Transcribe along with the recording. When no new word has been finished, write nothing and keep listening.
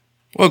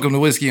Welcome to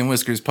Whiskey and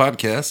Whiskers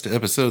Podcast,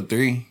 Episode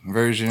 3,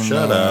 version...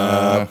 Shut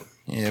up.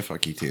 Yeah,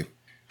 fuck you too.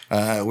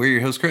 We're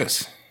your host,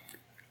 Chris.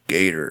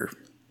 Gator.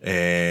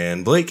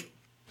 And Blake.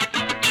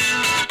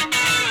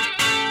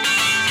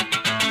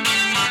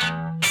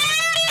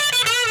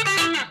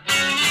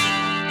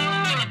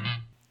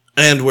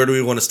 And where do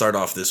we want to start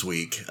off this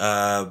week?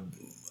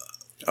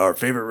 Our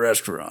favorite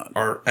restaurant.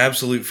 Our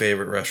absolute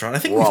favorite restaurant. I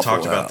think Waffle we've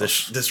talked about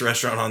House. this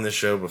restaurant on this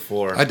show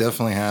before. I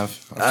definitely have.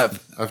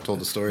 I've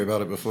told a story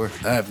about it before.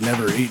 I've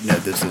never eaten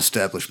at this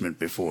establishment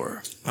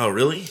before. Oh,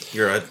 really?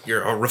 You're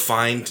a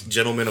refined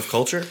gentleman of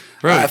culture?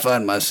 I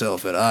find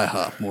myself at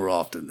IHOP more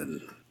often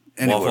than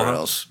anywhere Waffle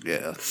else.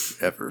 Yeah,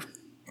 ever.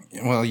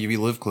 Well,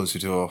 you live closer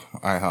to a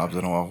IHOP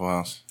than a Waffle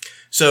House.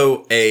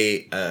 So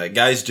a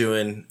guy's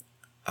doing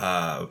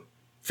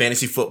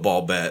fantasy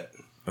football bet,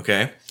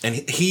 okay? And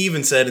he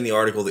even said in the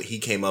article that he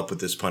came up with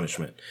this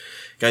punishment.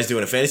 Guy's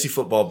doing a fantasy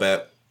football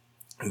bet.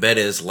 Bet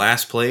is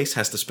last place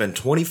has to spend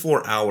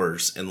 24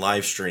 hours in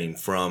live stream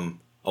from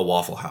a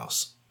Waffle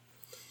House.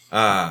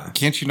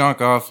 Can't you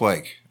knock off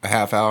like a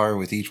half hour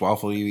with each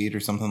waffle you eat or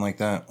something like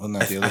that? Wasn't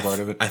that the other part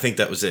of it? I think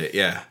that was it,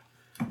 yeah.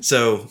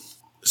 So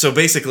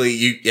basically,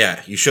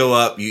 you show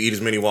up, you eat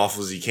as many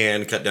waffles as you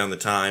can, cut down the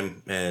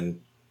time,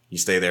 and you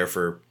stay there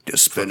for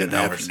Just spend an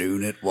hours.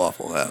 afternoon at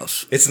Waffle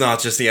House. It's not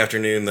just the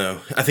afternoon, though.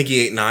 I think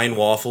he ate 9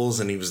 waffles,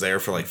 and he was there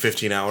for like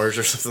 15 hours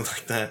or something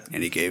like that.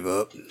 And he gave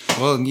up.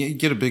 Well, and you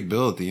get a big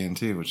bill at the end,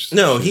 too. Which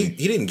No, he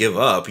didn't give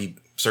up. He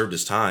served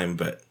his time,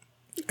 but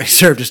He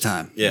served his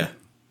time. yeah.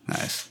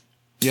 Nice.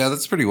 Yeah,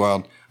 that's pretty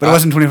wild. But it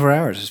wasn't 24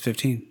 hours. It was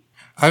 15.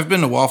 I've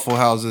been to Waffle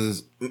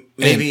Houses.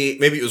 Maybe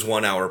it was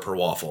 1 hour per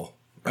waffle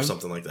or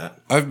something like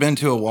that. I've been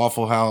to a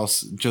Waffle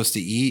House just to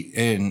eat,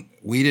 and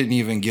we didn't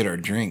even get our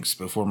drinks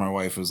before my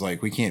wife was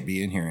like, we can't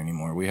be in here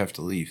anymore. We have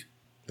to leave.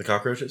 The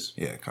cockroaches?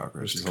 Yeah,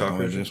 cockroaches.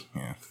 Cockroaches?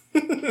 Yeah.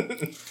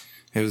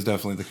 It was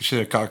definitely the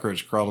shit. A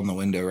cockroach crawled in the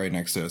window right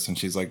next to us, and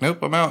she's like, nope,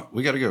 I'm out.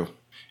 We got to go.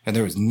 And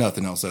there was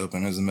nothing else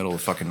open. It was the middle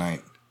of fucking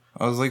night.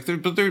 I was like,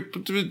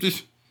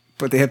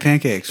 But they had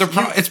pancakes.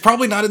 it's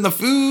probably not in the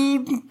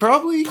food.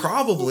 Probably.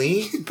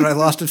 Probably. But I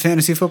lost at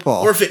fantasy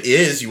football. Or if it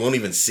is, you won't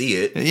even see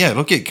it. Yeah,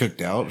 it'll get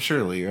cooked out,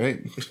 surely,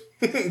 right?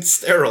 It's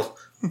sterile.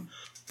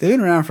 They've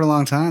been around for a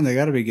long time. They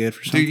got to be good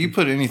for something. Dude, you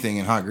put anything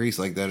in hot grease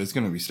like that, it's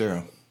going to be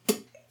sterile.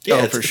 Yeah,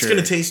 Oh, it's, for it's sure.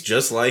 going to taste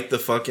just like the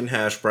fucking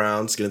hash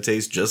browns. It's going to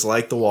taste just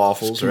like the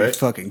waffles, right? It's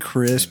fucking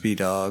crispy,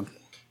 dog.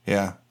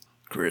 Yeah.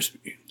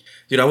 Crispy.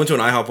 Dude, I went to an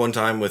IHOP one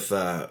time with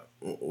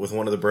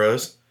one of the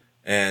bros,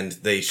 and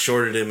they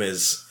shorted him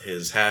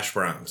his hash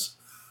browns.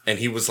 And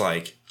he was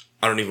like,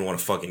 I don't even want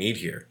to fucking eat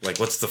here. Like,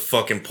 what's the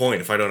fucking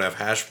point if I don't have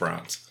hash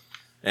browns?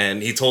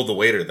 And he told the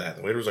waiter that.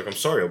 The waiter was like, I'm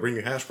sorry, I'll bring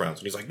you hash browns.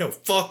 And he's like, no,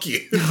 fuck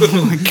you.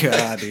 Oh my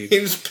God, dude. He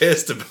was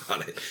pissed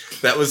about it.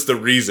 That was the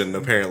reason,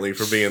 apparently,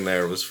 for being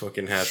there was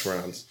fucking hash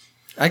browns.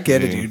 I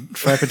get it, dude.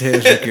 Fried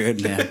potatoes are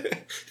good, man.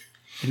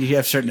 And you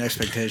have certain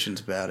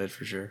expectations about it,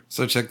 for sure.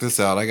 So check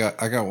this out. I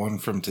got one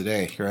from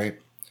today, right?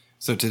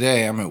 So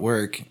today I'm at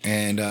work,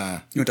 and You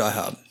went to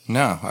IHOP.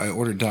 no, I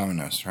ordered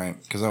Domino's,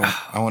 right? Because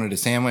I wanted a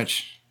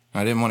sandwich.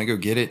 I didn't want to go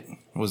get it.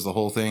 Was the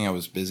whole thing. I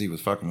was busy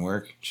with fucking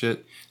work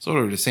shit. So I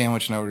ordered a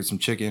sandwich, and I ordered some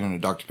chicken and a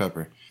Dr.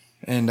 Pepper.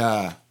 And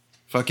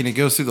fucking it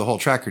goes through the whole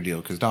tracker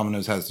deal, because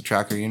Domino's has the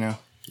tracker, you know?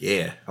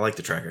 Yeah, I like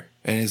the tracker.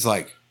 And it's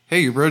like,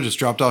 hey, your bro just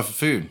dropped off the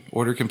food.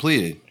 Order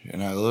completed.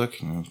 And I look,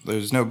 and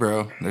there's no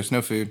bro. There's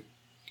no food.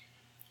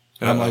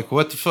 And I'm like,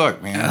 what the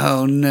fuck, man?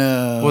 Oh,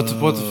 no. What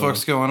the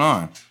fuck's going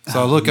on?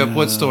 So I look up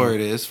what store it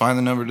is, find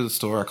the number to the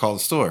store. I call the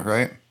store,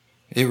 right?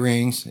 It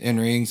rings and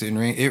rings and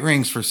rings. It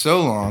rings for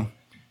so long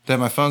that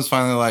my phone's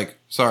finally like,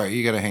 sorry,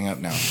 you got to hang up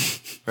now,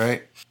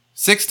 right?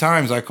 6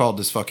 times I called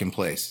this fucking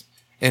place.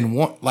 And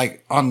one,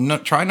 like on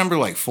try number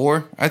like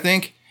 4, I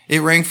think, it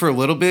rang for a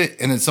little bit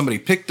and then somebody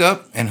picked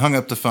up and hung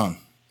up the phone.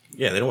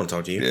 Yeah, they don't want to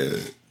talk to you.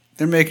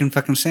 They're making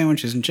fucking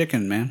sandwiches and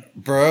chicken, man.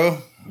 Bro.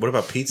 What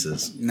about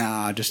pizzas?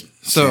 Nah, just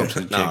So-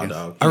 seriously, Nah, chicken.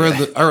 dog.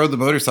 I rode the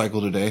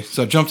motorcycle today,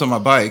 so I jumped on my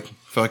bike,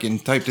 fucking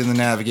typed in the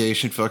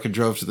navigation, fucking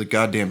drove to the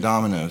goddamn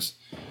Domino's.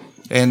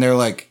 And they're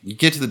like, you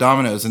get to the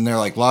Domino's and they're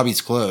like,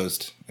 lobby's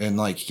closed, and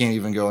like you can't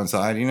even go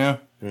inside, you know?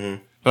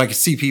 Mm-hmm. But I could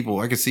see people,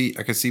 I could see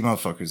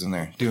motherfuckers in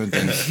there doing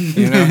things,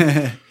 you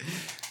know?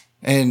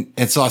 and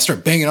so I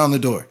start banging on the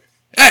door.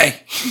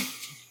 Hey,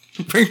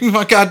 bring me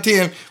my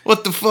goddamn,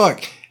 what the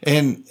fuck?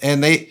 And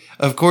they,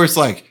 of course,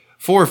 like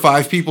 4 or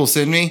 5 people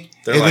send me.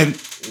 They're and like,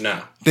 then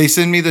nah. they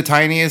send me the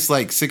tiniest,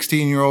 like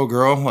 16-year-old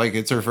girl, like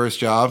it's her first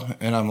job.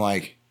 And I'm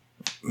like,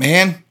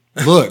 man,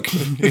 look,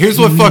 here's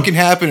what fucking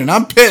happened. And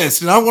I'm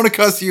pissed and I want to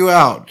cuss you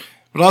out.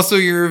 But also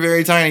you're a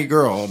very tiny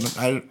girl.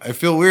 And I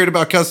feel weird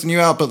about cussing you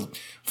out, but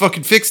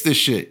fucking fix this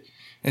shit.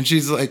 And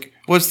she's like,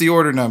 what's the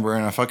order number?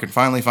 And I fucking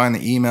finally find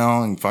the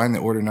email and find the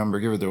order number,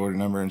 give her the order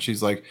number. And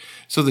she's like,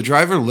 so the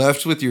driver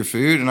left with your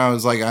food? And I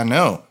was like, I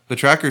know. The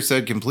tracker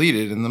said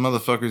completed and the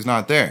motherfucker's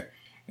not there.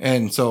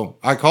 And so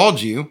I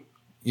called you,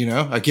 you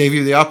know, I gave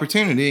you the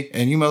opportunity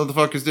and you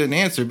motherfuckers didn't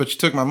answer, but you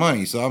took my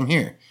money. So I'm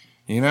here,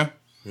 you know?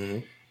 Mm-hmm.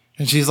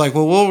 And she's like,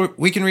 well,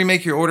 we can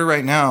remake your order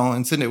right now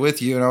and send it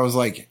with you. And I was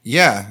like,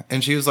 yeah.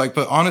 And she was like,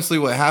 but honestly,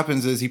 what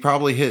happens is he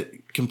probably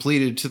hit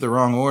completed to the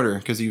wrong order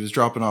because he was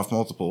dropping off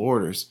multiple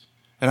orders.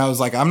 And I was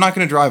like, I'm not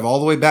going to drive all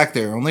the way back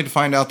there only to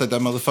find out that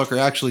motherfucker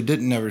actually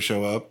didn't never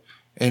show up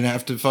and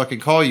have to fucking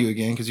call you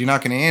again because you're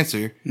not going to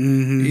answer.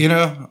 Mm-hmm. You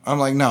know, I'm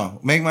like, no,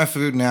 make my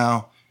food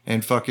now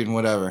and fucking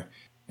whatever.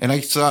 And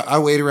I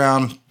wait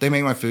around. They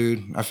make my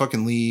food. I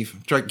fucking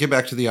leave. Get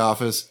back to the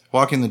office.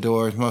 Walk in the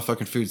door.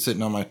 Motherfucking food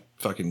sitting on my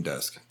fucking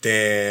desk.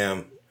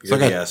 Damn. So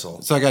You're the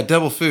asshole. So I got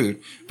double food.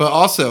 But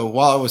also,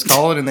 while I was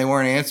calling and they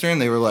weren't answering,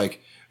 they were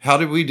like, how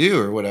did we do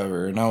or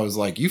whatever? And I was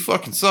like, you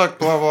fucking suck,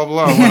 blah, blah,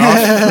 blah. Went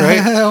off,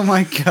 right? Oh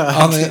my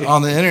god.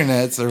 On the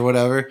internets or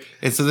whatever.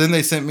 And so then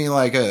they sent me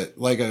like a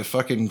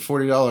fucking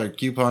 $40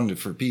 coupon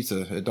for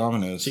pizza at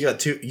Domino's. So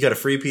you got a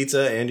free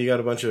pizza and you got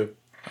a bunch of...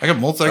 I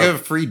got a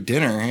free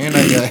dinner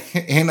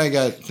and I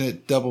got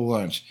double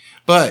lunch.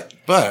 But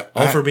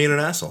All for being an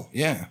asshole.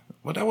 yeah.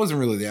 Well, that wasn't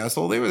really the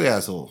asshole. They were the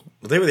asshole.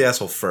 Well, they were the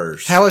asshole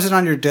first. How was it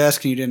on your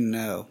desk and you didn't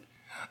know?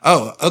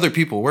 Oh, other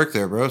people work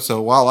there, bro. So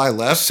while I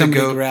left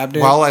Somebody grabbed it?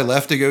 while I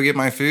left to go get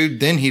my food,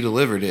 then he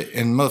delivered it.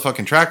 And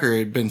motherfucking tracker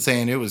had been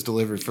saying it was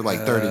delivered for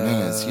like 30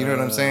 minutes. You know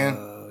what I'm saying?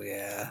 Oh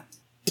yeah.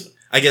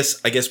 I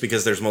guess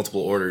because there's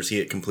multiple orders, he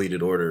hit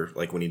completed order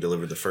like when he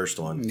delivered the first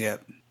one,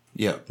 Yep.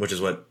 Yeah, which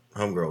is what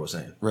Homegirl was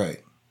saying.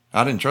 right.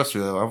 I didn't trust her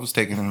though. I was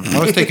taking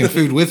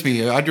food with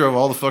me. I drove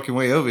all the fucking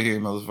way over here,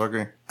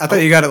 motherfucker. I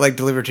thought you got it like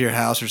delivered to your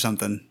house or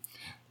something.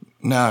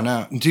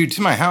 No, dude.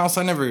 To my house,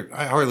 I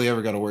hardly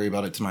ever got to worry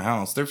about it. To my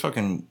house, they're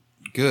fucking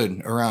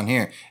good around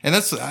here, and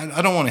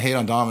I don't want to hate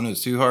on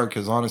Domino's too hard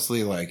because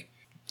honestly, like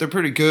they're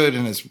pretty good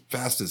and as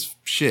fast as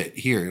shit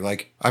here.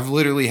 Like I've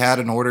literally had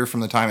an order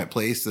from the time it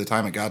placed to the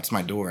time it got to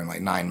my door in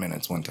like 9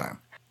 minutes one time.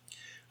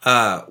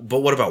 But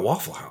what about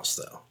Waffle House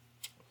though?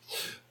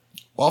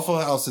 Waffle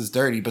House is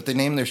dirty, but they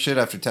named their shit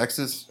after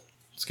Texas.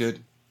 It's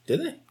good.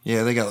 Did they?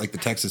 Yeah, they got like the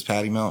Texas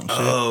patty melt and shit.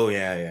 Oh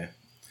yeah.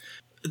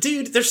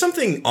 Dude, there's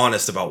something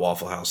honest about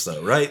Waffle House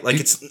though, right? Like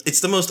it's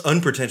the most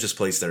unpretentious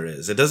place there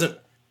is. It doesn't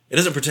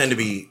pretend to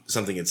be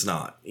something it's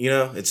not. You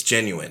know, it's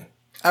genuine.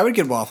 I would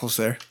get waffles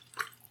there.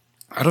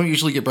 I don't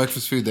usually get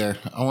breakfast food there.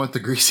 I want the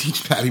greasy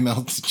patty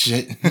melts and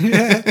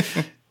shit.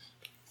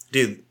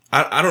 Dude,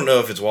 I don't know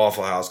if it's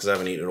Waffle House because I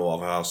haven't eaten at a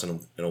Waffle House in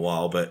a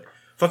while, but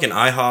fucking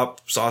IHOP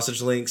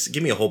sausage links,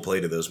 give me a whole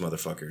plate of those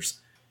motherfuckers.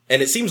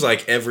 And it seems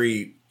like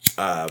every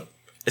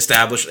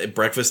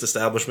breakfast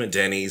establishment,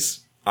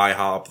 Denny's,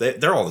 IHOP,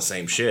 they're all the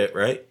same shit,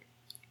 right?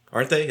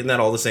 Aren't they? Isn't that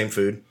all the same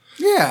food?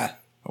 Yeah.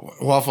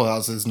 Waffle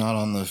House is not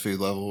on the food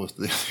level with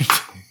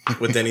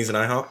With Denny's and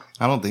IHOP?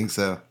 I don't think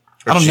so.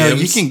 Or I don't know. You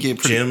Jim's? can get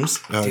pretty. Jim's?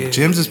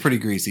 Jim's is pretty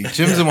greasy.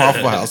 Jim's and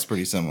Waffle House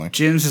pretty similar.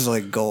 Jim's is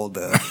like gold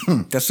though.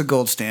 That's the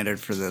gold standard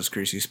for those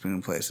greasy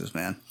spoon places,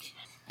 man.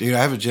 Dude, I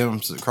have a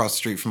Jim's across the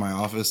street from my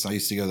office. I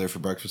used to go there for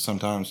breakfast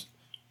sometimes.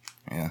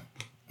 Yeah,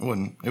 it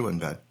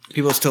wasn't bad.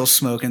 People still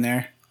smoke in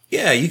there.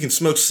 Yeah, you can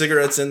smoke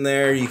cigarettes in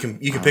there. You can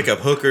pick up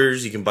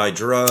hookers. You can buy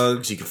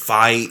drugs. You can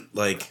fight.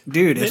 Like,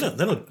 Dude, they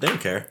don't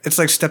care. It's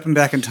like stepping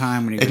back in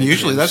time when you. And go to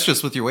usually Jim's. that's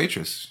just with your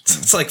waitress.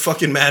 It's like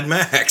fucking Mad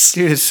Max.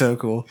 Dude, it's so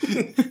cool.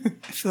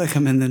 I feel like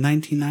I'm in the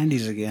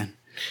 1990s again.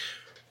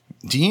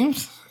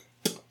 James?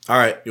 All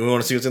right, you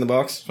want to see what's in the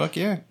box? Fuck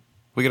yeah.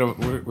 We're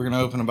gonna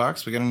open a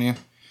box. We got a new.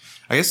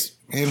 I guess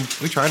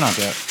we try not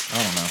that.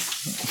 I don't know.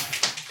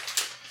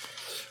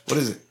 What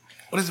is it?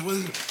 What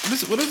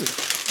is it?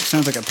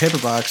 Sounds like a paper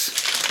box.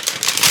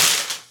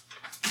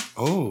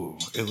 Oh,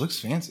 it looks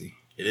fancy.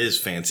 It is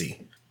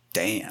fancy.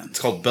 Damn. It's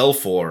called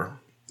Belfour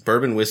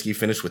bourbon whiskey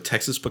finished with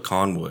Texas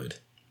pecan wood.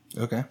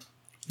 Okay.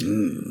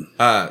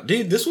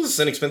 Dude, this was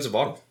an expensive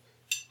bottle.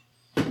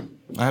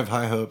 I have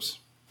high hopes.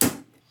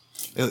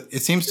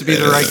 It seems to be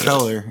the right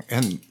color,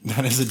 and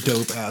that is a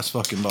dope ass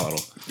fucking bottle.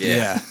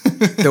 Yeah.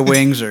 The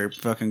wings are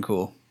fucking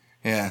cool.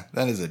 Yeah,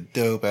 that is a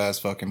dope ass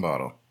fucking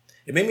bottle.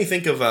 It made me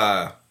think of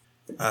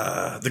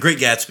The Great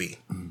Gatsby.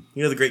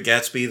 You know The Great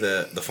Gatsby,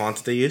 the font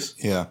that they use?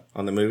 Yeah,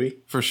 On the movie?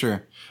 for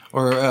sure.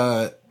 Or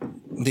The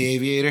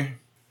Aviator.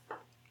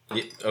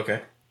 Yeah,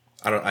 okay.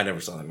 I never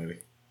saw that movie.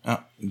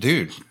 Oh,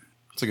 dude,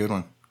 it's a good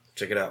one.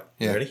 Check it out.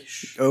 Yeah. You ready?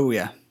 Oh,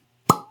 yeah.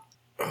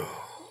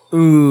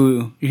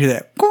 Ooh, you hear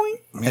that? Boing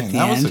Man, at the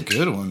that end. was a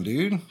good one,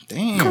 dude.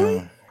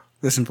 Damn.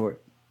 Listen for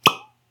it.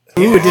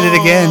 Ooh, it did it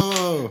again.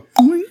 Oh,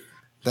 Boing.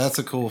 that's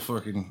a cool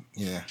fucking.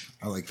 Yeah,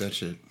 I like that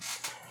shit.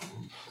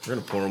 We're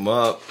going to pour them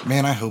up.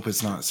 Man, I hope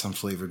it's not some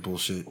flavored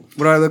bullshit. What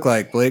do I look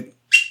like, Blake?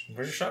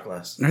 Where's your shot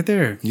glass? Right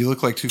there, You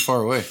look like too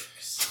far away.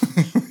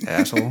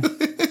 asshole.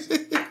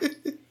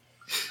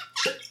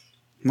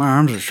 My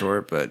arms are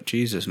short, but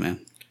Jesus,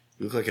 man.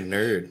 You look like a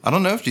nerd. I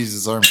don't know if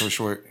Jesus' arms were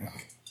short.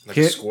 Like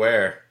a Hit-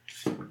 square.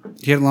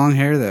 You have long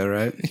hair, though,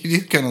 right? You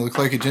did kind of look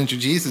like a ginger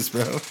Jesus,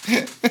 bro.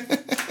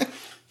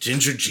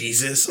 Ginger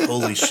Jesus?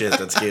 Holy shit,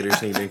 that's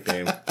Gator's new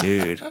nickname.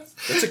 Dude.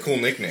 That's a cool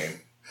nickname.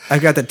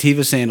 I've got the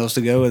Tiva sandals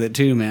to go with it,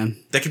 too,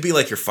 man. That could be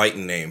like your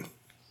fighting name.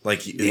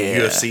 Like Yeah.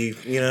 UFC,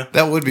 you know?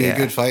 That would be Yeah. a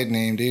good fight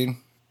name, dude.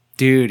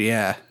 Dude,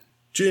 yeah.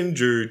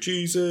 Ginger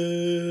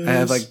Jesus. I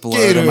have like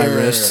blood on my Gator.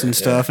 wrists and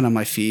stuff, and on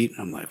my feet.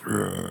 I'm like,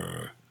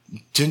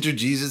 Ginger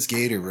Jesus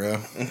Gator,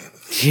 bro.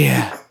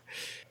 yeah.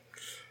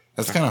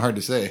 That's kind of hard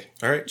to say.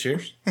 All right,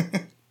 cheers.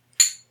 A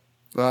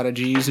lot of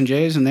G's and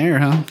J's in there,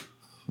 huh?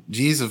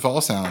 G's of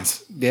all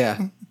sounds.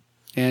 Yeah.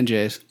 And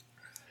J's.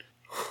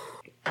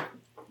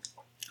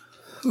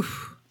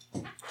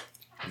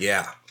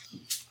 Yeah.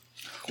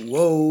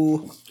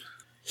 Whoa.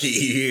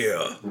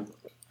 Yeah.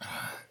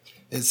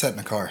 It's set in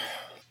a car.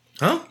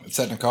 Huh? It's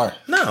set in a car.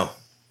 No.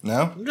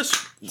 No? I'm just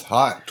It's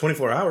hot.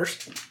 24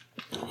 hours.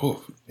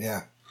 Ooh,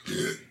 yeah.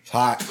 It's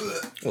hot.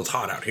 Well, it's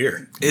hot out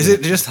here. Is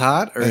it just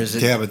hot, or is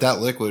it? Yeah, but that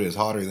liquid is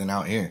hotter than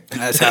out here.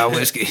 That's how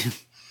whiskey.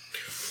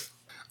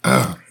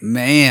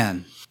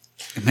 Man,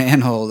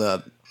 hold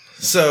up.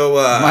 So,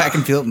 I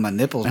can feel it in my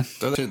nipples.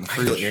 Throw that shit in the I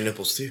feel it in fridge. your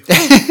nipples too.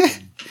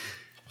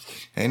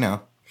 Hey,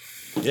 now.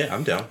 Yeah,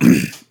 I'm down.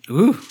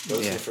 Ooh, Throw this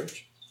in yeah, the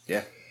fridge.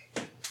 yeah.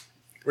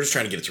 We're just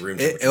trying to get it to room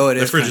temperature. It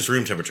The is fridge kind- is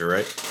room temperature,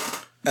 right?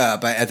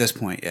 But at this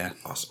point, yeah,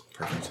 Awesome.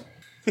 Perfect.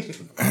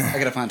 I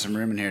gotta find some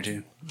room in here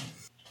too.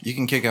 You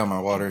can kick out my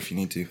water if you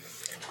need to.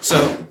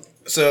 So,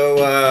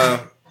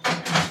 I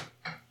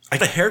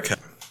got a haircut.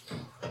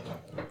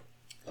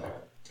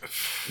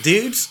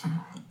 Dudes,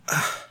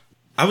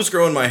 I was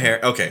growing my hair.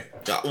 Okay.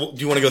 Do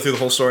you want to go through the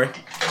whole story?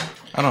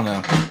 I don't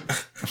know.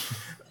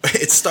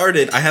 It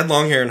started, I had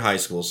long hair in high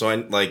school, so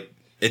it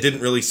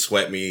didn't really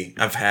sweat me.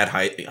 I've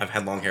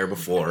had long hair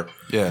before.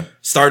 Yeah.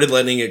 Started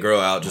letting it grow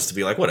out just to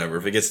be like, whatever.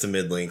 If it gets to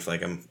mid-length,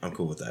 like I'm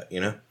cool with that, you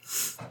know?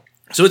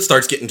 So it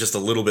starts getting just a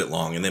little bit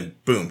long, and then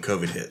boom,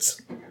 COVID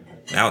hits.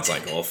 Now it's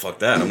like, oh, fuck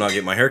that. I'm not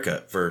getting my hair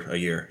cut for a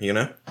year, you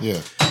know? Yeah.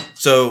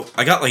 So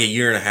I got like a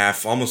year and a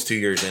half, almost 2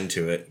 years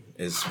into it,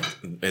 is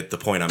at the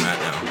point I'm at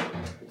now.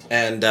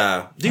 And,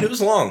 dude, it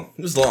was long.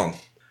 It was long.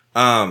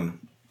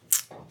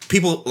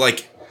 People,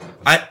 like,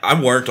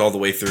 I worked all the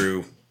way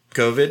through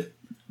COVID.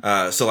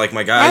 So, like,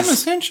 my guys... I'm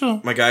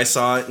essential. My guys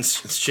saw it and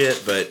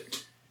shit,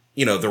 but,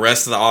 you know, the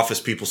rest of the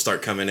office people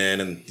start coming in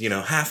and, you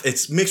know,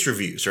 it's mixed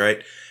reviews,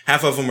 right?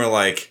 Half of them are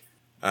like,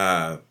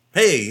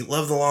 hey,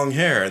 love the long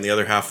hair. And the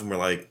other half of them are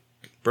like,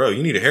 bro,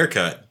 you need a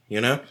haircut, you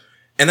know?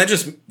 And that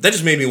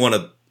just made me want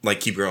to,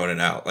 like, keep growing it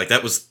out. Like,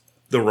 that was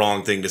the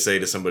wrong thing to say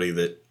to somebody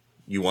that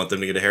you want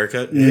them to get a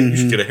haircut. Mm-hmm. Hey, you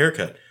should get a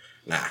haircut.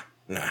 Nah.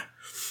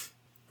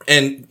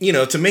 And, you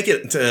know, to make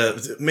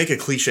a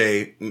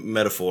cliche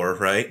metaphor,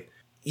 right?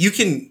 You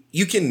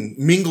can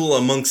mingle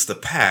amongst the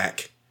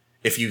pack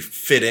if you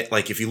fit it,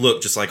 like if you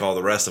look just like all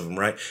the rest of them,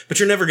 right? But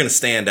you're never going to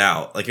stand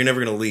out. Like you're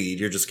never going to lead.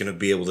 You're just going to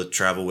be able to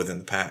travel within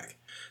the pack.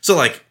 So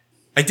like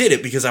I did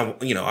it because I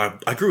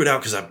grew it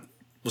out because I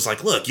was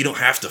like, look, you don't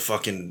have to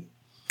fucking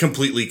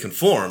completely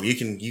conform. You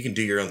can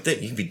do your own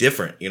thing. You can be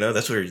different. You know,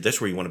 that's where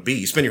you want to be.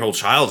 You spend your whole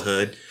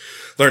childhood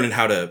learning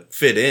how to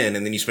fit in,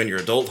 and then you spend your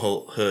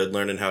adulthood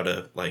learning how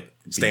to like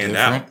stand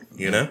out.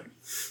 You know.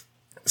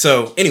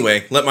 So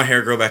anyway, let my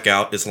hair grow back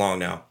out. It's long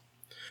now.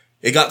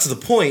 It got to the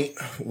point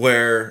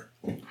where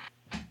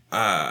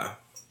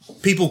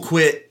people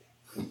quit,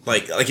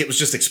 like it was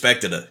just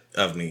expected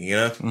of me, you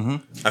know?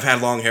 Mm-hmm. I've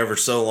had long hair for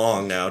so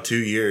long now, 2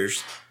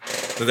 years,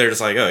 that they're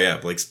just like, oh yeah,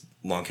 Blake's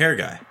long hair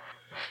guy.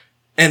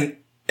 And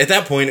at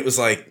that point, it was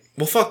like,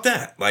 well, fuck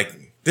that.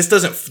 Like, this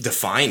doesn't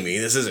define me.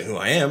 This isn't who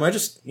I am. I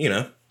just, you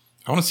know.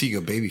 I want to see you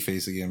go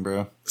babyface again,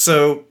 bro.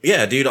 So,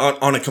 yeah, dude,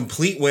 on a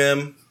complete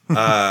whim,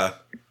 I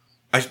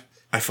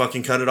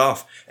fucking cut it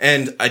off.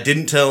 And I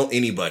didn't tell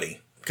anybody.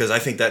 Because I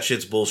think that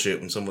shit's bullshit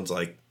when someone's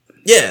like,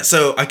 yeah,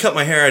 so I cut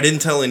my hair, I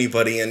didn't tell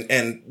anybody,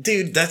 and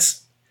dude,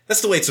 that's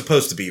the way it's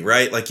supposed to be,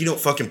 right? Like, you don't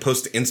fucking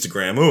post to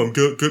Instagram, oh, I'm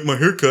getting my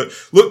hair cut.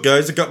 Look,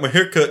 guys, I got my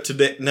hair cut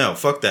today. No,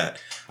 fuck that.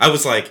 I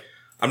was like,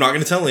 I'm not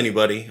going to tell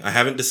anybody. I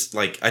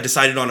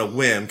decided on a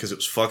whim because it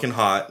was fucking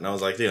hot, and I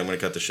was like, dude, I'm going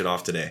to cut this shit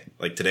off today.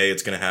 Like, today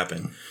it's going to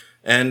happen.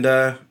 And,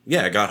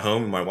 yeah, I got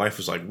home, and my wife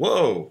was like,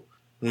 whoa.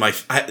 And I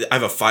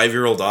have a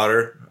 5-year-old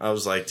daughter. I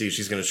was like, dude,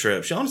 she's going to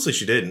trip.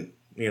 She didn't.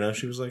 You know,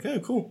 she was like, oh,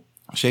 cool.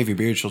 Shave your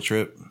beard, she'll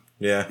trip.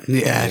 Yeah.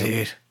 Yeah,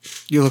 dude.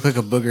 You look like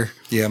a booger.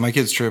 Yeah, my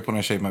kids trip when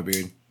I shave my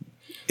beard.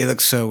 It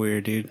looks so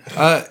weird, dude.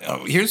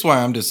 Here's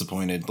why I'm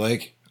disappointed.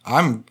 Like,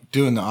 I'm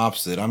doing the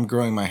opposite. I'm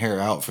growing my hair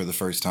out for the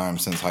first time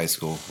since high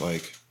school.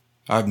 Like,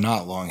 I'm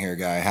not long hair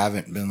guy. I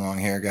haven't been long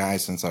hair guy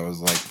since I was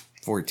like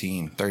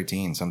 14,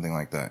 13, something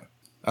like that.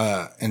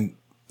 And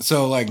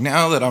so, like,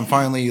 now that I'm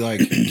finally, like,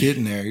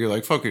 getting there, you're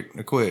like, fuck it,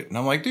 I quit. And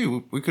I'm like,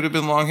 dude, we could have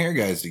been long hair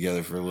guys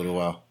together for a little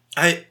while.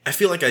 I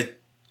feel like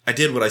I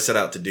did what I set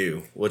out to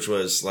do, which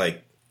was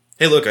like,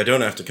 hey, look, I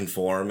don't have to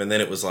conform. And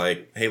then it was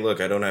like, hey, look,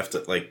 I don't have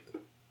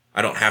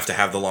to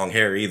have the long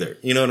hair either.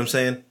 You know what I'm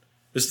saying?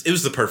 It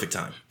was the perfect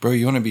time. Bro,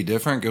 you want to be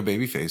different? Go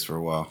babyface for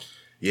a while.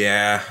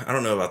 Yeah, I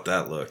don't know about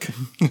that look.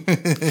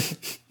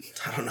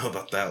 I don't know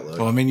about that look.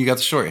 Well, I mean, you got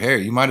the short hair.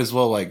 You might as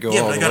well, like, go all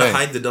the way. Yeah, but I gotta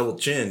hide the double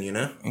chin, you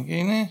know?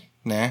 Okay,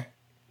 nah.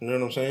 You know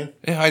what I'm saying?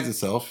 It hides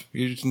itself.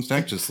 Your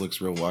neck just looks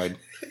real wide.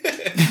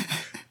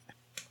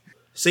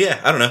 So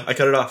yeah, I don't know. I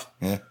cut it off.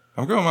 Yeah.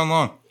 I'm growing mine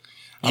long.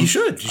 You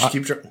should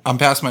keep trying. I'm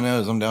past my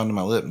nose. I'm down to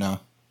my lip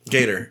now.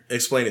 Gator,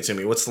 explain it to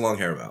me. What's the long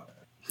hair about?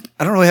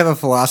 I don't really have a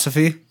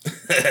philosophy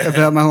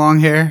about my long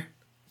hair.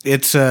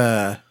 It's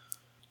I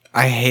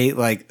hate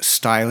like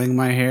styling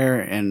my hair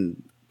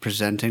and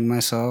presenting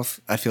myself.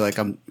 I feel like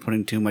I'm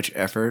putting too much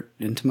effort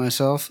into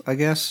myself, I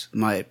guess.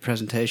 My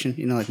presentation,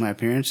 like my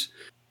appearance.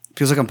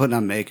 Feels like I'm putting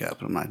on makeup.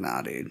 And I'm like,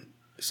 nah, dude,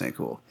 this ain't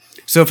cool.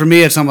 So for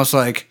me, it's almost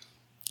like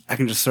I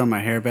can just throw my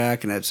hair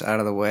back and it's out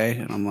of the way.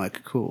 And I'm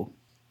like, cool.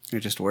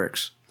 It just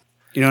works.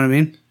 You know what I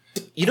mean?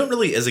 You don't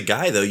really, as a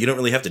guy though, you don't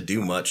really have to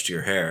do much to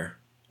your hair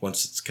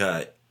once it's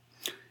cut.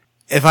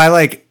 If I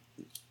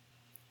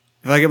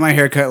get my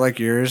hair cut like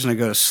yours and I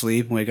go to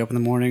sleep and wake up in the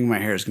morning, my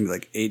hair is going to be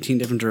like 18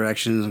 different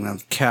directions. I'm going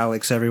to have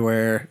cowlicks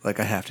everywhere. Like,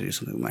 I have to do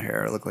something with my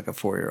hair. I look like a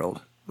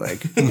 4-year-old. Like,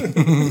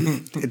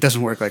 it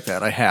doesn't work like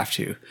that. I have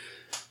to.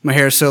 My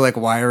hair is so, like,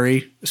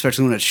 wiry,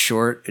 especially when it's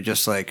short. It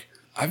just, like...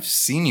 I've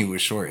seen you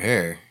with short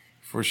hair,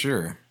 for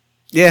sure.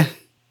 Yeah.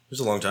 It was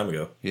a long time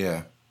ago.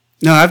 Yeah.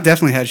 No, I've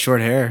definitely had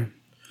short hair,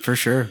 for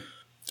sure.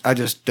 I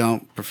just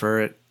don't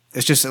prefer it.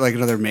 It's just, like,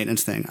 another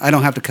maintenance thing. I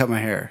don't have to cut my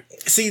hair.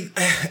 See,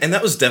 and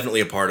that was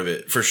definitely a part of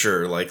it, for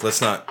sure. Like,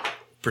 let's not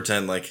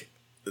pretend like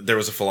there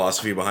was a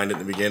philosophy behind it in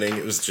the beginning.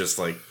 It was just,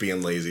 like,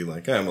 being lazy.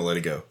 Like, I'm going to let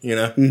it go, you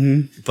know?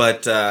 Mm-hmm.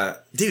 But,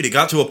 dude, it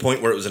got to a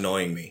point where it was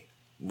annoying me,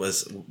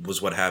 was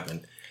what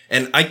happened.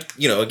 And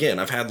again,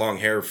 I've had long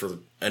hair for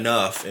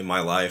enough in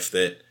my life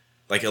that,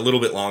 like, a little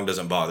bit long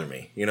doesn't bother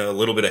me. A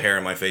little bit of hair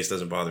on my face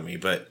doesn't bother me.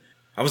 But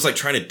I was, like,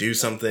 trying to do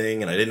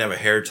something, and I didn't have a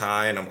hair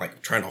tie, and I'm,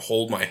 like, trying to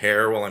hold my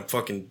hair while I'm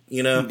fucking,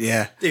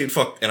 Yeah. Dude,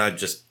 fuck. And I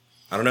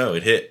don't know,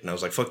 it hit, and I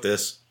was like, fuck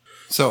this.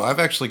 So I've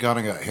actually gone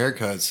and got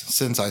haircuts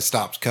since I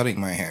stopped cutting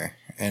my hair.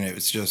 And it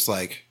was just,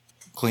 like,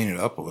 clean it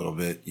up a little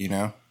bit,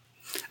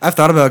 I've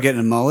thought about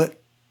getting a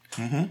mullet.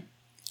 Mm-hmm.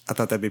 I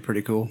thought that'd be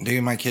pretty cool.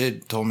 Dude, my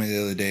kid told me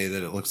the other day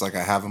that it looks like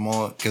I have a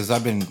mullet because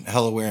I've been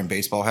hella wearing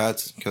baseball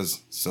hats because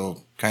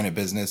still kind of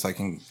business. I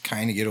can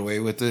kind of get away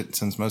with it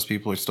since most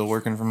people are still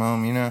working from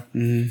home,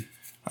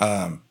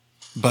 Mm-hmm.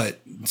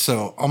 But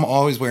so I'm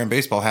always wearing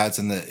baseball hats,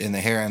 and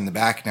the hair in the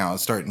back now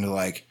is starting to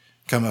like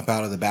come up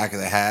out of the back of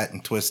the hat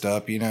and twist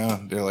up.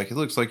 They're like, it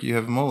looks like you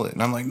have a mullet,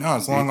 and I'm like, no,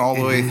 it's long all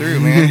the way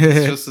through, man.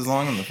 It's just as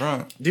long in the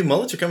front. Dude,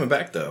 mullets are coming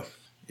back, though.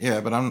 Yeah,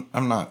 but I'm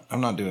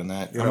not doing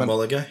that. You're not a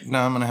mullet guy? No,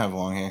 I'm gonna have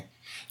long hair.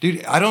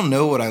 Dude, I don't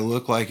know what I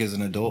look like as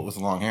an adult with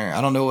long hair.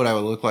 I don't know what I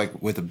would look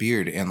like with a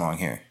beard and long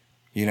hair.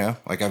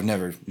 Like I've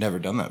never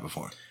done that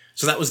before.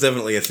 So that was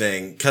definitely a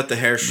thing. Cut the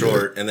hair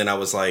short, and then I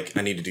was like,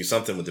 I need to do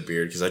something with the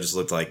beard because I just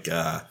looked like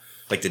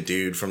the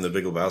dude from The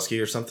Big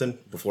Lebowski or something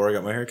before I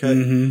got my hair cut.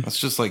 Mm-hmm. That's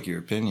just like your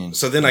opinion.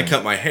 So then I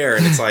cut my hair,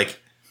 and it's like,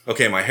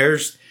 okay, my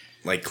hair's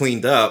like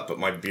cleaned up, but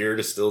my beard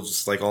is still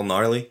just like all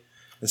gnarly.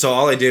 And so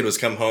all I did was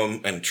come home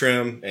and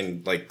trim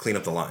and like clean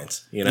up the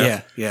lines,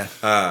 Yeah.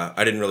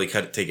 I didn't really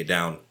take it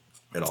down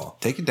at all.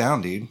 Take it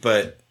down, dude.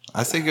 But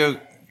I say go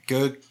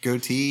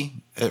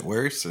goatee at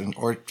worst,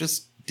 or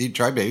just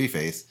try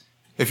babyface.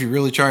 If you're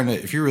really trying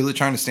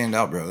to stand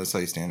out, bro, that's how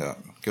you stand out.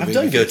 I've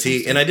done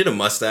goatee, and I did a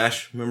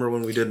mustache. Remember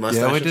when we did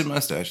mustaches? Yeah, we did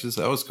mustaches.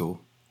 That was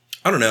cool.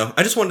 I don't know.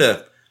 I just wanted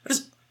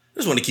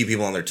to keep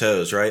people on their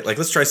toes, right? Like,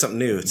 let's try something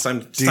new. It's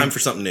time for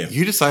something new.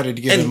 You decided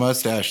to get a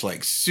mustache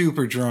like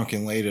super drunk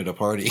and late at a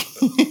party.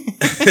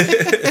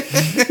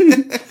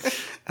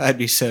 I'd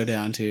be so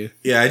down too.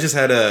 Yeah, I just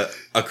had a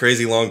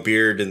crazy long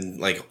beard, and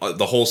like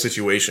the whole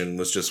situation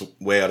was just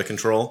way out of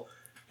control.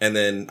 And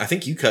then I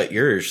think you cut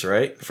yours,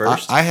 right?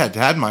 First, I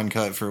had mine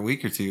cut for a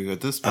week or two at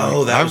this point.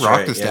 Oh, that was I rocked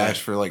right, the stash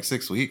yeah. for like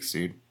 6 weeks,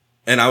 dude.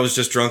 and I was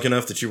just drunk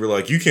enough that you were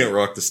like, "You can't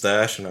rock the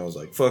stash," and I was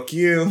like, "Fuck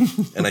you!"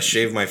 And I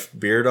shaved my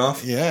beard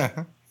off.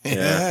 Yeah.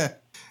 Yeah.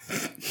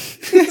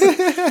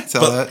 That's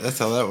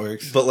how that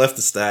works. But left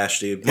the stash,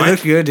 dude. It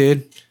looks good,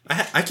 dude.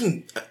 I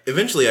can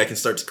eventually I can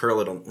start to curl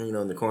it on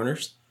in the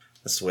corners.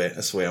 That's the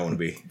way I want to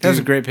be. That was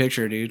a great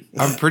picture, dude.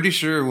 I'm pretty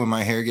sure when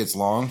my hair gets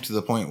long to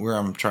the point where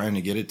I'm trying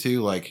to get it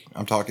to, like,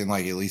 I'm talking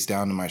like at least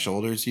down to my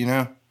shoulders,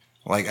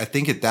 Like, I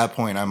think at that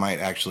point I might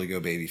actually go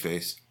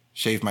babyface.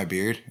 Shave my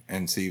beard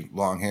and see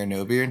long hair,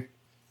 no beard.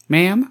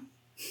 Ma'am?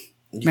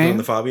 You doing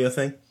the Fabio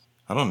thing?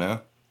 I don't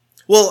know.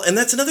 Well, and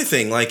that's another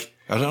thing. Like,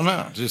 I don't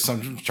know. Just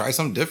try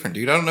something different,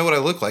 dude. I don't know what I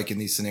look like in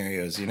these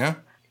scenarios,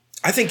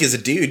 I think as a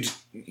dude,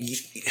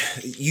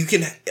 you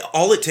can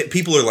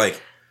people are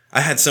like, I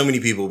had so many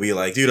people be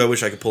like, dude, I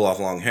wish I could pull off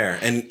long hair.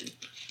 And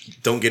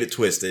don't get it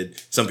twisted.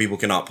 Some people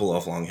cannot pull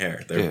off long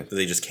hair.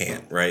 They just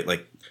can't, right?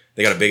 Like,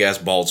 they got a big ass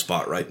bald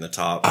spot right in the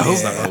top.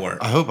 It's not gonna work.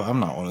 I hope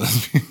I'm not one of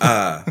those people.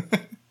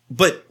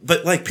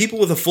 But like people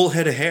with a full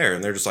head of hair,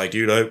 and they're just like,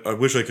 dude, I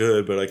wish I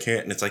could, but I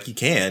can't. And it's like, you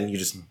can. You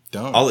just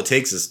don't. All it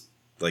takes is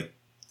like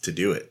to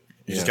do it.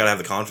 You just gotta have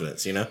the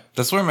confidence,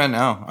 That's where I'm at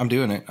now. I'm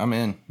doing it. I'm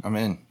in.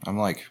 I'm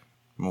like,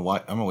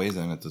 I'm a ways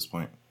in at this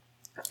point.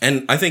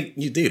 And I think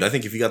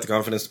if you got the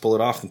confidence to pull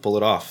it off, then pull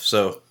it off.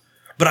 So,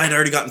 but I'd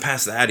already gotten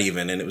past that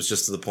even, and it was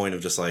just to the point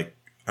of just like,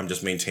 I'm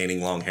just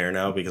maintaining long hair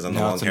now because I'm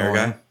the long hair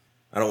guy.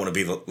 I don't want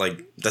to be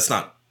like, that's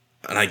not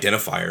an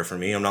identifier for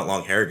me. I'm not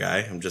long hair guy.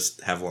 I'm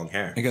just have long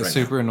hair. It got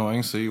super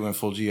annoying, so you went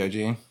full G.I.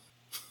 Jane?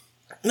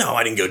 No,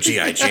 I didn't go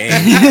G.I.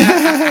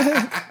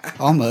 Jane.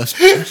 Almost.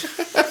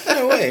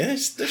 No way. hey,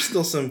 there's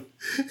still some.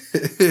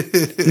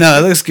 No,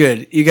 it looks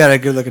good. You got a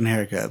good looking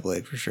haircut,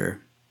 Blake, for sure.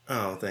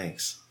 Oh,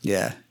 thanks.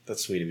 Yeah.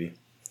 That's sweet of you.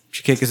 Did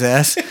you kick his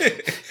ass?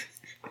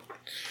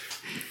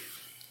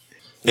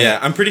 Yeah,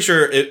 I'm pretty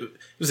sure it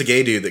was a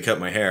gay dude that cut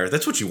my hair.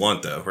 That's what you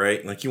want, though,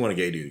 right? Like, you want a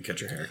gay dude to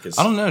cut your hair. Cause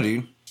I don't know,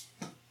 dude.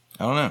 I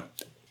don't know.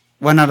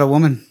 Why not a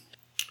woman?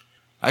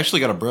 I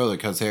actually got a bro that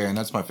cuts hair, and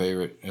that's my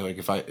favorite. Like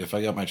if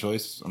I got my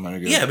choice, I'm gonna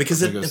go. Yeah,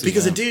 because I'm gonna go see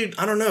a him. dude,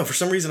 I don't know. For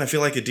some reason, I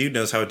feel like a dude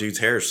knows how a dude's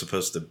hair is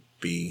supposed to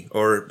be,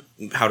 or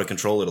how to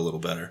control it a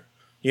little better.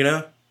 You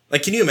know,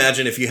 like, can you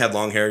imagine if you had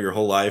long hair your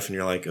whole life, and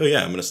you're like, oh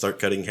yeah, I'm gonna start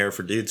cutting hair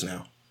for dudes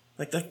now?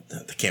 Like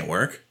that can't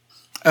work.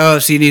 Oh,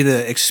 so you need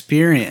the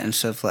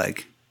experience of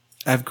like,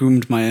 I've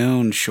groomed my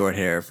own short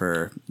hair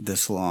for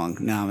this long.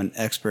 Now I'm an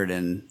expert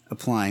in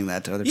applying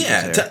that to other people's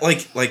Yeah, hair.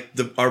 like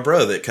our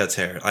bro that cuts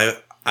hair.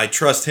 I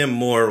trust him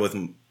more with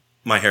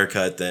my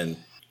haircut than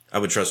I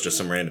would trust just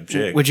some random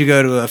chick. Would you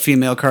go to a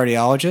female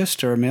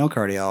cardiologist or a male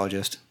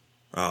cardiologist?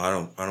 Oh,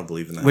 I don't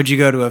believe in that. Would you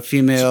go to a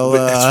female?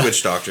 It's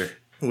witch doctor.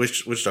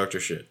 Witch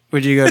doctor shit.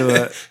 Would you go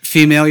to a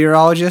female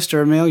urologist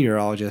or a male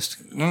urologist?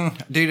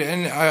 Dude,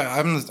 and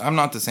I'm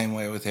not the same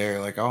way with hair.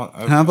 Like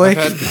Huh, Blake?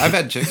 I've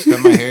had chicks cut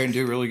my hair and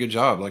do a really good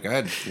job. Like I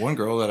had one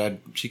girl that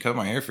she cut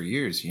my hair for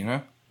years. You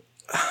know.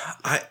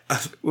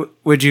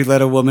 Would you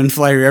let a woman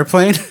fly your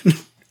airplane?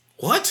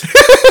 What?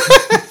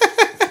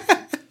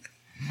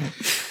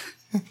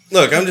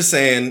 Look, I'm just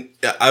saying.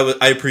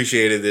 I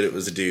appreciated that it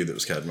was a dude that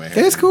was cutting my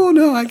hair. It's cool.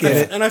 No, I get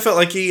it. And I felt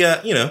like he,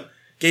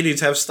 gay dudes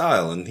have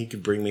style, and he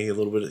could bring me a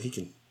little bit. He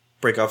can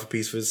break off a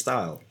piece of his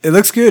style. It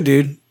looks good,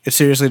 dude. It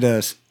seriously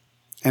does.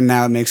 And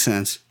now it makes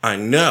sense. I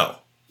know.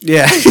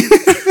 Yeah.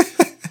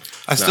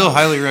 I still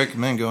highly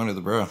recommend going to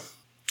the bro.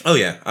 Oh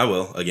yeah, I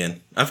will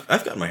again. I've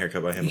gotten my hair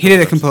cut by him. He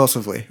did it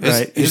compulsively,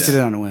 right? He just did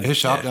it on a whim. His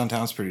shop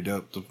downtown's pretty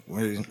dope.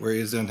 Where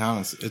he is downtown,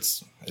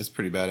 it's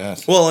pretty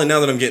badass. Well, and now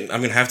that I'm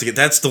gonna have to get.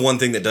 That's the one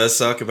thing that does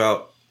suck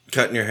about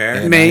cutting your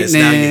hair. Maintenance. Is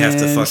now you have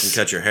to fucking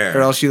cut your hair.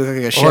 Or else you look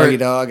like a shaggy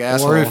dog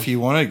asshole. Or if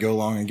you want to go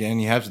long again,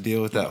 you have to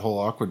deal with that whole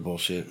awkward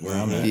bullshit. Where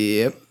I'm at.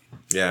 Yep.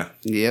 Yeah.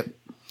 Yep.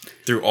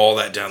 Threw all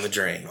that down the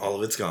drain. All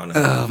of it's gone.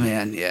 Oh,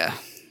 man, yeah.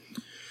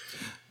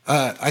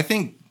 I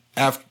think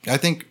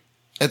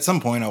at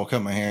some point I'll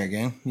cut my hair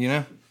again. You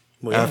know,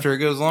 Well, yeah. after it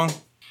goes long.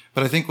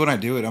 But I think when I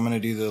do it, I'm gonna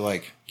do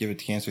the give it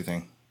to cancer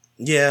thing.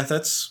 Yeah,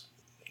 that's.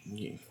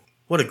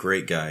 What a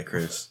great guy,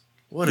 Chris.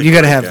 You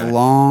got to have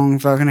long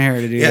fucking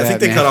hair to do that. Yeah, I think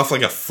they man. cut off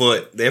like a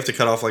foot. They have to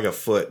cut off like a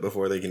foot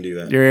before they can do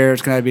that. Your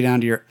hair's got to be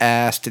down to your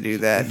ass to do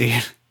that,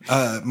 dude.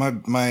 My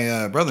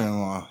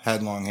brother-in-law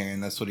had long hair,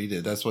 and that's what he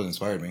did. That's what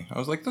inspired me. I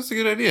was like, that's a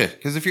good idea.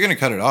 Because if you're gonna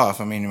cut it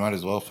off, I mean, you might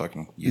as well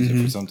fucking use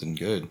it for something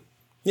good.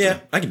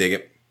 Yeah, I can dig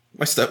it.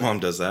 My stepmom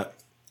does that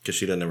because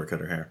she doesn't ever cut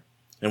her hair,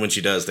 and when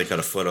she does, they cut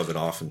a foot of it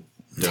off and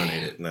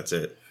donate it, and that's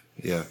it.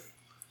 Yeah,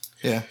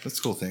 that's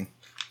a cool thing.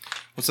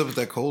 What's up with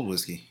that cold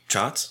whiskey?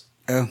 Shots.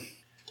 Oh.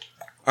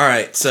 All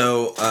right,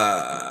 so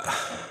I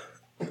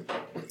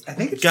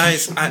think it's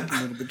guys, a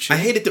little bit I chilly.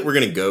 hate it that we're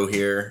gonna go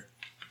here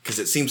because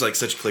it seems like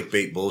such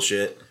clickbait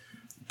bullshit.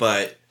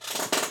 But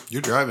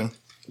You're driving.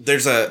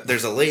 there's a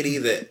lady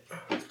that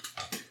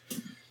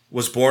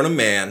was born a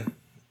man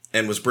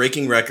and was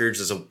breaking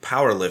records as a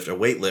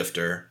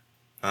weightlifter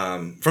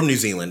from New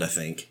Zealand, I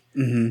think,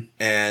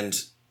 and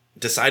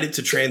decided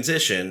to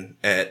transition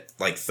at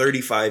like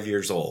 35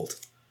 years old.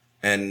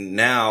 And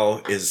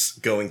now is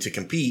going to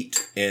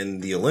compete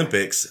in the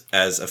Olympics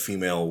as a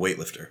female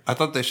weightlifter. I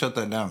thought they shut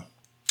that down.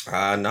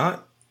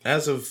 Not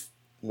as of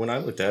when I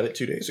looked at it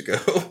 2 days ago.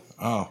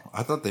 Oh,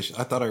 I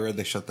thought I read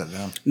they shut that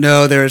down.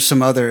 No, there's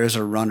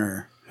a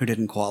runner who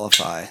didn't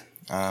qualify.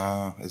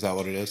 Is that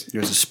what it is?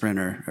 There's a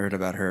sprinter. I heard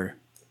about her.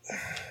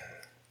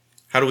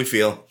 How do we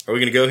feel? Are we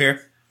going to go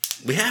here?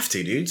 We have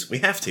to, dudes. We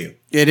have to.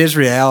 It is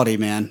reality,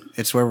 man.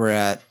 It's where we're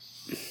at.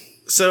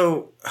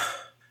 So,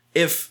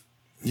 if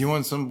You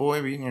want some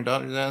boy beating your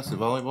daughter's ass at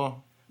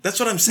volleyball? that's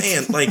what I'm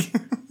saying, like,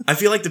 I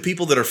feel like the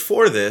people that are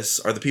for this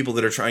are the people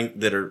that are trying,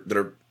 their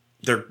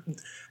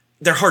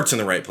heart's in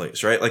the right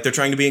place, right? Like, they're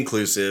trying to be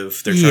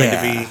inclusive. They're trying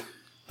to be,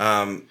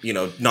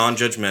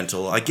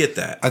 non-judgmental. I get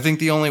that. I think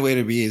the only way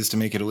to be is to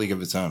make it a league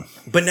of its own.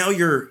 But now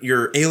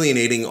you're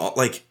alienating,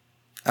 like,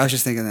 I was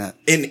just thinking that.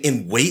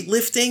 in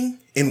weightlifting,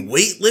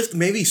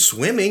 maybe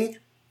swimming,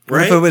 What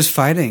right? if it was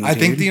fighting? I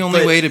think dude? the only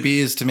But- way to be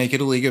is to make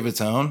it a league of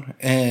its own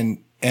and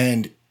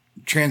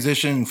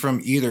transition from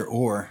either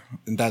or.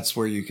 And that's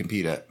where you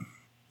compete at.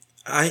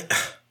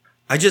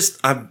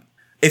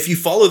 If you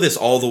follow this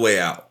all the way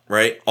out,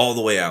 right? All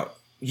the way out,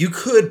 you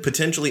could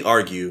potentially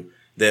argue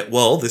that,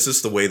 well, this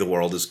is the way the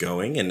world is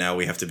going, and now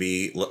we have to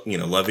be,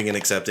 loving and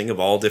accepting of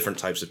all different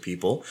types of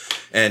people.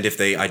 And if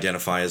they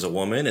identify as a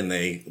woman and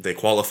they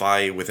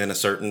qualify within a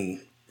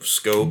certain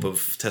scope of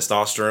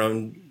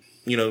testosterone,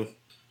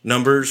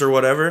 numbers or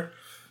whatever,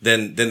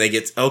 then they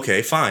get,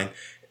 okay, fine.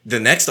 The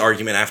next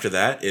argument after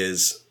that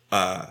is,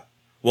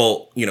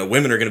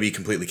 women are going to be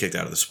completely kicked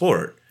out of the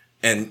sport.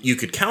 And you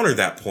could counter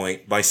that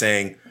point by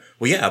saying,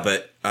 Well, yeah,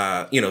 but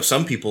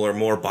some people are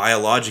more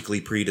biologically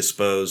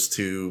predisposed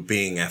to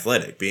being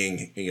athletic,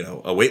 being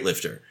a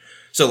weightlifter.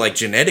 So, like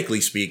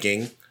genetically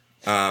speaking,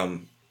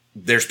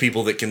 there's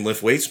people that can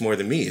lift weights more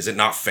than me. Is it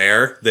not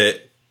fair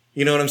that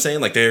you know what I'm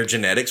saying? Like their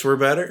genetics were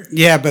better?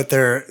 Yeah, but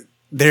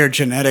their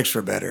genetics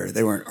were better.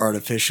 They weren't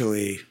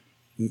artificially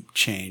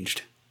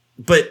changed.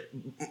 But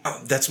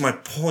that's my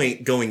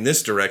point. Going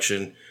this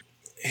direction,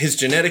 his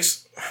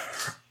genetics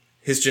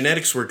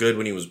were good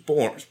when he was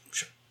born.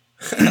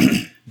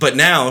 But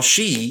now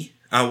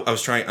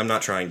I'm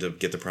not trying to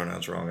get the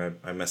pronouns wrong.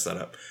 I messed that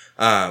up.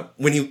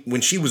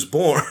 When she was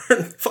born,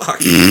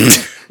 fuck.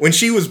 When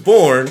she was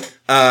born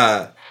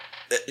a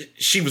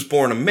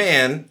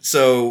man.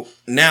 So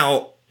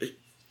now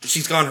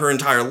she's gone her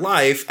entire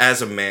life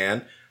as a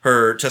man.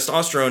 Her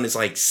testosterone is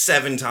like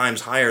 7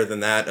 times higher than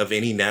that of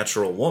any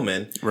natural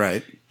woman.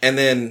 Right. And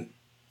then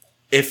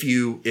if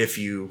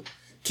you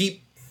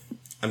keep,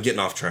 I'm getting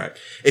off track.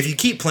 If you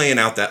keep playing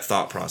out that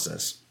thought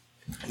process,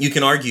 you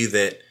can argue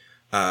that,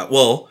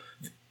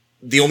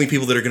 the only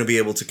people that are going to be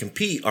able to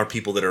compete are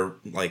people that are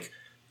like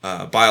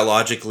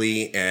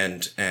biologically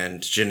and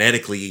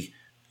genetically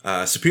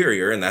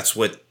superior, and that's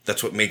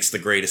what makes the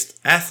greatest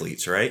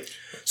athletes, right?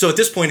 So at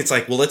this point, it's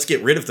like, well, let's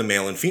get rid of the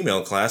male and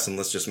female class and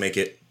let's just make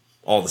it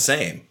all the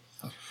same.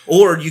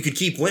 Or you could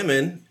keep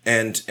women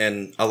and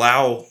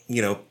allow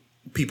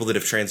people that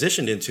have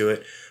transitioned into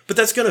it, but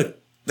that's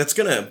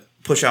gonna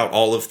push out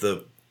all of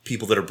the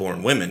people that are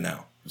born women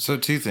now. So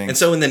 2 things. And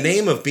so in the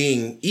name of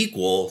being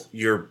equal,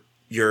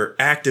 you're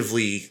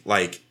actively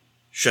like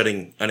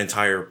shutting an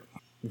entire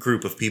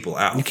group of people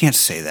out. You can't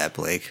say that,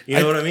 Blake. You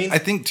know what I mean? I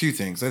think 2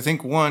 things. I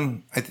think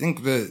one,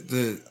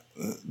 the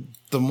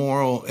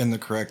moral and the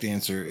correct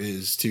answer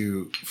is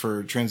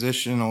for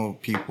transitional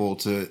people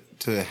to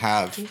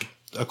have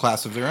a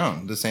class of their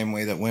own, the same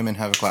way that women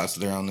have a class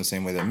of their own, the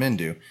same way that men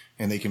do,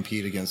 and they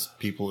compete against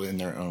people in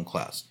their own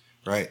class,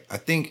 right? I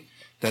think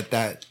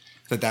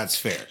that's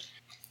fair.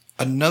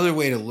 Another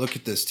way to look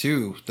at this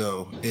too,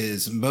 though,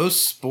 is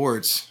most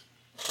sports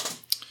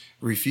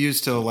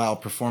refuse to allow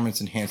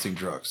performance-enhancing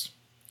drugs.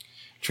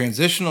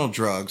 Transitional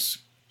drugs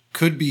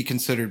could be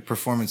considered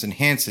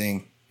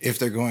performance-enhancing if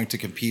they're going to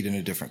compete in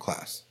a different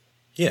class.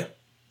 Yeah.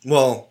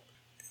 Well,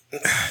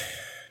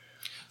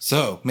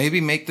 so maybe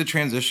make the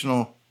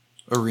transitional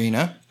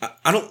arena.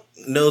 I don't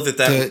know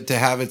that to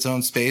have its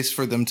own space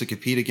for them to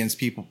compete against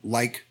people,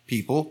 right?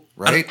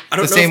 I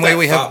don't the know same if way that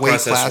we have thought weight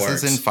process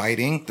classes works. in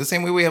fighting. The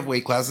same way we have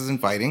weight classes in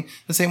fighting.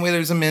 The same way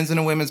there's a men's and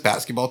a women's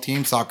basketball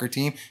team, soccer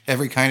team,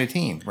 every kind of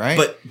team, right?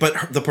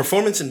 But the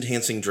performance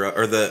enhancing drug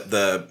or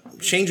the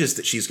changes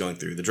that she's going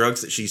through, the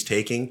drugs that she's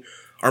taking,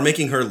 are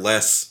making her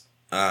less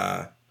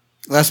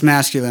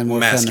masculine,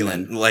 more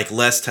feminine, like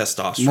less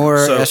testosterone, more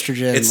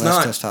estrogen. It's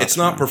less not. testosterone. It's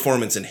not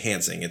performance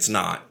enhancing. It's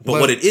not.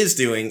 But what it is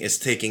doing is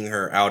taking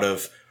her out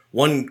of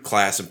one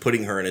class and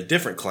putting her in a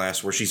different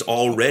class where she's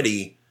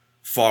already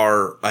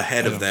far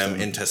ahead of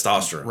them in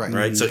testosterone.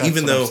 Right. So That's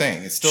even what though I'm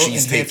saying. It still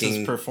she's enhances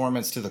taking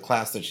performance to the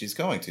class that she's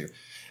going to,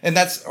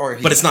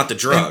 but it's not the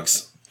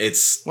drugs.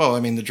 It's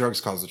the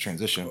drugs cause the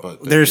transition,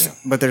 but there's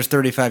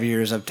 35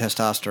 years of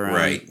testosterone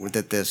Right.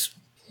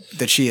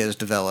 that she has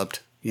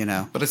developed.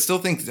 But I still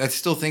think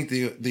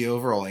the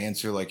overall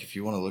answer, like if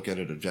you want to look at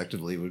it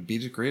objectively, would be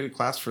to create a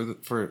class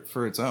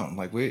for its own.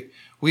 Like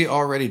we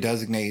already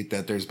designate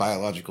that there's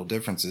biological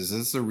differences.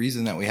 It's the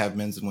reason that we have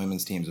men's and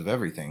women's teams of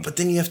everything. But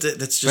then you have to.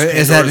 That's just.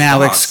 Is that Pandora's now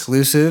box.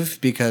 exclusive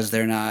because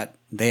they're not?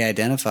 They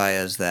identify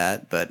as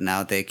that, but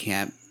now they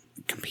can't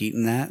compete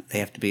in that. They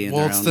have to be in their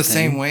own Well, it's the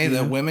thing. same way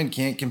that women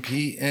can't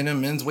compete in a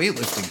men's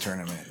weightlifting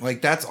tournament.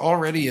 Like that's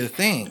already a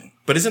thing.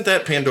 But isn't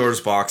that Pandora's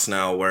box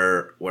now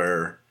where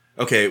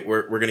okay,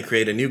 we're going to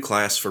create a new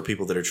class for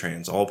people that are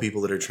trans, all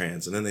people that are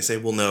trans. And then they say,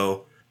 well,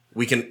 no,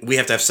 we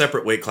have to have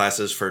separate weight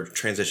classes for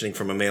transitioning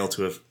from a male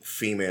to a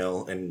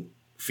female and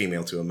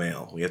female to a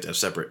male. We have to have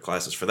separate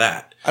classes for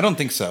that. I don't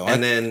think so.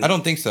 And I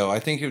don't think so. I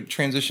think it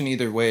transition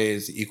either way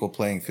is equal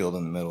playing field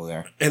in the middle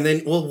there. And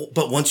then,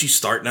 but once you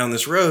start down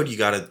this road, you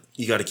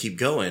gotta keep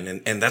going.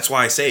 And that's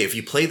why I say, if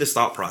you play this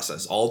thought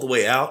process all the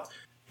way out,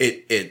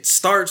 it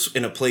starts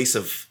in a place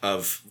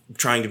of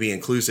trying to be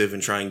inclusive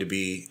and trying to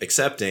be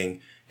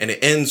accepting. And it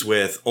ends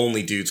with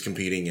only dudes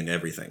competing in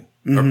everything,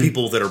 or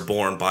people that are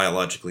born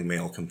biologically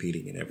male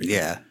competing in everything.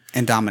 Yeah,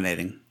 and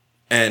dominating.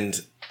 And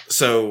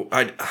so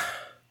I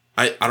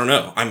don't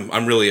know.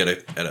 I'm really at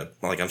a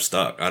like I'm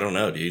stuck. I don't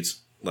know, dudes.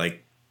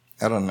 Like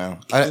I don't know.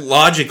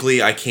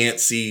 Logically, I can't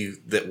see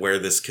that where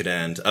this could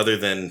end, other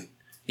than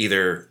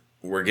either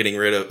we're getting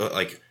rid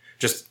of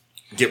just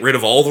get rid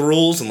of all the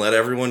rules and let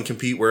everyone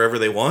compete wherever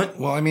they want.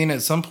 Well,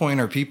 at some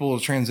point, are people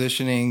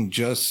transitioning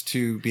just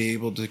to be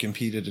able to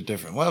compete at a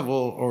different level,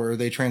 or are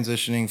they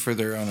transitioning for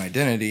their own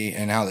identity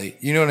and how they,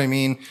 you know what I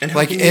mean? And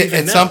like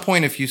at some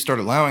point, if you start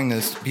allowing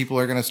this, people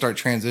are going to start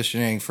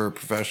transitioning for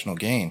professional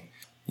gain.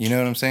 You know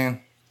what I'm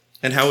saying?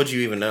 And how would you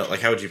even know?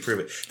 Like, how would you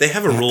prove it? They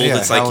have a rule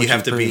that's like you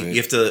have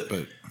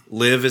to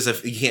live as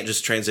if you can't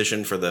just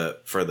transition for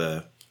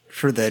the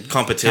For the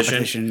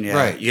Competition? yeah.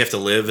 Right. You have to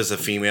live as a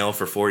female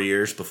for 4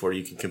 years before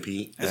you can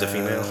compete as a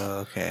female.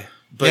 Okay.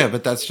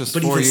 But that's just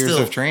but 4 even years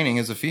still- of training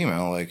as a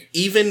female. Like,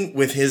 Even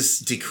with his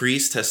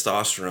decreased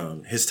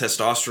testosterone,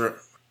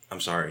 I'm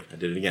sorry, I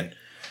did it again.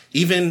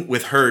 Even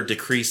with her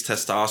decreased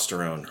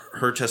testosterone,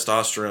 her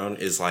testosterone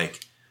is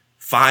like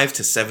 5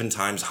 to 7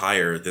 times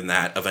higher than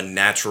that of a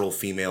natural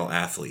female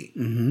athlete.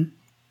 Mm-hmm.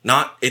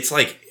 It's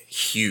like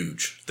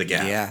huge, the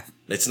gap. Yeah.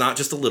 It's not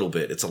just a little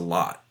bit, it's a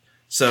lot.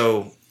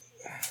 So,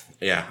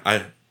 yeah,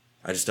 I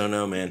just don't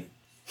know, man.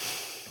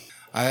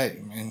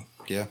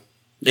 yeah.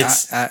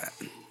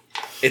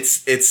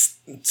 It's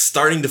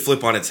starting to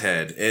flip on its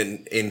head,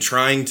 and in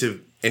trying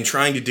to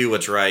do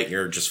what's right,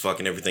 you're just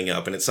fucking everything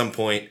up. And at some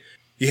point,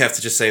 you have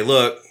to just say,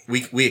 "Look,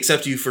 we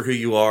accept you for who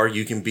you are.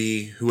 You can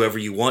be whoever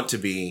you want to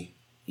be.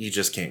 You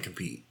just can't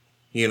compete."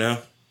 You know,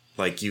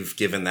 like you've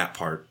given that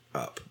part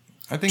up.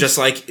 I think Just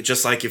like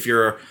if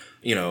you're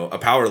a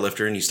power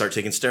lifter and you start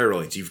taking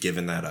steroids, you've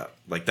given that up.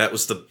 Like that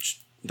was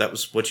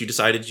what you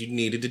decided you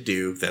needed to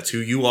do. That's who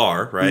you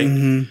are, right?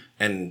 Mm-hmm.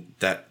 And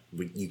that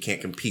you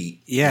can't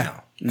compete. Yeah.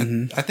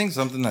 now. I think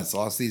something that's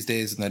lost these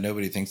days and that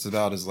nobody thinks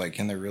about is like,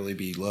 can there really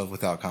be love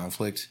without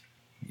conflict?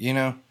 You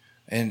know,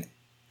 and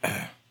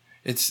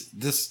this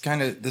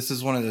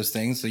is one of those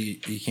things. So you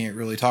can't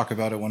really talk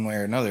about it one way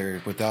or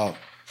another without,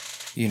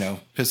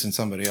 pissing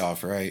somebody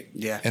off, right?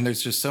 Yeah. And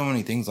there's just so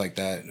many things like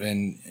that,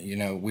 and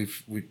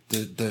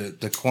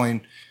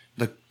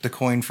the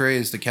coin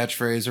phrase, the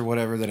catchphrase, or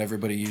whatever that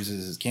everybody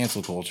uses is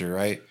cancel culture,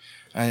 right?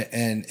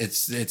 And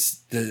it's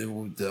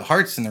the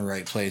heart's in the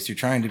right place. You're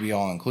trying to be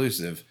all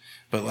inclusive,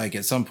 but like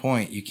at some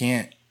point you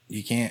can't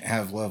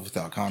have love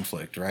without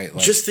conflict, right?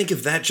 Like, Just think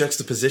of that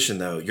juxtaposition,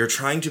 though. You're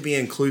trying to be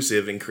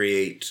inclusive and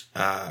create,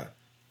 like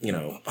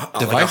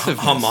a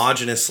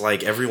homogenous,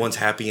 like everyone's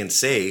happy and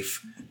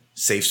safe.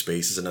 Safe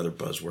space is another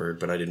buzzword,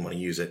 but I didn't want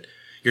to use it.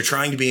 You're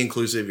trying to be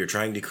inclusive. You're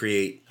trying to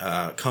create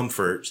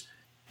comfort.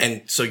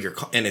 And so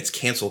and it's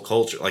cancel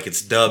culture. Like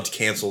it's dubbed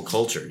cancel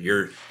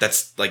culture.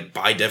 That's like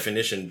by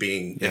definition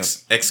being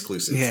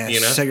exclusive. Yeah.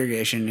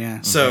 Segregation.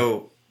 Yeah.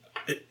 So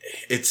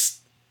it's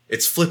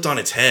flipped on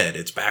its head.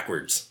 It's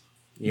backwards.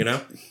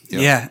 Yeah.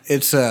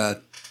 It's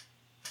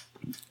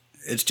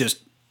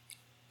just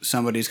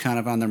somebody's kind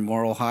of on their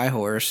moral high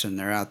horse and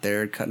they're out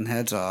there cutting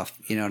heads off.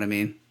 You know what I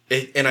mean?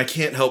 And I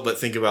can't help but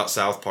think about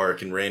South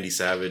Park and Randy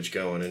Savage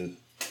going and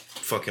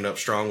fucking up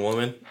Strong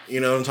Woman. You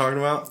know what I'm talking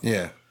about?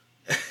 yeah.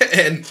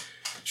 And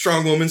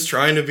Strong Woman's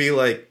trying to be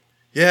like,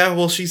 yeah,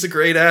 well, she's a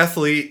great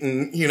athlete,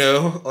 and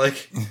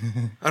like,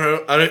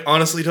 I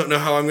honestly don't know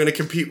how I'm going to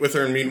compete with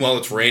her. And meanwhile,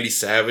 it's Randy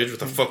Savage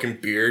with a fucking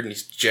beard, and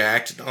he's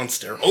jacked and on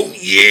steroids. Oh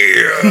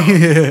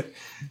yeah,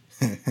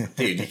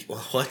 dude,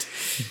 what?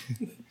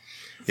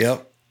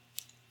 Yep.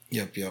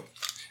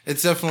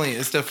 It's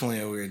definitely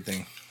a weird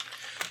thing.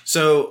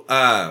 So,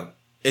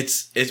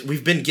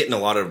 we've been getting a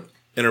lot of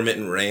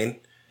intermittent rain.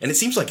 And it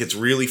seems like it's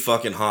really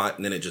fucking hot,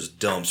 and then it just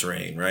dumps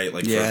rain, right?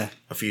 Like for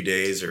a few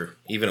days or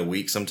even a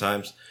week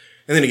sometimes.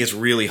 And then it gets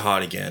really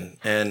hot again.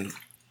 And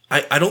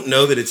I don't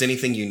know that it's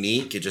anything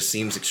unique. It just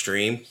seems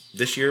extreme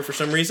this year for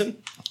some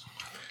reason.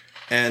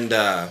 And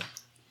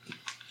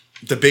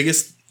the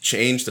biggest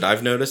change that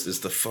I've noticed is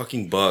the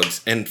fucking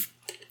bugs. And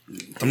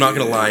I'm not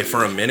going to lie,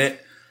 for a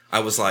minute, I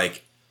was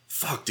like,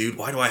 fuck, dude,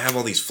 why do I have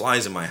all these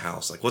flies in my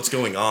house? Like, what's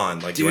going on?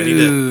 Like, do I need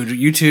to... Dude,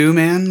 you too,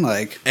 man?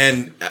 Like...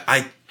 And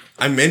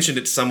I mentioned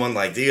it to someone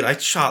like, dude, I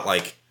shot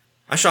like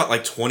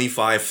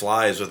 25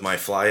 flies with my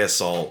fly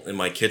assault in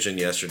my kitchen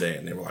yesterday.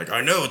 And they were like,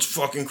 I know, it's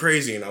fucking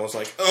crazy. And I was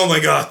like, oh my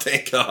God,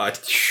 thank God.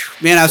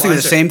 Man, I was thinking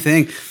the same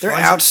thing. They're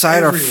flies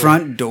outside our everywhere.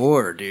 front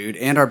door, dude,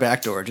 and our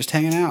back door, just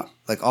hanging out,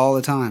 like all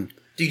the time.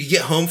 Dude, you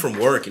get home from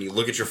work and you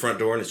look at your front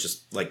door and it's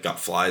just like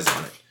got flies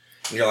on it.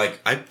 And you're like,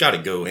 I've got to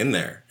go in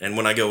there. And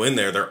when I go in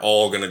there, they're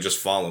all going to just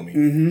follow me.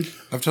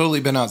 Mm-hmm. I've totally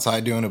been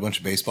outside doing a bunch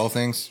of baseball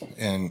things,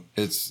 and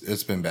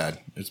it's been bad.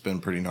 It's been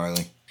pretty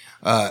gnarly.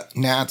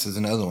 Gnats is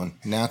another one.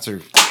 Gnats are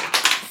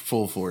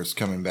full force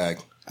coming back.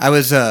 I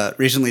was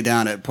recently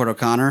down at Port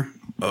O'Connor,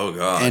 Oh,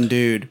 God. and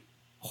dude,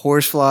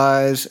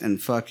 horseflies and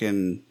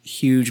fucking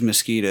huge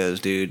mosquitoes,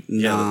 dude,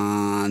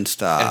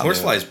 nonstop. And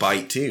horseflies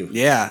bite too.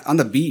 Yeah, on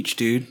the beach,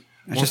 dude.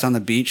 I was just on the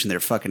beach, and they're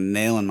fucking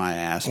nailing my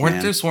ass, Weren't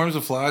man. there swarms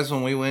of flies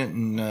when we went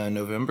in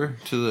November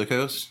to the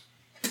coast?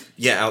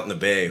 Yeah, out in the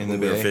bay when we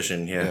were bay?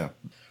 fishing. Yeah.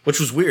 Which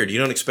was weird. You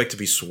don't expect to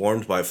be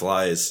swarmed by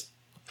flies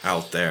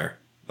out there,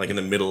 like in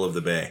the middle of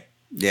the bay.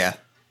 Yeah.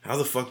 How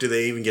the fuck do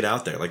they even get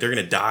out there? Like, they're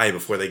going to die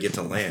before they get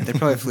to land. They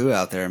probably flew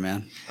out there,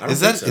 man. I don't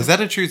Is think so.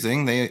 that a true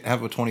thing? They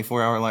have a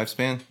 24-hour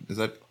lifespan? Is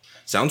that?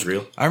 Sounds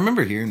real. I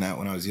remember hearing that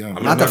when I was young.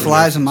 I'm Not the remember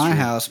flies in That's my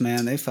true. house,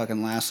 man. They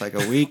fucking last like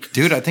a week.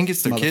 Dude, I think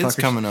it's their kids Motherfuckers.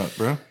 coming up,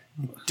 bro.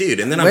 Dude,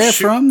 and then Where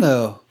from,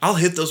 though? I'll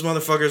hit those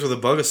motherfuckers with a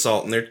bug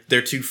assault, and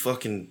they're too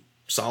fucking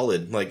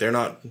solid. Like, they're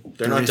not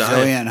dying.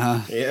 Resilient,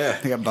 huh? Yeah.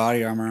 They got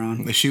body armor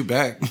on. They shoot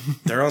back.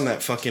 They're on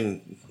that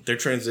fucking... They're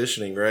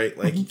transitioning, right?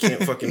 Like, you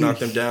can't fucking knock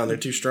them down. They're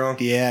too strong.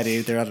 Yeah,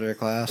 dude. They're out of their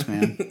class,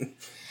 man.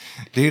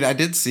 Dude, I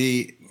did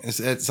see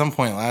at some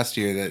point last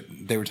year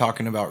that they were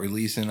talking about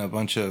releasing a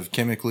bunch of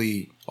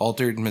chemically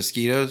altered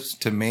mosquitoes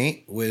to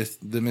mate with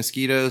the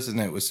mosquitoes, and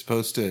it was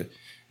supposed to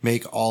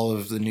make all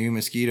of the new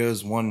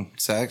mosquitoes one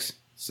sex,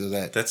 so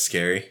that That's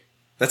scary.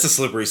 That's a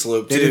slippery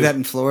slope too. They did that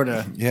in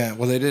Florida. yeah,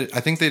 well they did. I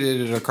think they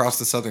did it across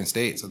the southern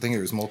states. I think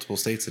there was multiple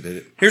states that did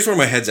it. Here's where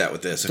my head's at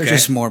with this. Okay. There's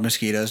just more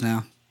mosquitoes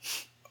now.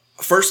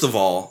 First of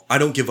all, I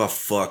don't give a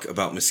fuck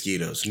about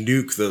mosquitoes.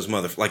 Nuke those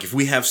like if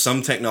we have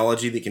some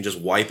technology that can just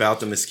wipe out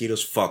the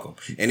mosquitoes, fuck them.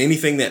 And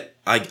anything that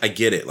I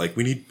get it. Like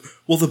we need,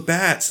 well, the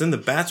bats, then the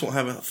bats won't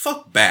have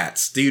fuck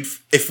bats, dude.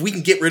 If we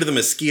can get rid of the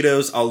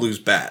mosquitoes, I'll lose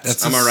bats.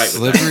 That's Am I right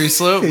with slippery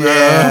slope, bro.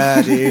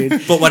 Yeah,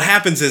 dude. But what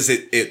happens is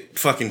it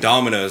fucking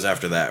dominoes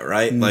after that,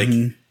 right? Like,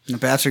 The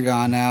bats are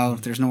gone now.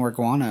 There's no more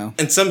guano.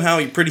 and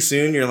somehow pretty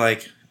soon you're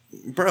like,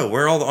 bro,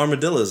 where are all the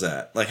armadillos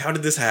at? Like, how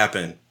did this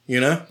happen? You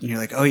know? And you're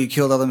like, oh, you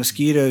killed all the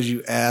mosquitoes,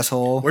 you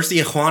asshole. Where's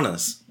the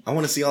iguanas? I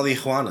want to see all the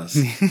iguanas.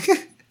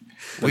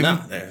 But no,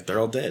 they're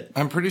all dead.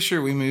 I'm pretty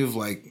sure we move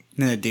like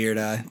And then a deer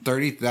die.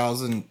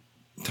 30,000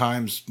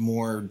 times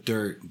more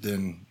dirt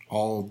than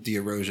all the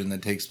erosion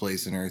that takes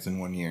place in Earth in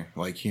 1 year.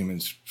 Like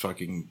humans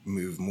fucking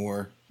move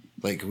more.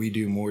 Like we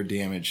do more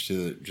damage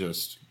to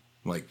just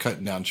like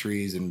cutting down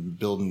trees and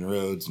building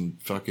roads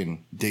and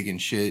fucking digging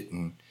shit,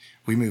 and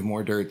we move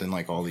more dirt than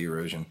like all the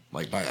erosion.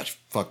 Like by a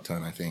fuck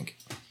ton, I think.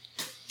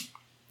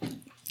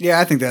 Yeah,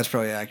 I think that's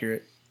probably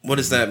accurate. What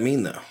does that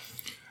mean, though?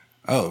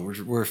 Oh,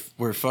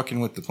 we're fucking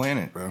with the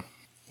planet, bro.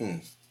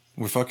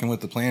 We're fucking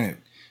with the planet.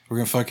 We're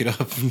gonna fuck it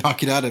up,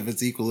 knock it out of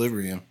its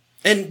equilibrium,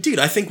 And dude,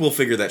 I think we'll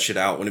figure that shit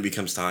out when it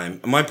becomes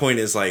time. My point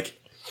is like,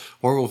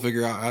 or we'll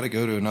figure out how to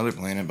go to another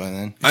planet by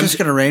then. It's just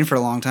going to rain for a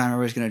long time.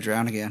 Everybody's going to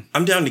drown again.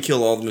 I'm down to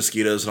kill all the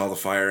mosquitoes and all the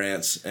fire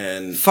ants,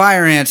 and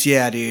Fire ants,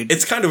 yeah, dude.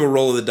 it's kind of a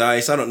roll of the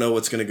dice. I don't know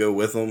what's going to go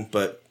with them,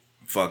 but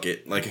fuck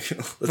it. Like,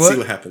 let's see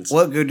what happens.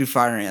 What good do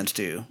fire ants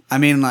do? I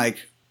mean,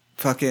 like,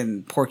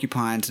 fucking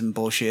porcupines and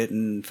bullshit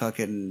and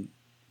fucking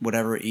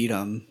whatever eat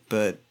them,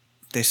 but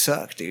they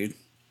suck, dude.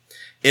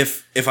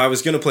 If I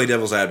was going to play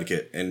devil's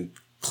advocate, and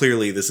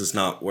clearly this is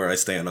not where I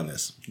stand on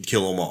this,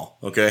 kill them all,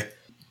 okay?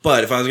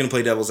 But if I was going to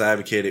play devil's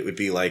advocate, it would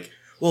be like,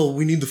 well,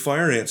 we need the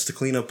fire ants to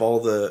clean up all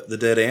the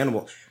dead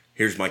animal.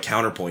 Here's my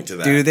counterpoint to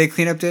that. Do they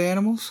clean up dead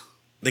animals?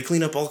 They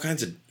clean up all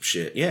kinds of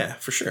shit. Yeah,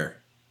 for sure.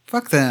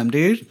 Fuck them,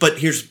 dude. But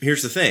here's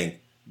the thing.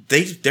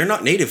 They're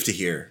not native to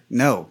here.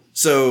 No.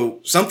 So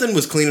something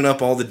was cleaning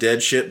up all the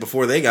dead shit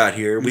before they got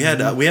here. We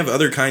had we have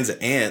other kinds of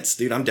ants,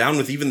 dude. I'm down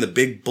with even the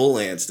big bull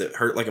ants that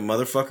hurt like a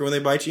motherfucker when they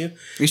bite you.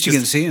 At least you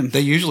can see them. They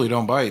usually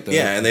don't bite, though.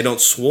 Yeah, and they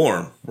don't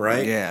swarm,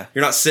 right? Yeah.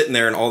 You're not sitting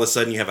there and all of a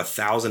sudden you have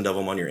 1,000 of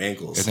them on your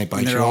ankles. And they bite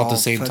And you they're all at the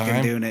same fucking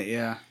time. doing it,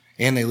 yeah.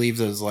 And they leave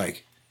those,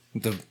 like,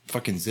 the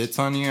fucking zits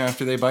on you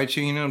after they bite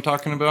you. You know what I'm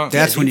talking about?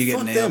 That's dude, when you get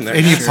fuck nailed. them. They're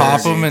And you Sure,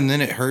 pop dude. them, and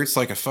then it hurts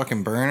like a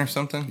fucking burn or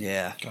something.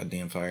 Yeah.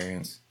 Goddamn fire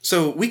ants.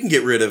 So we can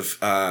get rid of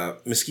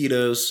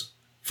mosquitoes,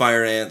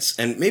 fire ants,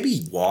 and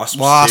maybe wasps,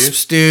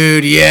 Wasps,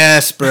 dude.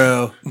 Yes,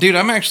 bro. Dude,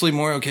 I'm actually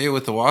more okay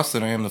with the wasps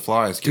than I am the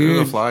flies. Get rid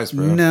of the flies,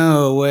 bro.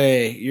 No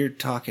way. You're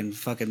talking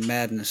fucking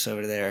madness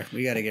over there.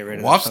 We got to get rid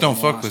of Wasps the don't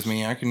fucking fuck with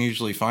me. I can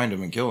usually find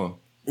them and kill them.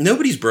 Dude.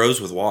 Nobody's bros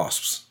with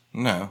wasps.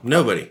 No.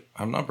 Nobody.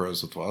 I'm not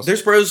bros with wasps.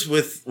 There's bros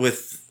with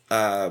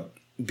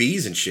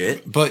bees and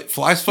shit. But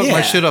flies fuck my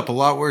Yeah. shit up a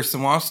lot worse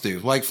than wasps do.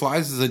 Like,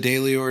 flies is a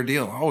daily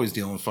ordeal. I'm always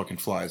dealing with fucking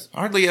flies.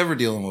 Hardly ever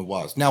dealing with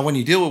wasps. Now, when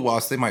you deal with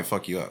wasps, they might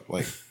fuck you up.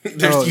 Like, You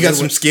they got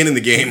some would- skin in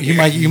the game. you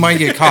might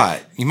get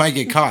caught. You might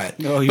get caught.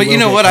 Oh, you but you will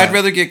know get what? caught. I'd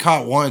rather get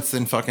caught once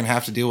than fucking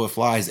have to deal with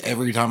flies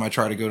every time I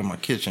try to go to my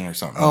kitchen or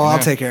something. Oh, you I'll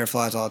know? take care of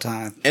flies all the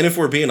time. And if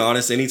we're being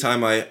honest,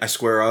 anytime I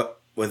square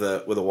up with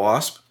a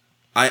wasp,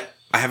 I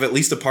have at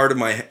least a part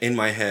of in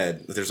my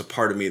head that there's a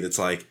part of me that's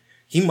like,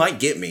 he might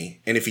get me,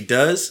 and if he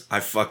does,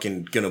 I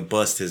fucking gonna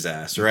bust his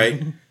ass,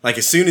 right? Like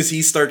as soon as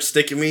he starts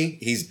sticking me,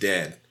 he's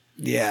dead.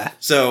 Yeah.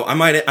 So I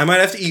might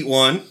have to eat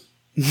one,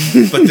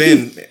 but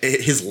then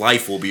his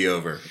life will be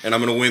over, and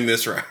I'm gonna win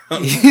this round.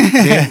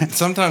 Yeah,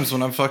 sometimes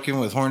when I'm fucking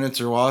with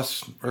hornets or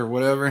wasps or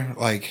whatever,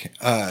 like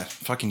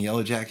fucking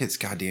yellow jackets,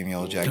 goddamn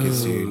yellow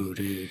jackets,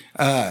 dude.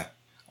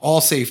 All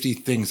safety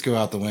things go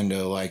out the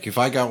window. Like if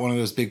I got one of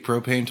those big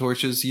propane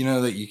torches, you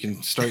know, that you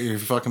can start your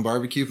fucking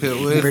barbecue pit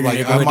with, Bring your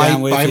like I neighborhood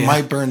down with might you.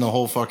 might burn the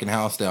whole fucking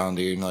house down,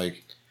 dude.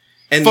 Like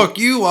And fuck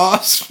you,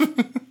 wasp.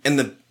 And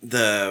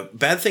the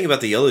bad thing about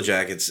the yellow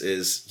jackets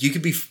is you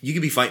could be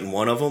fighting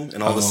one of them,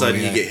 and all of a Oh,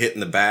 sudden yeah. you get hit in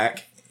the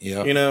back.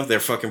 Yep. You know, their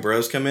fucking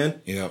bros come in.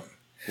 Yep.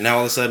 Now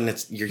all of a sudden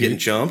you're getting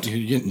jumped,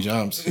 You're getting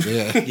jumps.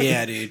 Yeah.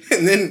 Yeah, dude.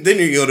 and then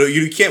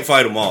you can't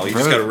fight them all. You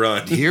just Bro, gotta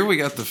run. Here we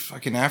got the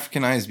fucking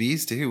Africanized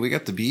bees too. We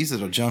got the bees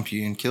that'll jump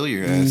you and kill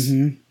your ass.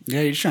 Yeah,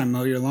 you're trying to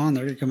mow your lawn.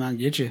 They're going to come out and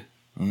get you.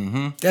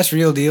 Mm-hmm. That's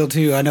real deal,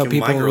 too. I know Fucking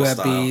people who micro have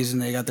style. bees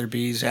and they got their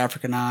bees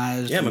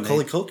Africanized. Yeah, and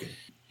Macaulay Culkin.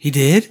 He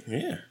did?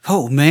 Yeah.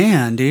 Oh,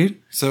 man, dude.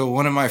 So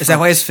one of my Is that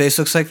why his face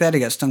looks like that? He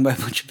got stung by a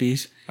bunch of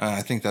bees?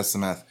 I think that's the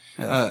math.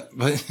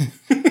 But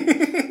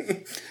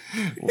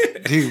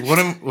dude,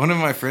 one of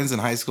my friends in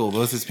high school,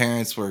 both his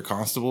parents were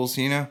constables,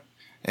 you know,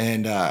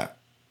 and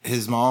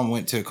his mom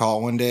went to a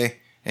call one day,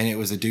 and it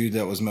was a dude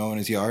that was mowing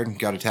his yard and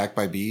got attacked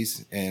by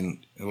bees, and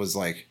it was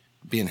like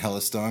being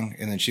hella stung.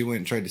 And then she went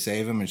and tried to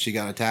save him, and she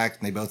got attacked,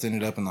 and they both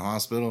ended up in the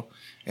hospital.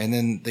 And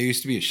then there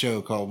used to be a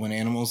show called When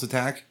Animals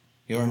Attack.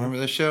 You all remember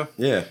this show?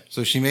 Yeah.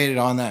 So she made it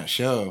on that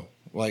show,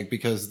 like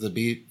because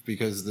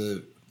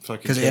the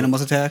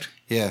animals attacked.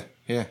 Yeah,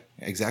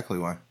 exactly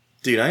why.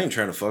 Dude, I ain't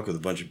trying to fuck with a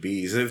bunch of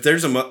bees. If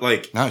there's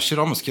like, No, shit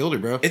almost killed her,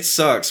 bro. it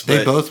sucks. They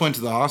But both went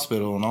to the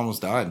hospital and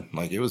almost died.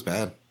 Like, it was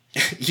bad.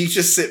 you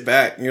just sit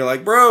back and you're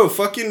like, bro,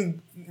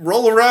 fucking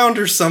roll around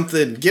or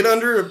something. Get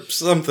under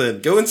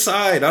something. Go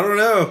inside. I don't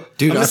know.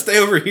 Dude, I'm gonna stay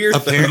over here.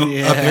 Apparently,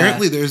 though. Yeah.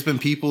 apparently, there's been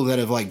people that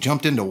have like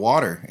jumped into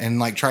water and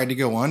like tried to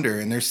go under,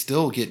 and they're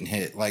still getting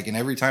hit. Like, and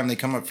every time they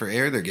come up for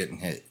air, they're getting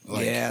hit.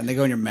 Like, Yeah, and they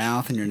go in your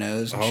mouth and your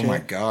nose. And oh shit. my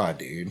god,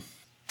 dude.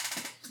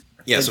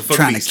 Yeah, so fuck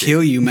Trying to bees too.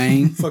 kill you,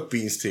 man. Fuck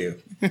bees too.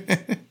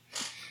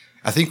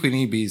 I think we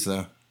need bees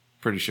though.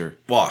 Pretty sure.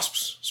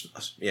 Wasps.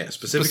 Yeah, specifically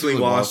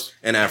Specifically wasps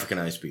and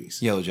Africanized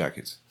bees. Yellow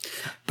jackets.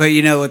 But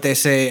you know what they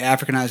say?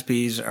 Africanized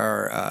bees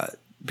are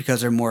because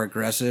they're more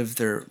aggressive.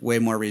 They're way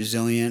more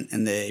resilient,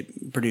 and they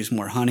produce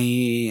more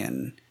honey.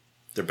 And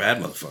They're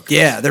bad motherfuckers.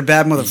 yeah, they're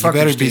bad motherfuckers. You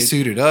better be dude.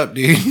 suited up,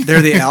 dude.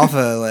 They're the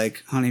alpha,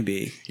 like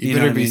honeybee. You know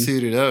better what I be mean?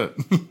 suited up.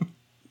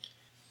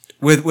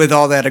 With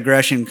all that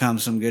aggression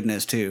comes some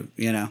goodness too.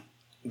 You know.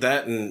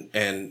 That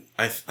and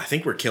I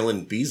think we're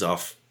killing bees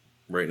off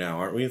right now,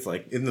 aren't we? It's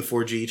like in the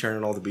 4G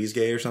turning all the bees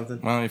gay or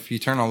something. Well, if you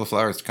turn all the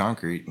flowers to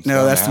concrete, it's No,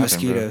 bound that's to the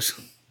happen, bro.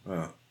 mosquitoes.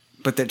 Oh.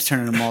 But they're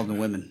turning them all into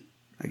women,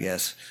 I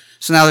guess.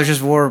 So now there's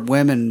just more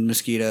women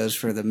mosquitoes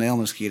for the male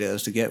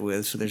mosquitoes to get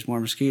with, so there's more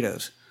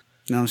mosquitoes.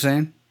 You know what I'm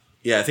saying?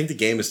 Yeah, I think the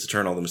game is to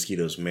turn all the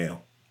mosquitoes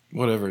male.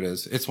 Whatever it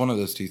is, it's one of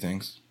those two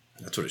things.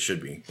 That's what it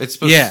should be. It's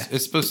supposed Yeah.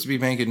 it's supposed to be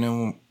making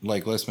no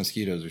like less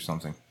mosquitoes or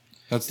something.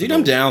 That's the Dude, goal.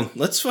 I'm down.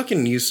 Let's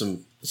fucking use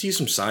some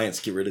science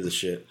to get rid of this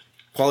shit.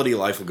 Quality of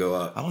life will go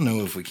up. I don't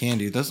know if we can,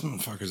 dude. Those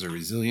motherfuckers are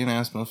resilient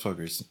ass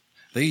motherfuckers.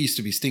 They used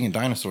to be stinging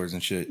dinosaurs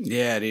and shit.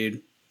 Yeah,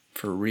 dude.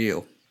 For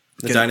real.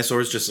 The Good.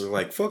 dinosaurs just are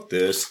like, fuck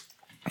this.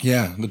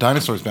 Yeah, the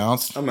dinosaurs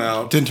bounced. I'm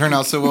out. Didn't turn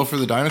out so well for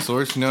the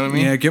dinosaurs. You know what I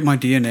mean? Yeah, get my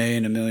DNA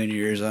in a million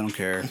years. I don't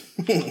care.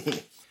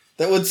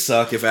 That would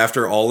suck if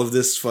after all of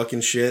this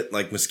fucking shit,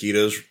 like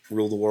mosquitoes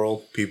rule the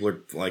world. People are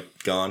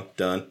like gone,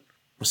 done.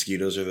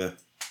 Mosquitoes are the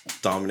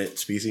dominant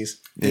species.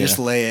 They Yeah. just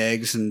lay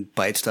eggs and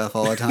bite stuff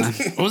all the time.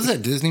 What was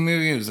that Disney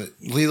movie? Was it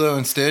Lilo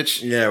and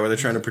Stitch? Yeah, where they're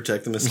trying to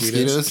protect the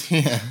mosquitoes.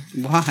 Yeah,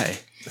 Why?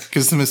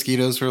 because the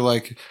mosquitoes were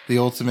like the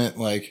ultimate,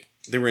 like,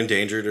 They were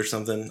endangered or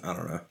something. I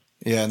don't know.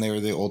 yeah, and they were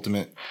the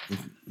ultimate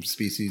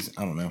species.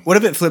 I don't know. What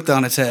if it flipped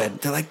on its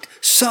head? They're like,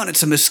 son,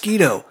 it's a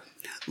mosquito.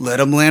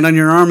 Let him land on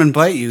your arm and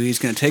bite you. He's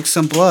going to take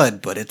some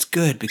blood, but it's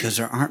good because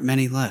there aren't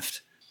many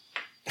left.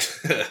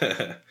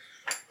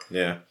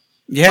 Yeah.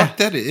 Yeah. Fuck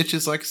that! It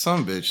itches like a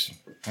son of a bitch,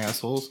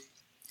 assholes.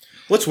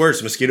 What's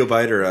worse, mosquito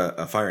bite or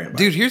a fire ant bite?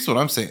 Dude, here's what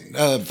I'm saying.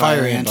 Fire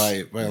Fire ant ants.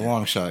 bite by a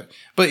long shot.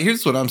 But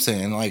here's what I'm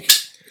saying. Like,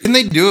 can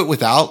they do it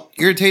without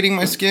irritating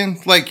my skin?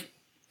 Like,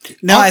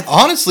 No,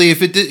 honestly,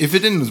 if it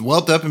didn't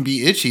welt up and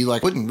be itchy,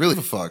 like, wouldn't really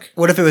give a fuck.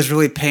 what if it was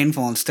really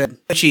painful instead?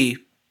 Itchy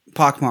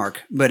pockmark,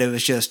 but it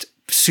was just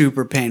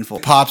super painful.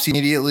 Pops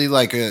immediately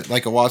like a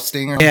wasp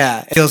stinger.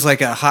 Yeah, it feels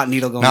like a hot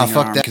needle going Nah, in your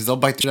fuck arm. that, because they'll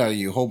bite the shit out of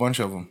you, a whole bunch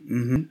of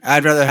them.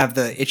 I'd rather have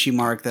the itchy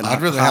mark than I'd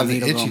rather a hot have the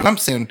needle itchy.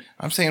 going.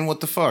 I'm saying, what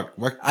the fuck?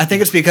 I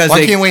think it's because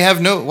Why can't we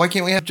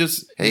have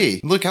just,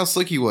 hey, look how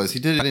slick he was. He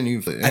did it in you.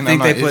 I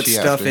think they put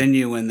stuff in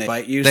you when they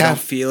bite you, so They you don't have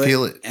to feel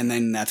feel it, it. and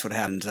then that's what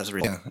happens. That's the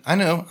reason. Yeah, I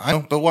know,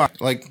 but why?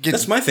 Like, get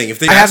That's my thing. If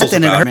they I haven't assholes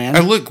been in about her, it,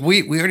 man. Look,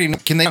 we already know.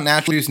 Can they not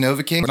naturally use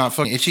Novocaine? Not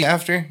fucking itchy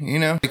after, you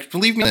know? Like,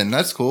 believe me, then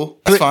that's cool.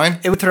 That's fine.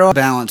 It would throw a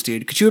balance,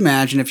 dude. Could you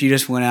imagine if you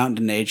just went out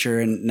into nature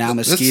and now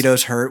This-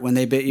 mosquitoes hurt when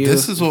they bit you?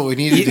 This is what we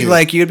need to do.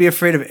 Like, you'd be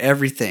afraid of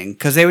everything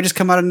because they would just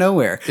come out of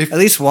nowhere. If- At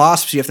least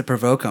wasps, you have to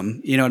provoke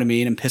them, you know what I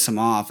mean, and piss them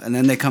off. And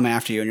then they come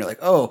after you and you're like,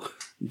 oh,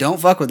 don't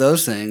fuck with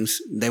those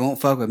things. They won't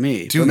fuck with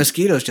me. Dude. But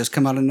mosquitoes just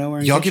come out of nowhere.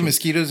 And Y'all get get you.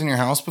 mosquitoes in your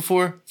house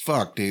before?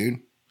 Fuck, dude.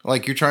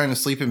 Like, you're trying to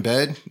sleep in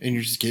bed and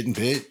you're just getting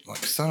bit?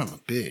 Like, son of a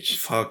bitch.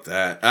 fuck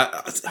that.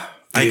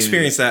 I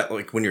experienced that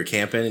like when you're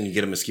camping and you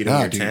get a mosquito in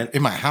Nah, your dude. tent.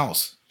 In my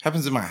house.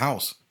 Happens in my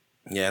house.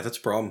 Yeah, that's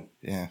a problem.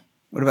 Yeah.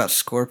 What about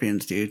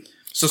scorpions, dude?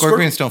 So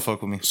Scorpions don't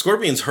fuck with me.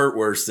 Scorpions hurt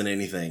worse than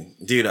anything.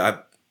 Dude, I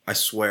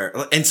swear.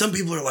 And some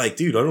people are like,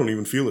 dude, I don't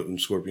even feel it when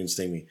scorpions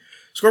sting me.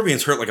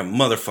 Scorpions hurt like a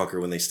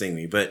motherfucker when they sting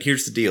me. But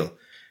here's the deal.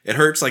 It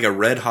hurts like a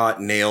red hot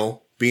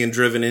nail being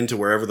driven into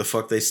wherever the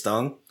fuck they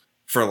stung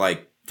for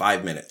like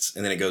 5 minutes.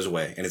 And then it goes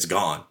away. And it's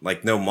gone.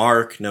 Like no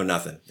mark, no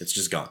nothing. It's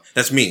just gone.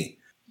 That's me.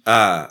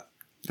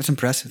 That's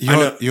impressive. You I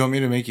want, know- you want me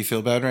to make you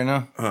feel bad right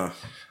now?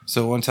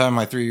 So one time,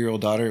 my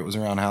 3-year-old daughter, it was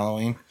around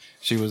Halloween.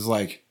 She was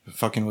like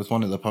fucking with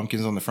one of the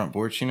pumpkins on the front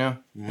porch, you know?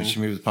 And she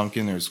moved the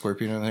pumpkin. There was a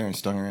scorpion over there and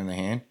stung her in the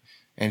hand.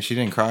 And she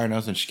didn't cry or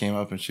nothing. She came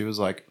up and she was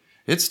like,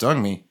 it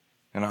stung me.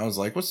 And I was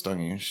like, what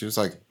stung you? And she was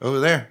like, over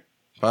there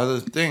by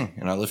the thing.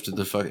 And I lifted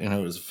the fuck, and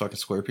it was a fucking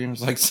scorpion. I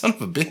was like, son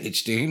of a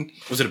bitch, dude.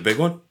 Was it a big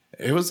one?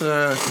 It was,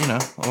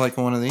 like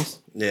one of these.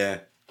 Yeah.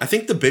 I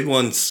think the big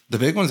ones, The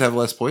big ones have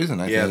less poison,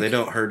 I think. they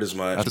don't hurt as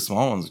much. The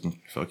small ones can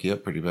fuck you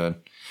up pretty bad.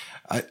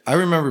 I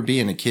remember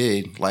being a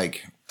kid,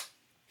 like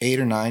 8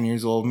 or 9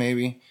 years old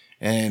maybe,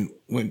 and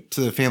went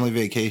to the family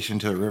vacation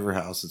to a river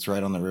house. It's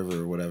right on the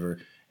river or whatever.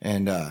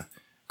 And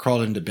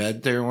crawled into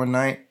bed there one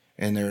night.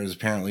 And there was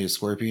apparently a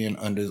scorpion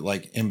under,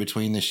 like, in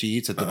between the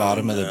sheets at the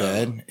bottom of the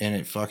bed. And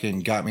it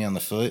fucking got me on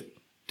the foot.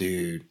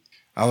 Dude,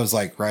 I was,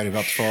 like, right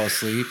about to fall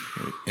asleep.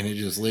 And it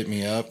just lit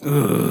me up.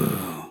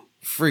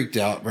 Freaked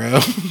out, bro.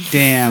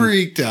 Damn.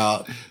 Freaked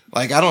out.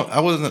 Like, I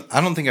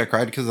don't think I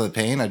cried because of the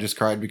pain. I just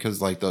cried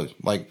because,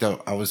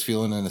 I was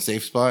feeling in a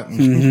safe spot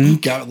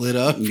and got lit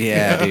up.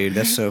 Yeah, dude,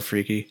 that's so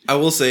freaky. I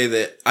will say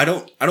that I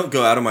don't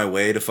go out of my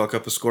way to fuck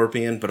up a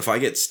scorpion, but if I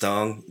get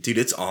stung, dude,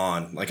 it's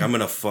on. Like, I'm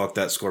gonna fuck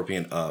that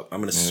scorpion up. I'm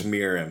gonna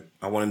smear him.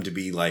 I want him to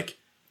be like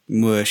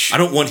Mush. I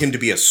don't want him to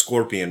be a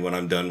scorpion when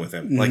I'm done with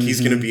him. Like,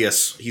 he's gonna be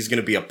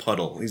a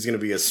puddle. He's gonna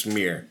be a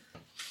smear.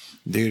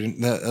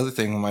 Dude, the other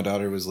thing, when my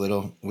daughter was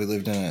little, we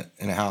lived in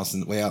a house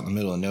way out in the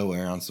middle of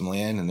nowhere on some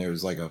land, and there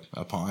was like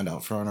a pond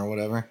out front or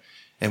whatever.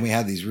 And we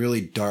had these really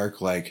dark,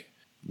 like,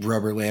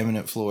 rubber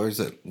laminate floors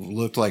that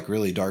looked like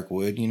really dark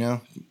wood, you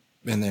know?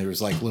 And there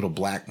was like little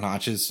black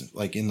notches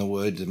like in the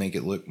wood to make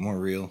it look more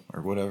real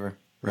or whatever,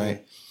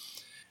 right?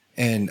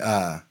 And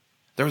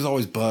there was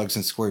always bugs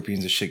and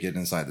scorpions and shit getting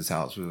inside this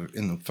house. We were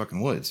in the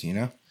fucking woods, you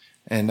know?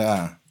 And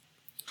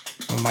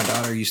when my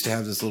daughter used to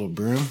have this little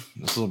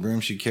broom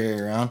she'd carry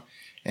around,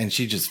 and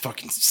she'd just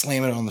fucking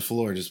slam it on the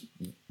floor, just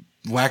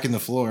whacking the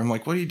floor. I'm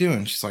like, what are you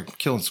doing? She's like,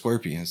 killing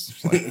scorpions.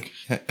 It's like,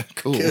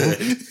 cool.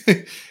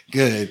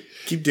 Good.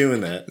 Keep doing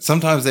that.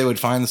 Sometimes they would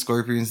find the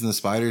scorpions and the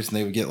spiders, and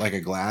they would get like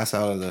a glass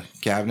out of the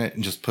cabinet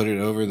and just put it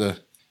over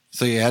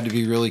so you had to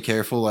be really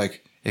careful.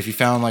 Like, if you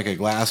found like a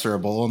glass or a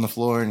bowl on the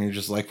floor and you're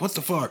just like, what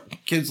the fuck?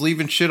 Kids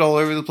leaving shit all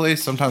over the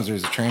place. Sometimes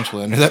there's a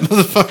tarantula under that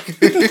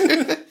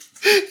motherfucker.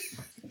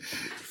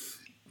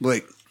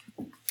 Blake,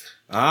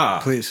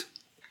 please.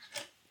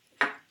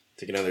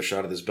 Take another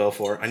shot of this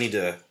Belfour. I need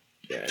to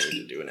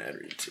do an ad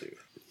read too.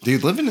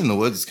 Dude, living in the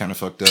woods is kind of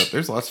fucked up.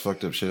 There's lots of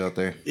fucked up shit out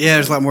there. Yeah,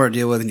 there's a lot more to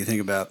deal with than you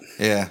think about.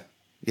 Yeah.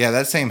 Yeah,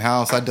 that same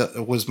house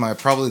was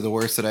probably the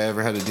worst that I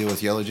ever had to deal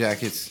with yellow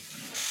jackets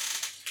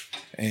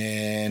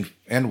and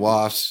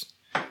wasps.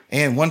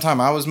 And one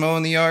time I was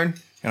mowing the yard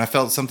and I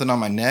felt something on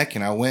my neck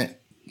and I went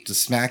to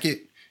smack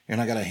it.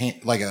 And I got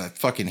a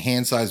fucking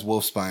hand-sized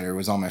wolf spider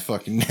was on my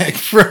fucking neck,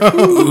 bro.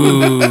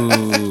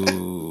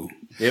 Ooh.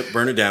 Yep,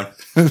 burn it down.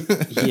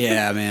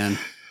 Yeah, man.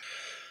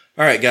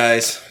 All right,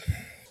 guys.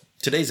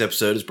 Today's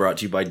episode is brought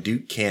to you by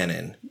Duke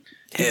Cannon.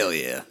 Hell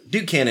yeah.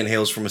 Duke Cannon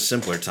hails from a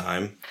simpler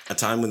time, a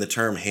time when the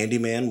term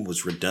handyman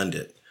was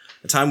redundant,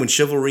 a time when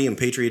chivalry and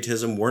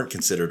patriotism weren't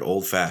considered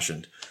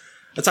old-fashioned,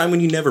 a time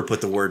when you never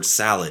put the word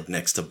salad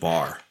next to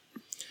bar.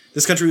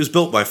 This country was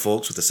built by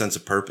folks with a sense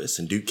of purpose,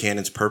 and Duke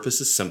Cannon's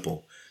purpose is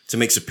simple: to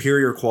make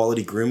superior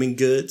quality grooming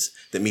goods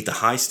that meet the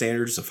high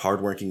standards of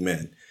hardworking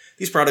men.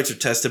 These products are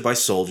tested by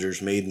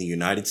soldiers made in the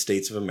United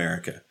States of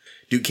America.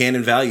 Duke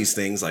Cannon values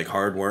things like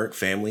hard work,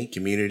 family,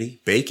 community,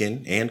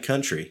 bacon, and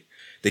country.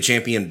 They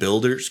champion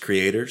builders,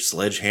 creators,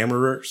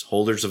 sledgehammerers,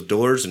 holders of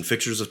doors, and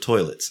fixers of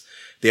toilets.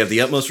 They have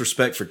the utmost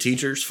respect for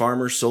teachers,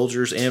 farmers,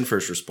 soldiers, and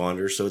first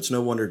responders, so it's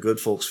no wonder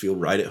good folks feel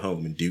right at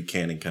home in Duke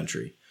Cannon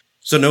country.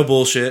 So no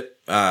bullshit.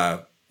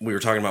 We were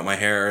talking about my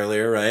hair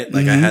earlier, right?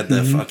 Like, I had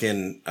the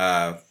fucking...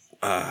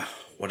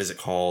 what is it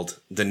called?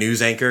 The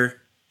news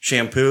anchor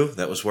shampoo.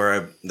 That's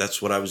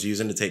what I was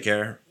using to take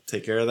care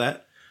of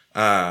that.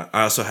 I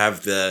also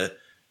have the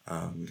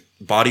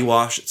body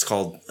wash. It's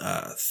called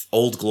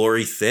Old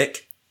Glory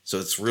Thick. So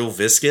it's real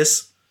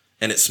viscous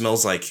and it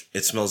smells like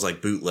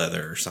boot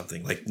leather or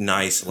something, like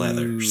nice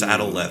leather,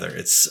 saddle leather.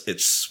 It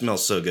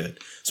smells so good.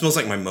 It smells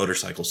like my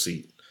motorcycle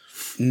seat.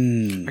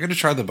 I got to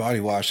try the body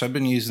wash. I've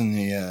been using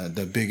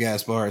the big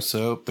ass bar of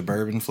soap, the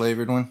bourbon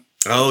flavored one.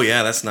 Oh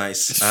yeah, that's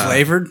nice. It's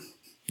flavored?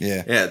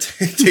 Yeah. Yeah,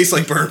 it tastes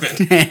like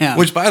bourbon. Damn.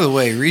 Which, by the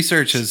way,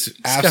 research has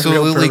got real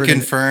absolutely bourbon in it.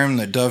 confirmed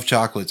that Dove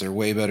chocolates are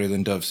way better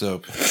than Dove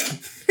soap.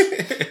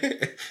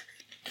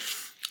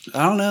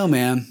 I don't know,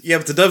 man. Yeah,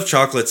 but the Dove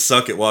chocolates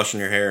suck at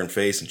washing your hair and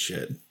face and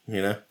shit,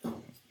 you know?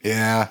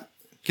 Yeah.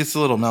 Gets a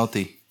little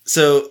melty.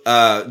 So,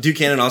 Duke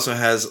Cannon also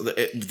has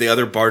the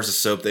other bars of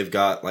soap. They've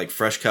got like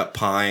fresh cut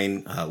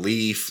pine,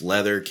 leaf,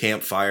 leather,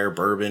 campfire,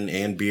 bourbon,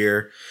 and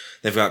beer.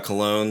 They've got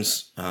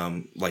colognes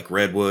like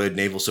Redwood,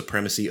 Naval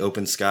Supremacy,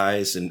 Open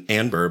Skies,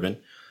 and bourbon.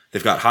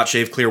 They've got Hot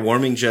Shave Clear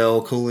Warming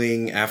Gel,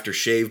 Cooling After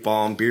Shave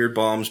Balm, Beard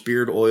Balms,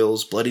 Beard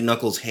Oils, Bloody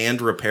Knuckles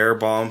Hand Repair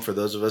Balm for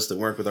those of us that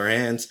work with our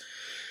hands,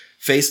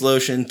 Face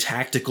Lotion,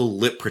 Tactical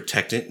Lip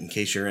Protectant in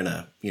case you're in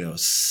a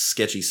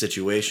sketchy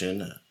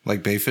situation.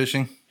 Like bay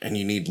fishing? And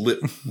you need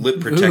lip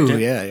protectant. Ooh,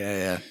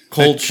 yeah.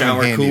 Cold That's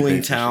shower handy cooling bait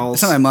fishing. towels.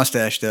 That's what my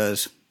mustache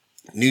does.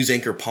 News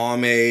Anchor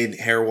pomade,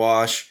 hair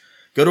wash.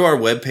 Go to our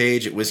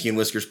webpage at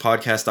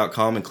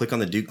whiskeyandwhiskerspodcast.com and click on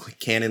the Duke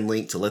Cannon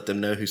link to let them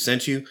know who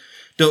sent you.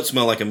 Don't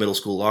smell like a middle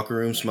school locker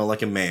room. Smell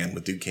like a man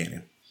with Duke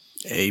Cannon.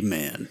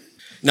 Amen.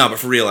 No, but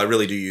for real, I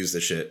really do use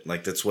this shit.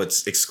 Like, that's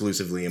what's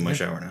exclusively in my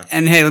shower now.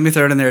 And hey, let me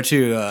throw it in there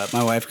too.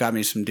 My wife got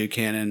me some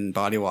Buchanan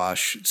body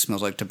wash. It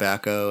smells like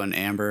tobacco and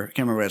amber. I can't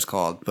remember what it's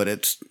called, but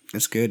it's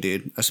good,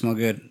 dude. I smell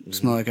good. I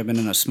smell like I've been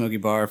in a smoky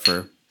bar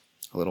for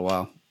a little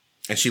while.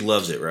 And she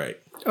loves it, right?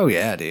 Oh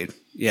yeah, dude.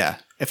 Yeah.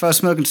 If I was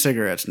smoking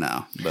cigarettes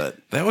now, but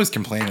They always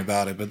complain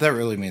about it, but that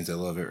really means they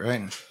love it,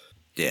 right?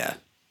 yeah,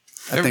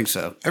 I think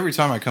so. Every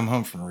time I come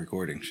home from a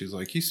recording, she's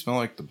like, "You smell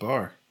like the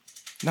bar."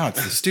 No,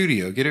 it's the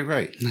studio. Get it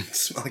right. I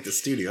smell like the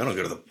studio. I don't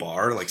go to the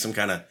bar like some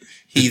kind of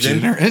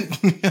heathen. Degenerate.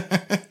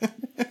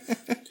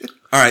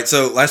 All right,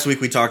 so last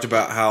week we talked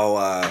about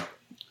how,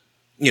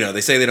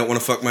 they say they don't want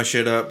to fuck my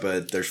shit up,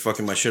 but they're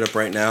fucking my shit up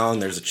right now,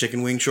 and there's a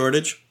chicken wing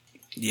shortage.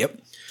 Yep.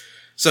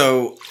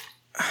 So,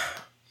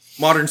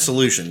 modern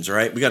solutions,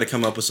 right? We got to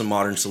come up with some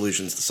modern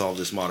solutions to solve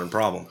this modern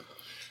problem.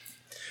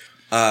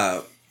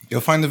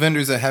 You'll find the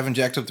vendors that haven't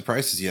jacked up the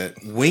prices yet.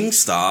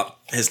 Wingstop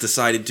has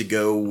decided to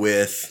go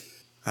with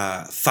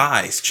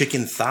thighs,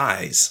 chicken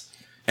thighs,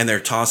 and they're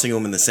tossing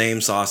them in the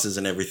same sauces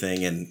and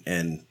everything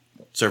and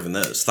serving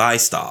those. Thigh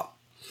Stop.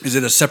 Is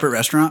it a separate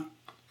restaurant?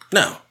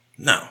 No.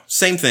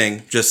 Same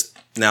thing, just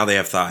now they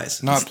have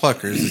thighs. Not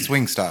Pluckers. It's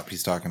Wingstop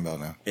he's talking about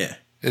now. Yeah.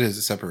 It is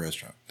a separate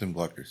restaurant than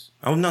Pluckers.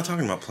 I'm not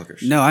talking about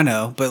Pluckers. No, I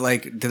know, but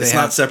like, do they It's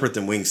have? not separate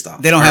than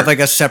Wingstop. They don't have like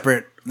a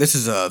separate. This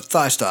is a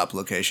Thigh Stop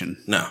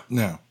location. No.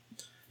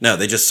 No,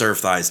 they just serve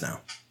thighs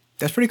now.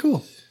 That's pretty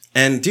cool.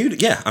 And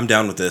dude, yeah, I'm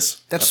down with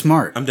this. That's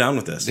smart. I'm down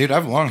with this. Dude,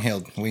 I've long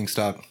hailed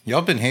Wingstop.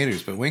 Y'all been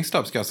haters, but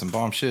Wingstop's got some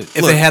bomb shit.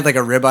 If they had like a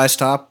ribeye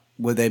stop,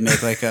 would they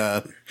make like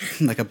a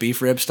like a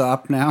beef rib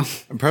stop now?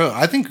 Bro,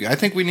 I think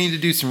we need to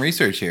do some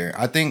research here.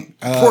 I think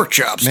Pork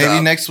chop maybe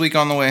stop. next week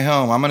on the way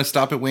home, I'm going to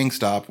stop at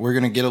Wingstop. We're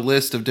going to get a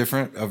list of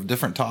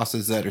different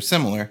tosses that are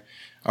similar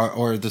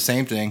or the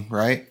same thing,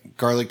 right?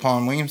 Garlic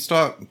palm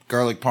Wingstop,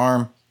 garlic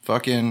parm,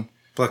 fucking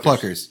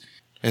Pluckers.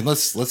 And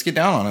let's get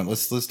down on it.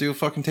 Let's do a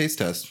fucking taste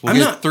test. We'll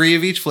get 3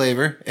 of each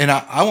flavor, and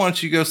I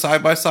want you to go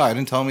side by side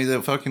and tell me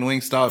that fucking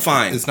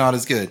Wingstop is not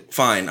as good.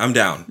 Fine, I'm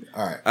down.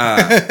 All right.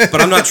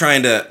 But I'm not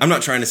trying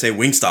to say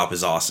Wingstop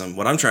is awesome.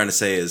 What I'm trying to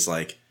say is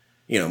like,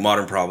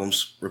 modern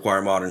problems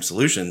require modern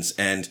solutions,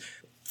 and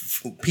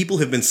people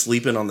have been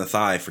sleeping on the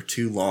thigh for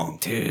too long.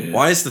 Dude.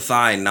 Why is the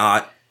thigh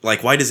not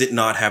like? Why does it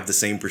not have the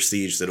same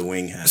prestige that a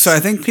wing has? So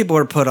I think people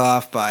are put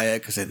off by it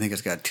because they think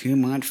it's got too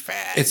much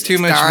fat. It's too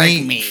much dark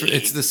meat.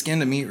 It's the skin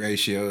to meat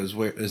ratio is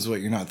what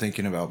you're not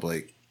thinking about,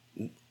 Blake.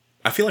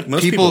 I feel like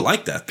most people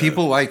like that. Though.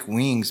 People like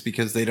wings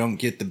because they don't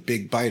get the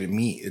big bite of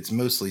meat. It's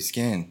mostly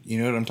skin. You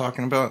know what I'm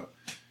talking about?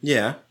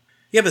 Yeah,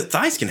 but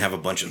thighs can have a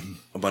bunch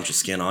of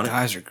skin on it.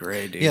 Thighs are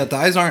great, dude. Yeah,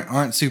 thighs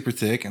aren't super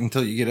thick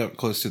until you get up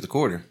close to the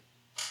quarter.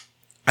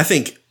 I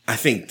think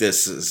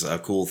this is a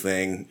cool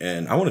thing,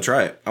 and I want to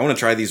try it. I want to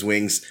try these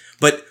wings,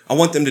 but I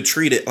want them to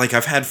treat it like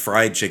I've had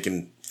fried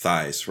chicken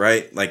thighs,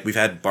 right? Like we've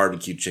had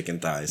barbecue chicken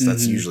thighs.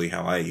 That's usually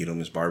how I eat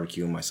them, is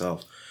barbecuing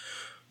myself.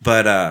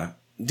 But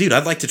dude,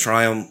 I'd like to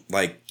try them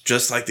like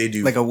just like they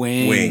do like a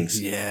wing.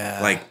 wings. Yeah,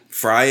 Like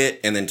fry it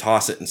and then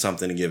toss it in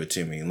something and give it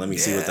to me, and let me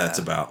see what that's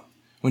about.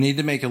 We need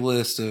to make a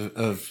list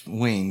of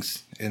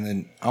wings, and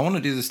then I want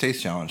to do this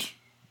taste challenge.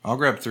 I'll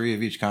grab 3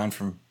 of each kind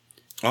from.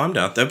 Oh, I'm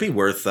down. That'd be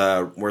worth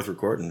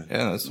recording.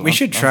 Yeah, that's what we I'm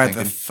should try the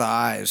thinking.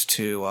 thighs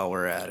too while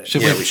we're at it.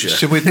 We should.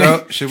 Should we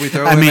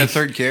throw I in mean- a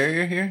third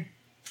carrier here?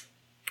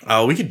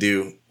 Oh, we could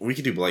do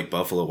like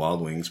Buffalo Wild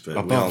Wings,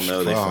 but we all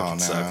know they fucking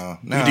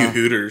suck. no. We could do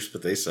Hooters,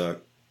 but they suck.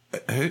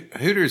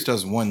 Hooters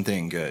does one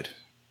thing good.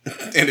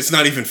 And it's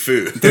not even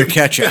food. Their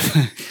ketchup.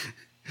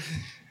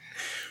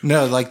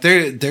 No, like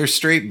they're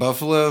straight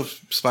buffalo,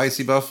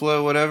 spicy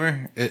buffalo,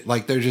 whatever.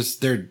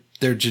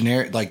 They're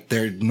generic, like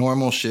their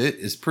normal shit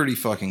is pretty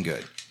fucking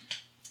good.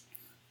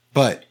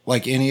 But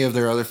like any of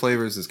their other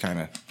flavors is kind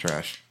of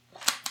trash.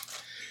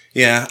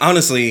 Yeah,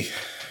 honestly,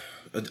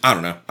 I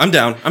don't know. I'm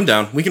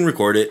down. We can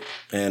record it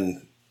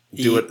and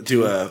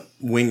do a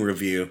wing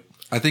review.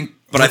 I think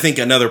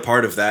another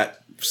part of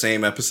that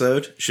same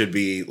episode should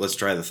be let's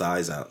try the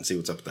thighs out and see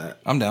what's up with that.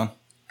 I'm down.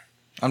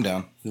 You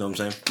know what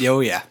I'm saying?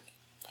 Yo, yeah.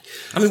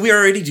 I mean, we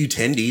already do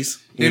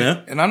tendies, you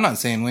know? And I'm not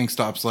saying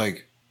Wingstop's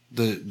like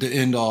the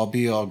end all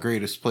be all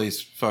greatest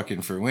place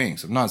fucking for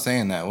wings. I'm not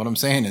saying that. What I'm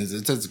saying is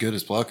it's as good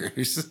as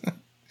Pluckers.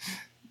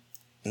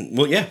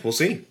 Well, yeah, we'll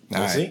see.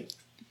 We'll All see. right.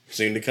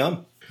 Soon to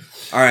come.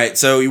 All right,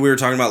 so we were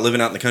talking about living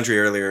out in the country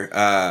earlier.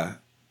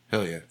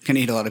 Hell yeah. Can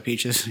eat a lot of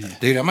peaches. Yeah.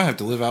 Dude, I might have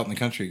to live out in the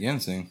country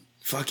again soon.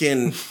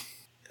 Fucking.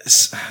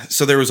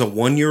 So there was a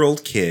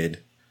 1-year-old kid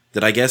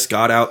that I guess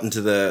got out into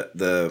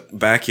the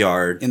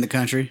backyard In the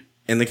country.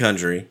 in the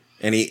country,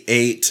 and he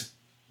ate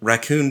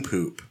raccoon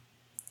poop.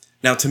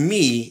 Now, to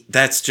me,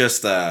 that's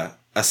just a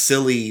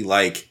silly,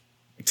 like,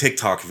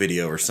 TikTok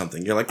video or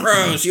something. You're like,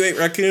 gross, you ate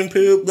raccoon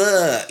poop,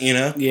 blah, you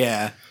know?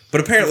 Yeah.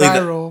 But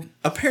Viral.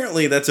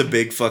 apparently that's a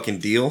big fucking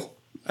deal,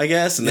 I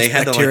guess. And they It's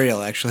had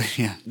bacterial, actually.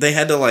 Yeah.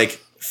 to, like,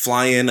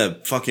 fly in a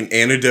fucking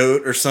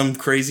antidote or some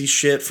crazy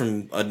shit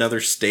from another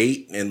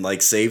state and,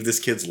 like, save this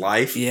kid's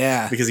life.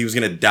 Yeah. Because he was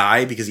going to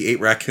die because he ate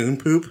raccoon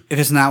poop. If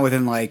it's not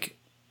within like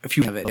if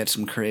you have it, get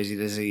some crazy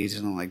disease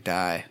and like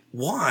die.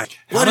 Why?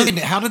 How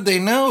did they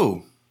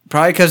know?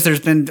 Probably because there's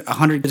been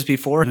 100 kids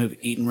before who've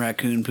eaten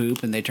raccoon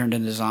poop and they turned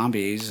into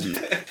zombies. And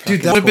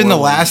Dude, that would have been the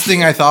last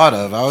thing I thought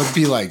of. I would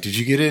be like, did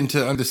you get into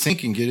the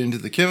sink and get into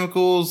the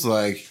chemicals?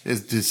 Like,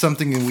 is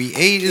something that we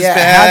ate is yeah,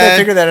 bad? how'd they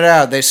figure that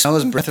out? They smell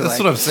his breath. That's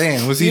what I'm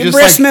saying. Was he Your just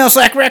breath like, smells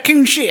like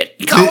raccoon shit.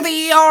 Call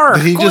the ER.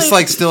 did he just quick.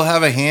 like still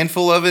have a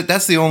handful of it?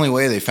 That's the only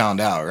way they found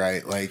out,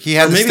 right? Like he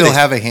had to maybe still they-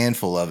 have a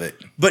handful of it.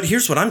 But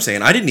here's what I'm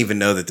saying. I didn't even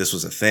know that this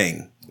was a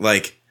thing.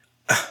 Like,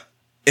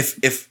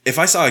 if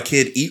I saw a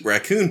kid eat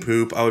raccoon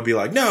poop, I would be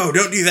like, no,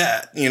 don't do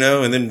that, you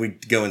know, and then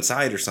we'd go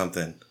inside or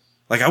something.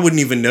 Like, I wouldn't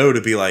even know to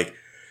be like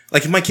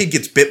if my kid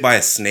gets bit by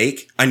a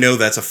snake, I know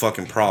that's a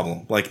fucking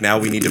problem. Like, now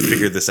we need to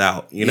figure this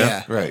out, you know?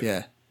 Yeah, Right.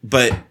 Yeah.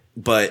 But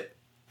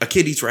a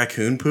kid eats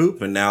raccoon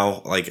poop, and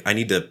now, like, I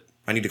need to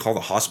call the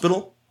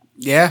hospital?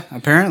 Yeah,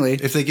 apparently.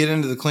 If they get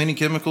into the cleaning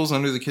chemicals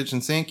under the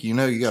kitchen sink, you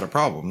know you got a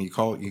problem. You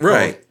call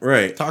Right.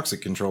 it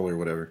toxic control or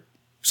whatever.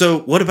 So,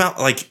 what about,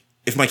 like,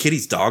 if my kid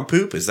eats dog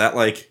poop, is that,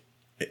 like,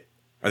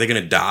 are they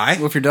going to die?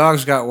 Well, if your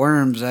dog's got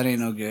worms, that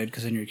ain't no good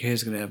because then your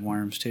kid's going to have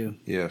worms too.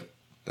 Yeah,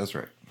 that's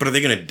right. But are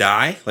they going to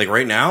die? Like,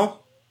 right now?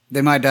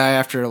 They might die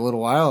after a little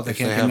while if they If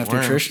can't they get have enough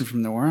worms. nutrition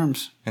from the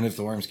worms. And if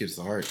the worms gets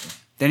the heart,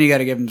 Then you got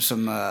to give them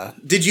some.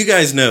 Did you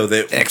guys know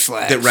that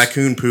X-Lax. that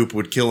raccoon poop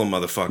would kill a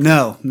motherfucker?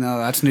 No,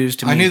 that's news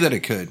to me. I knew that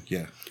it could.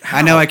 Yeah,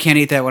 I know I can't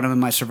eat that when I'm in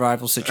my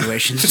survival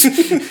situations.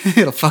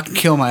 It'll fucking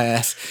kill my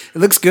ass. It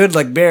looks good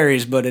like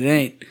berries, but it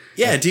ain't.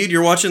 Yeah, dude,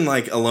 you're watching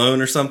like Alone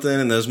or something,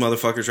 and those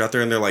motherfuckers are out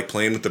there and they're like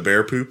playing with the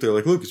bear poop. They're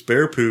like, look, it's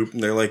bear poop,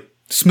 and they're like,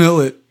 Smell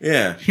it.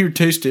 yeah. Here,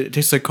 taste it. It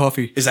tastes like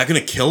coffee. Is that gonna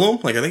kill them?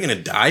 Like, are they gonna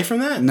die from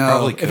that? No,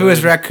 Probably if it was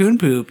could. raccoon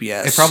poop,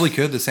 yes. it probably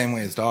could the same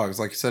way as dogs.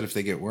 Like I said, if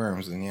they get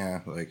worms, then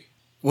yeah, like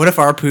What if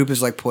our poop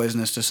is like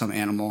poisonous to some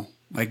animal,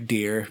 like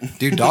deer?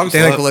 dude, dogs.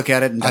 They like look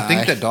at it and die. I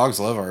think that dogs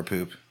love our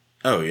poop.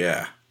 Oh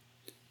yeah.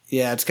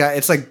 Yeah,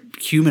 it's like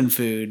human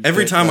food.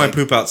 Every but, time like, I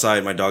poop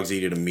outside, my dogs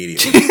eat it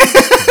immediately.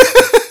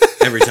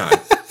 Every time.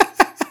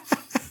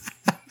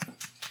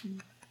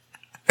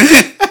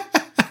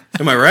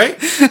 Am I right?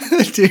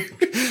 Dude,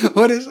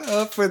 what is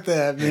up with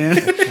that, man?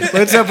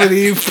 What's up with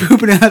you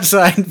pooping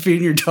outside and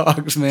feeding your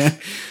dogs, man?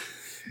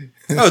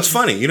 Oh, it's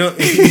funny. You know,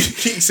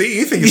 see,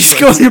 you think You it's just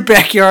go in your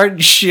backyard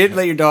and shit,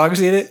 let your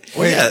dogs eat it.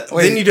 Well, yeah,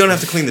 then you don't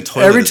have to clean the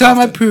toilet. Every as time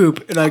I often.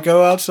 poop and I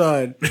go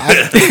outside,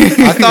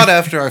 I thought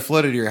after I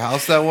flooded your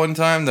house that one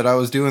time that I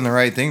was doing the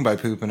right thing by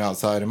pooping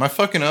outside. Am I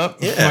fucking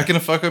up? Yeah. Am I gonna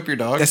fuck up your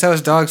dog? that's how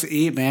his dogs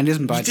eat, man. He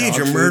doesn't buy Dude, dog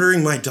you're food.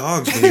 murdering my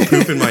dogs when you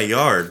poop in my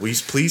yard. Will you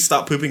please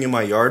stop pooping in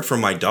my yard for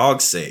my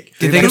dog's sake?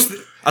 Do you think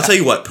Poop- I'll tell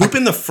you what, poop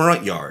in the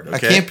front yard, okay? I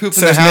can't poop in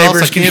So the his house. I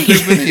neighbors can't can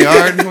poop in the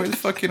yard. Where the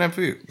fuck can I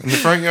poop? In the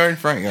front yard.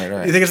 Front yard. All You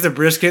right. think it's the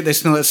brisket? They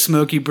smell that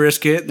smoky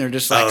brisket, and they're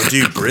just like, Oh,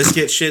 dude,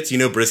 brisket shits. You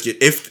know brisket.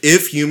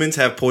 If humans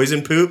have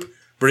poison poop,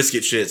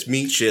 brisket shits,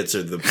 meat shits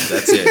are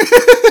that's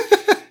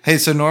it. Hey,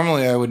 so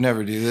normally I would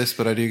never do this,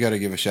 but I do got to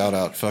give a shout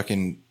out.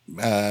 Fucking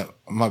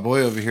my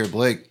boy over here,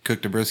 Blake,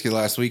 cooked a brisket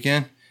last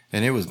weekend,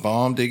 and it was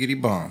bomb diggity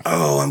bomb.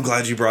 Oh, I'm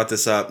glad you brought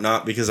this up.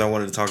 Not because I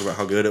wanted to talk about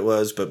how good it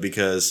was, but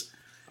because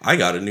I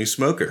got a new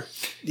smoker.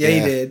 yeah,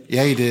 you did.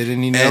 Yeah, you did,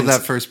 and you nailed And-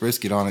 that first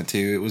brisket on it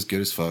too. It was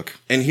good as fuck.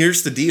 And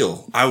here's the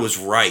deal. I was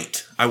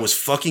right. I was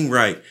fucking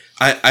right.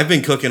 I've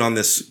been cooking on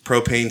this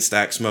propane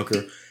stack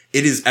smoker.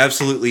 It is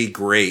absolutely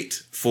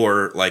great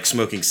for like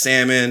smoking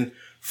salmon,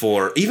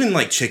 for even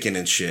like chicken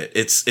and shit.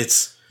 It's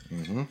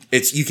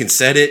you can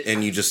set it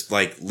and you just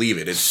like leave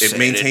it. It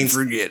maintains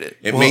forget it.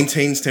 It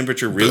maintains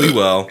temperature really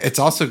well. It's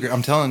also,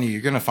 I'm telling you,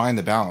 you're gonna find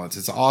the balance.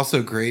 It's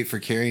also great for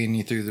carrying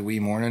you through the wee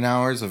morning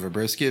hours of a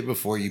brisket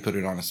before you put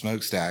it on a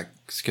smokestack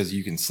because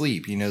you can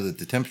sleep. You know that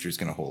the temperature is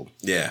gonna hold.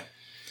 Yeah.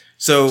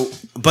 So,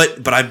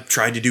 but I've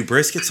tried to do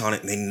briskets on it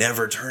and they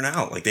never turn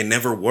out. Like they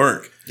never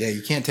work. Yeah,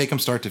 you can't take them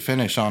start to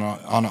finish on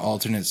an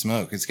alternate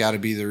smoke. It's got to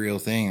be the real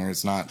thing, or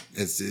it's not.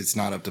 It's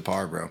not up to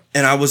par, bro.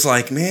 And I was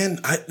like, man,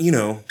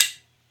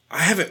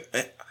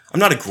 I'm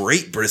not a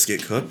great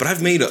brisket cook, but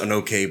I've made an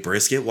okay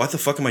brisket. What the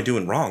fuck am I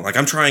doing wrong? Like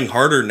I'm trying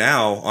harder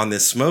now on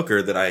this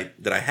smoker that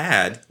I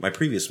had, my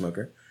previous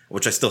smoker,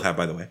 which I still have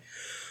by the way.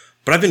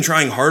 But I've been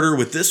trying harder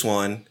with this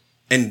one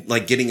and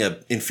like getting a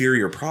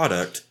inferior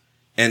product.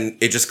 And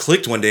it just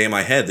clicked one day in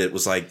my head that it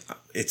was like,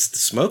 it's the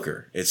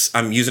smoker.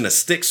 I'm using a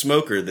stick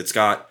smoker that's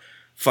got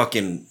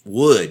fucking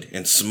wood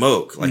and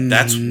smoke. Like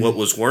that's what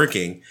was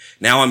working.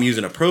 Now I'm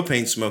using a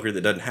propane smoker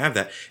that doesn't have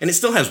that. And it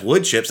still has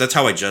wood chips. That's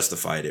how I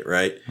justified it,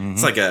 right?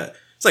 It's like a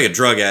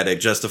drug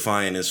addict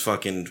justifying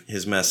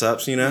his mess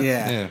ups, you know?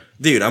 Yeah.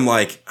 Dude, I'm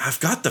like, I've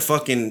got the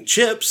fucking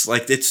chips.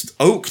 Like it's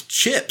oak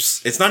chips.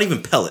 It's not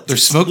even pellets. There's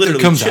It's smoke that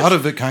literally comes chips. out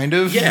of it, kind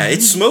of. Yeah,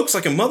 it smokes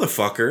like a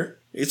motherfucker.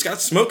 It's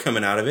got smoke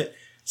coming out of it.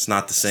 It's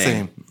not the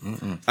same.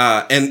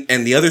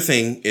 And the other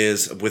thing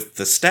is with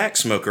the stack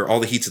smoker, all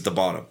the heat's at the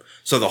bottom.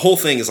 So the whole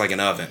thing is like an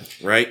oven,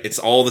 right? It's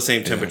all the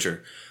same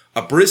temperature.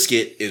 A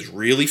brisket is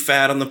really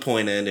fat on the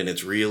point end and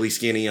it's really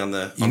skinny on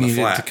the You need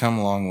flat. it to come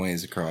a long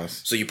ways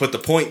across. So you put the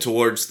point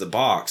towards the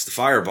box, the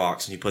fire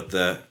box, and you put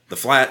the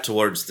flat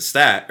towards the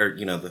stack, or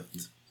the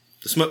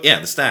smoke,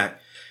 the stack.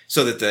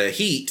 so that the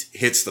heat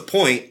hits the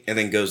point and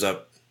then goes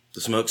up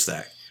the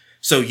smokestack.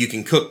 So you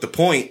can cook the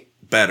point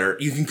better.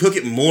 You can cook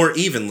it more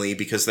evenly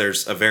because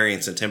there's a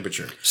variance in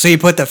temperature. So you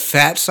put the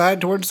fat side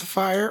towards the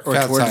fire, or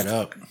Fat towards side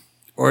up.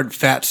 or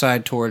fat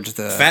side towards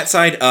the Fat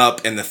side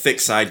up and the thick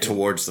side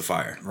towards the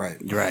fire. Right.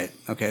 Right.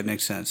 Okay, it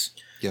makes sense.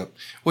 Yep.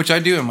 Which I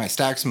do in my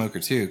stack smoker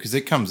too, because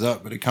it comes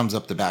up, but it comes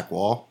up the back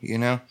wall, you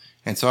know?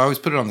 And so I always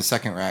put it on the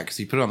second rack,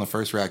 because you put it on the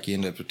first rack, you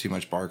end up with too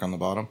much bark on the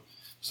bottom.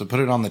 So put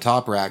it on the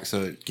top rack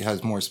so it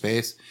has more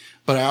space.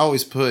 But I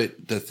always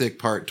put the thick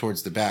part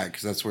towards the back,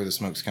 because that's where the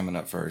smoke's coming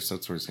up first.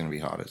 That's where it's going to be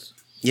hottest.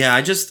 Yeah,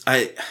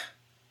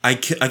 I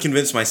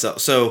convinced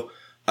myself. So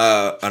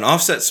an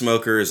offset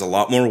smoker is a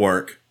lot more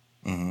work.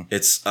 Mm-hmm.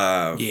 It's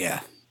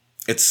Yeah.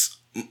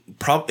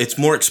 it's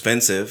more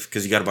expensive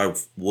because you got to buy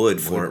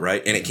wood for it,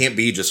 right? And it can't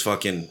be just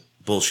fucking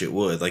bullshit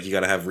wood. Like you got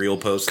to have real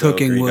post oak, or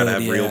Cooking you got to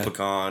wood, have real yeah.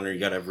 pecan, or you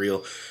got to have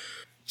real.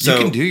 So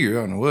You can do your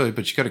own wood,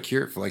 but you got to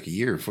cure it for like a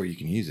year before you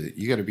can use it.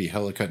 You got to be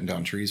hella cutting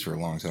down trees for a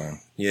long time.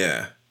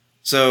 yeah.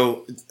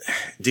 So,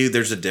 dude,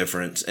 there's a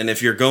difference, and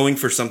if you're going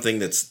for something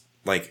that's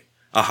like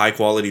a high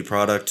quality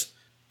product,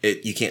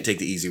 you can't take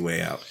the easy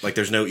way out. Like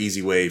there's no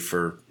easy way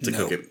to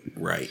cook it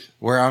right.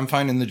 Where I'm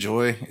finding the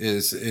joy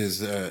is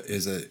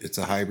it's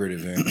a hybrid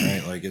event,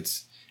 right? Like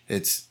it's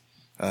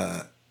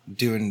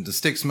doing the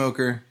stick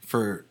smoker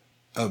for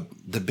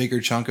the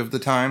bigger chunk of the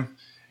time,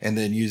 and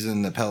then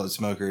using the pellet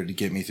smoker to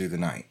get me through the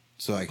night,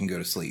 so I can go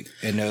to sleep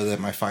and know that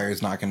my fire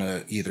is not going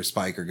to either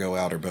spike or go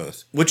out or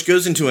both. Which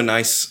goes into a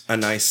nice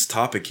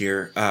topic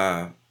here.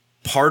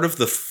 Part of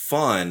the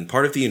fun,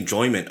 part of the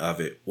enjoyment of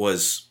it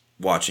was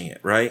watching it,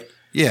 right?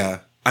 Yeah.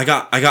 I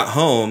got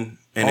home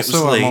and Also,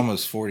 it was late. I'm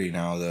almost 40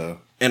 now, though.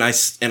 And I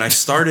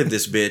started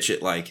this bitch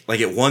at like at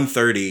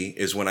 1:30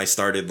 is when I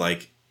started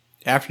like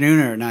Afternoon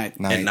or night?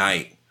 at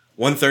night.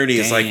 1:30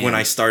 is like when Damn.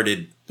 I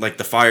started, like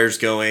the fire's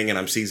going and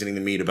I'm seasoning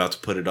the meat, about to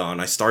put it on.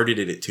 I started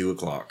it at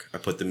 2:00. I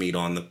put the meat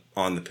on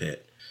the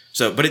pit.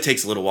 So, but it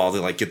takes a little while to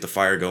like get the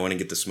fire going and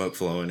get the smoke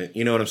flowing.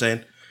 You know what I'm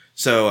saying?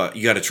 So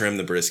you got to trim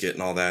the brisket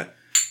and all that.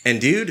 And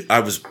dude,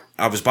 I was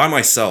by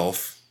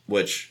myself,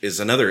 which is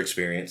another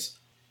experience.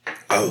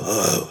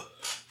 Oh,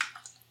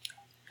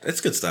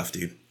 that's good stuff,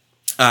 dude.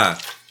 I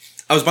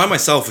was by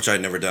myself, which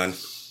I'd never done.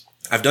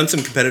 I've done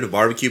some competitive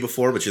barbecue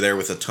before, but you're there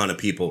with a ton of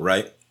people,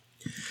 right?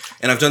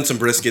 And I've done some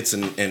briskets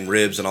and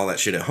ribs and all that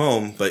shit at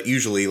home, but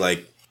usually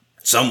like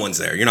someone's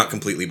there. You're not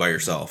completely by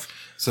yourself.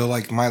 So,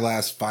 like my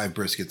last 5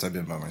 briskets, I've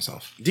been by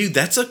myself. Dude,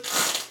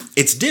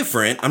 it's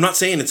different. I'm not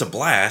saying it's a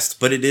blast,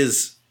 but it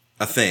is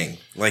a thing.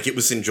 Like it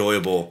was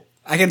enjoyable.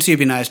 I can see it'd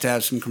be nice to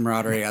have some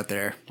camaraderie out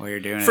there while you're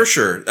doing it. For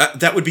sure.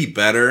 That would be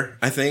better,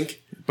 I think.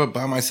 But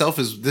by myself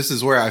this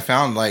is where I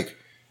found, like,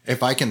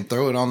 if I can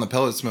throw it on the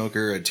pellet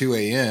smoker at 2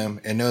 a.m.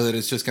 and know that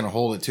it's just going to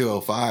hold at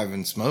 2:05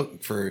 and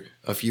smoke for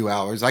a few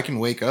hours, I can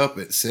wake up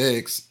at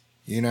 6,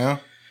 you know?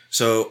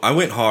 So I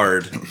went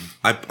hard.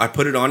 I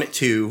put it on at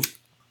 2.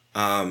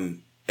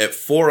 At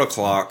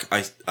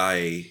 4:00,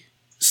 I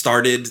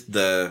started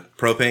the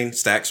propane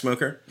stack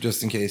smoker.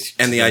 Just in case.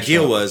 And the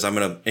idea was I'm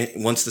going to,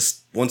 once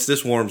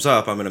this warms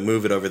up, I'm going to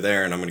move it over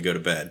there and I'm going to go to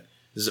bed.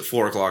 This is at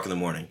 4:00 in the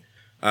morning.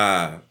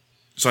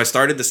 So I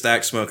started the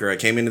stack smoker. I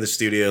came into the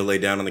studio,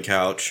 laid down on the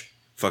couch,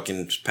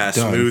 fucking passed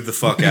Done. smooth the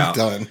fuck out.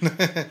 Done.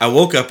 I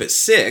woke up at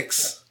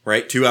 6,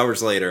 right? 2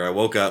 hours later, I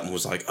woke up and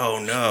was like, oh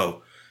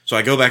no. So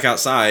I go back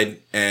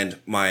outside and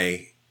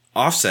my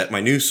offset, my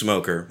new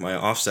smoker, my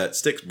offset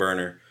sticks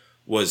burner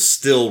was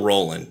still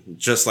rolling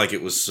just like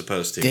it was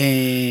supposed to.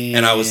 Damn.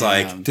 And I was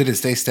like, Did it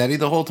stay steady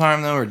the whole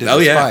time though, or did oh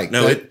it yeah, spike?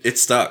 no, it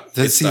stuck.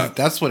 It stuck.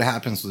 That's what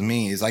happens with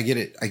me is I get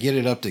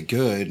it up to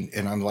good,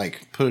 and I'm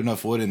like, put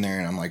enough wood in there,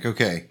 and I'm like,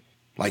 okay,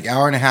 like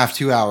hour and a half,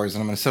 2 hours,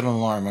 and I'm gonna set an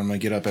alarm. I'm gonna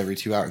get up every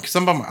 2 hours because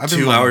I've been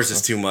 2 by hours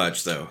myself. is too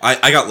much though.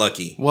 I got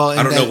lucky. Well,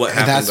 I don't know what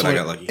happened, but I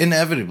got what- lucky.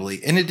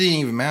 Inevitably, and it didn't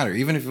even matter.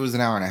 Even if it was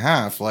an hour and a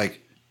half,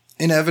 like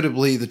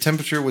inevitably the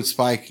temperature would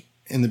spike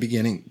in the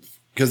beginning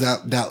because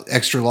that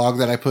extra log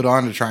that I put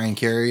on to try and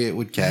carry it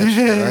would catch,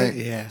 right?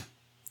 Yeah.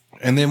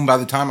 And then by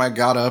the time I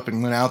got up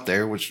and went out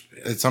there, which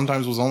it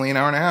sometimes was only an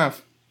hour and a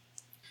half,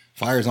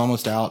 fire's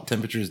almost out,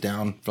 temperature's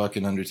down,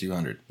 fucking under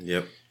 200.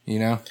 Yep. You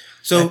know?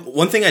 So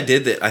one thing I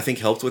did that I think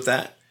helped with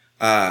that,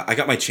 I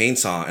got my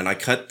chainsaw and I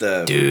cut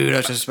the Dude, I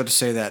was just about to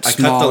say that. I cut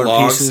the Smaller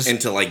logs pieces.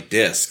 into like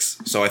discs.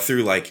 So I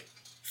threw like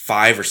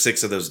 5 or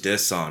 6 of those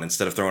discs on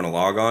instead of throwing a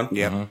log on.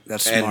 Yep,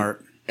 that's And-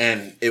 smart.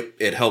 And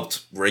it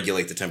helped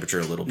regulate the temperature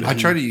a little bit. I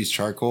try to use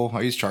charcoal. I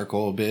use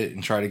charcoal a bit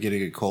and try to get a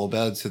good coal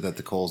bed so that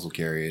the coals will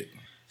carry it.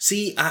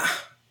 See,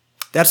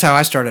 That's how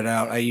I started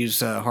out. I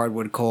used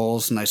hardwood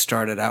coals, and I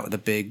started out with a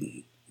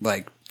big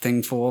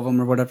thing full of them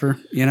or whatever,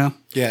 you know.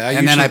 Yeah,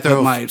 and then I put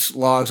throw my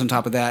logs on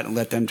top of that and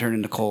let them turn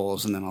into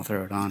coals, and then I'll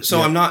throw it on.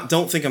 so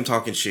don't think I'm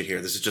talking shit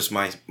here. This is just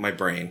my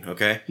brain,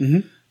 okay?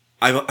 Mm-hmm.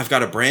 I've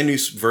got a brand new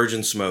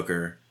virgin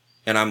smoker,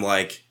 and I'm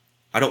like,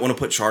 I don't want to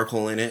put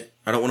charcoal in it.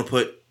 I don't want to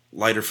put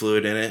lighter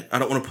fluid in it. I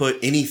don't want to put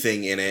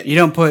anything in it. You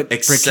don't put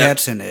Except-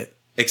 briquettes in it.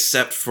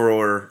 except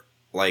for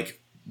like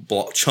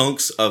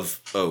chunks of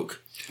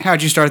oak.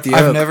 How'd you start the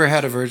I've oak? never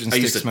had a virgin I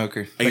stick used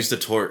smoker. I used a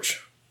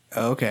torch.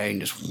 Okay,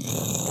 and just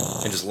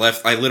and just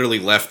left. I literally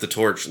left the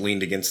torch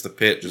leaned against the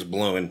pit, just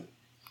blowing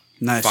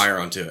nice fire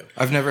onto it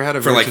I've never had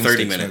a for like virgin 30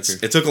 stick minutes.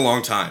 smoker. It took a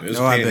long time. It was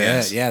Oh, a I pain in the bet.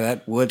 ass. Yeah,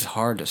 that wood's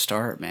hard to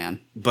start, man.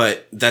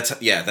 But that's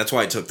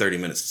why it took 30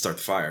 minutes to start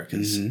the fire,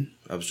 because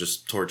I was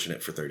just torching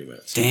it for 30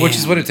 minutes. Damn. Which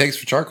is what it takes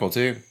for charcoal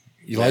too.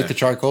 You Yeah. light the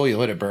charcoal, you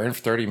let it burn for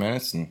 30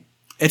 minutes, and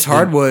It's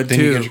hardwood then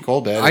too. you get your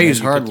coal bed, I and use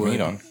then you put the hardwood,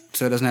 meat on.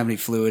 so it doesn't have any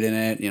fluid in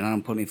it. You know, I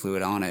don't put any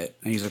fluid on it.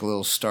 I use like a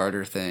little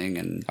starter thing,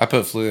 and I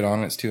put fluid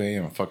on it. It's 2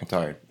 a.m. I'm fucking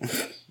tired.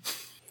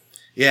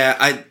 Yeah,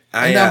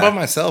 I'm not by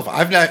myself.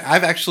 I've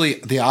actually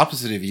the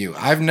opposite of you.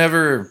 I've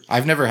never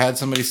had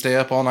somebody stay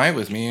up all night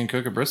with me and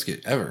cook a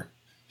brisket ever.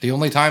 The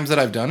only times that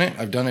I've done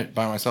it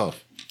by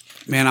myself.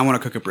 man, I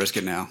want to cook a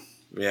brisket now.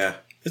 yeah,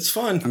 it's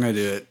fun. I'm gonna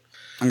do it.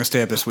 I'm gonna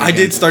stay up this I weekend.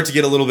 did start to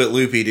get a little bit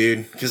loopy,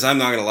 dude, because I'm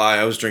not gonna lie,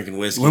 I was drinking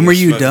whiskey. When were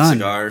you smoking done?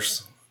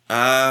 Cigars.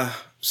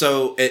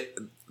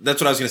 That's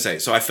what I was gonna say.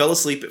 So I fell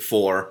asleep at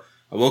 4.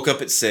 I woke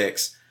up at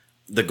 6.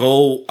 The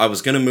goal, I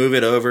was gonna move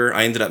it over.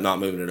 I ended up not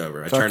moving it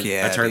over. I turned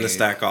the dude.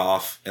 stack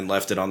off and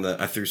left it on the.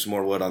 I threw some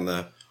more wood on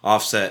the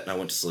offset and I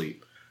went to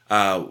sleep.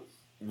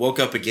 Woke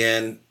up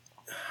again.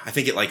 I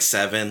think at like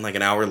 7, like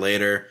an hour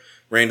later.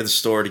 Ran to the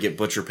store to get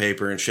butcher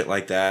paper and shit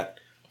like that.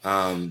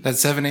 That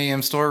 7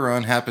 a.m. store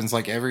run happens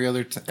like every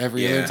other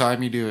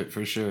time you do it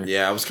for sure.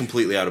 Yeah, I was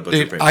completely out of butcher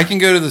Dude, paper. I can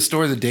go to the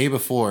store the day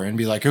before and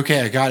be like,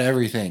 okay, I got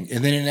everything.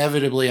 And then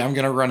inevitably I'm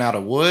going to run out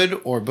of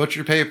wood or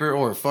butcher paper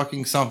or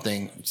fucking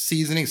something,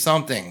 seasoning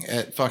something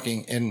at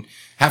fucking, and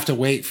have to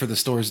wait for the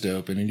stores to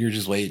open. And you're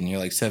just waiting. You're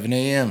like, 7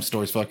 a.m.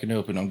 store's fucking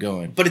open. I'm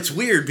going. But it's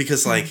weird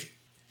because, like,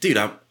 dude,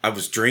 I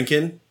was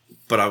drinking,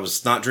 but I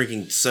was not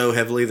drinking so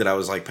heavily that I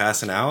was like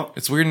passing out.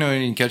 It's weird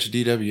knowing you can catch a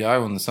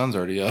DWI when the sun's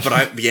already up. But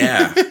I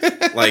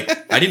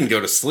didn't go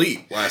to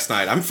sleep last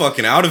night. I'm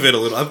fucking out of it a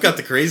little. I've got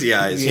the crazy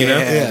eyes, you know?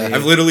 Yeah,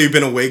 I've literally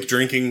been awake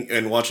drinking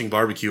and watching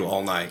barbecue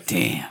all night.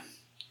 Damn.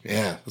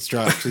 Yeah, let's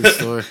drive to the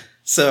store.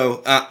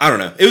 So, I don't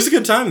know. It was a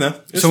good time, though.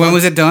 So when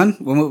was it done?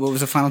 What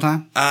was the final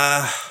time?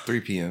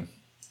 3 p.m.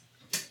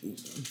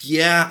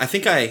 Yeah, I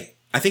think at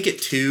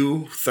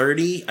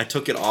 2:30, I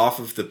took it off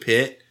of the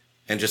pit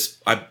and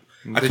just, I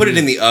put it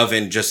in the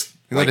oven just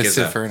You let like it as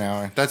sit a, for an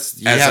hour. You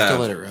as have a- to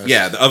let it rest.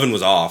 Yeah, the oven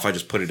was off. I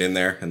just put it in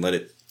there and let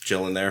it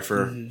chill in there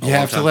for a You long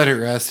have to time. let it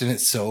rest, and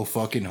it's so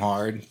fucking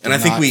hard. And I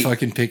think we-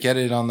 fucking pick at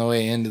it on the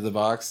way into the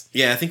box.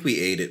 Yeah, I think we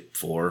ate at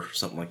 4,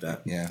 something like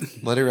that. Yeah,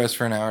 let it rest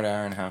for an hour to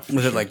hour and a half.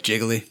 Was it like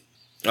jiggly?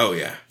 Oh,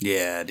 yeah.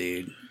 Yeah,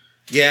 dude.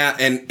 Yeah,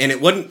 and it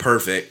wasn't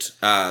perfect.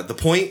 The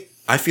point,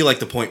 I feel like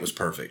the point was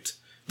perfect.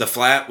 The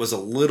flat was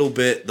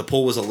the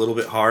pull was a little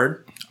bit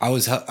hard. I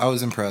was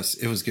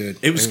impressed. It was good.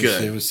 It was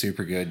good. It was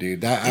super good,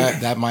 dude.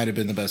 That might have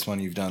been the best one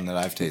you've done that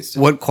I've tasted.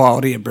 What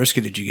quality of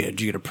brisket did you get?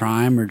 Did you get a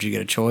prime or did you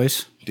get a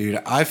choice?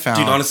 Dude, I found.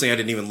 Dude, honestly, I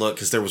didn't even look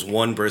because there was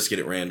one brisket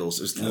at Randall's.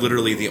 It was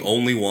literally the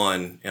only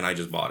one, and I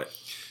just bought it.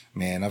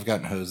 Man, I've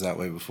gotten hosed that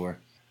way before.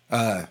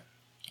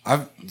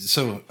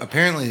 So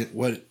apparently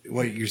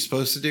what you're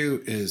supposed to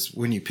do is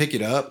when you pick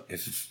it up,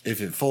 if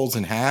it folds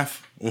in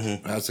half,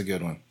 that's a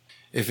good one.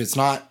 If it's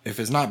not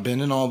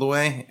bending all the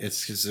way,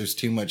 it's because there's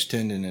too much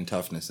tendon and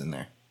toughness in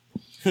there.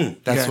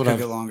 That's what cook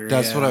I've it longer.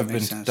 That's Yeah, what that I've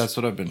makes been. sense. That's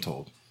what I've been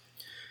told.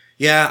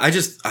 Yeah, I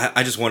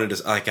just wanted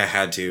to, like, I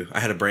had to. I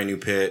had a brand new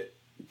pit,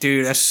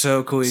 Dude, that's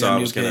so cool. You so got I a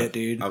new was gonna, pit,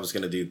 dude. I was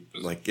gonna do,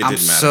 like, it I'm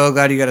didn't matter. so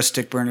glad you got a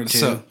stick burner too.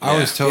 So I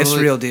was it's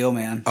totally real deal,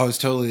 man. I was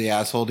totally the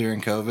asshole during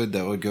COVID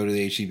that would go to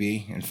the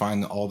HEB and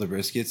find all the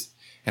briskets,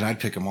 and I'd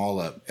pick them all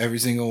up, every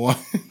single one,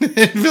 and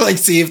be like,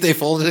 see if they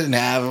folded it in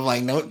half. I'm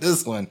like, no,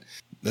 this one.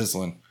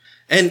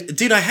 And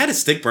dude, I had a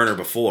stick burner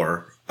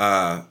before,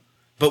 but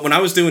when I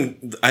was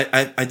doing,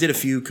 I did a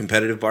few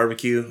competitive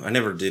barbecue. I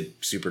never did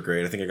super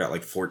great. I think I got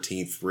like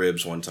 14th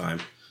ribs one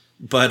time,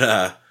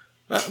 but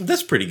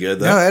that's pretty good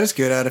though. No, that is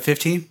good out of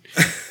 15.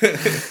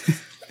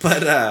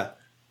 But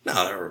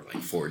no, there were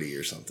like 40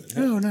 or something.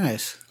 Oh,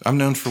 nice. I'm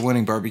known for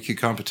winning barbecue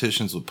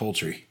competitions with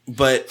poultry.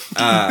 But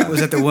Was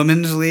that the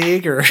women's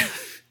league or?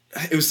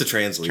 it was the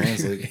trans league.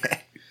 Translate.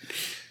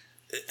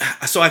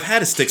 So I've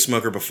had a stick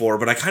smoker before,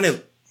 but I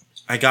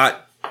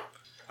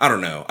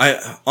don't know.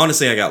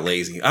 I got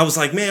lazy. I was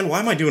like, man, why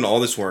am I doing all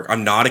this work?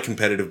 I'm not a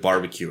competitive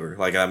barbecuer.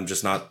 Like, I'm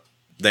just not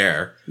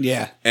there.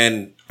 Yeah.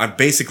 And I'm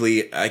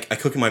basically, I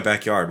cook in my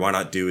backyard. Why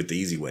not do it the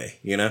easy way,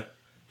 you know?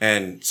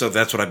 And so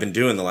that's what I've been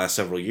doing the last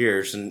several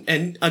years.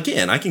 And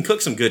again, I can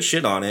cook some good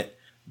shit on it,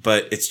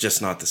 but it's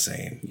just not the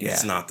same. Yeah.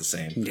 It's not the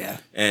same. Yeah.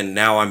 And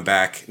now I'm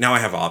back. Now I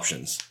have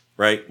options,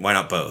 right? Why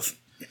not both?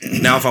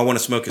 Now, if I want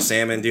to smoke a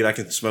salmon, dude, I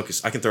can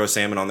throw a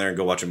salmon on there and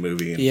go watch a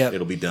movie, and Yep.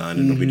 it'll be done,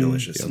 and it'll be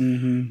delicious.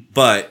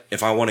 But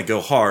if I want to go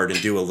hard and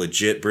do a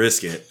legit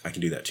brisket, I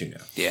can do that too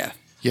now. Yeah.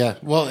 Yeah,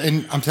 well,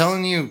 and I'm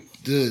telling you,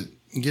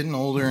 getting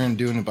older and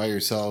doing it by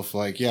yourself,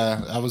 like,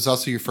 yeah, I was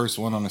also your first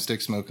one on a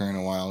stick smoker in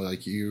a while.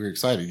 Like, you were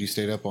excited, you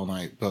stayed up all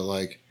night, but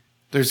like,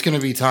 there's gonna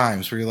be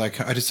times where you're like,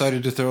 I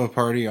decided to throw a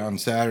party on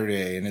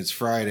Saturday, and it's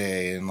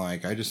Friday, and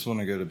like, I just want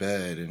to go to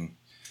bed, and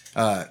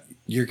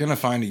you're gonna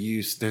find a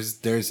use.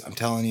 There's I'm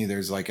telling you,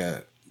 there's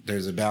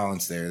a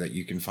balance there that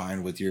you can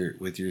find with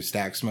your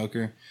stack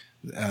smoker.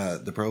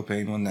 the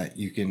propane one that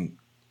you can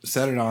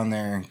set it on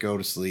there, go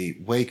to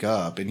sleep, wake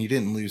up, and you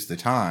didn't lose the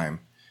time.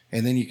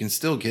 And then you can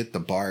still get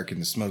the bark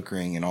and the smoke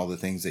ring and all the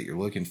things that you're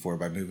looking for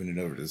by moving it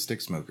over to the stick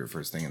smoker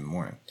first thing in the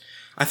morning.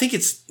 I think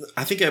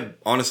I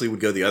honestly would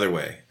go the other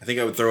way. I think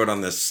I would throw it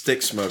on the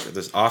stick smoker,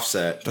 this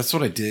offset. That's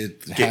what I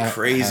did. Get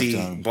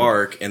crazy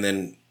bark and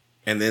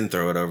then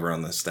throw it over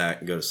on the stack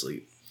and go to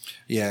sleep.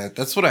 Yeah,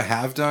 that's what I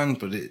have done,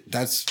 but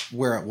that's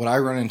what I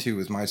run into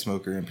with my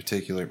smoker in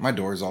particular. My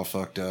door's all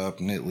fucked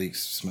up and it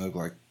leaks smoke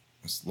like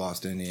it's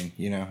Lost Indian.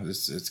 You know,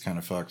 it's kind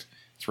of fucked.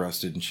 It's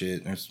rusted and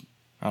shit.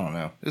 I don't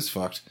know. It's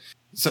fucked.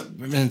 So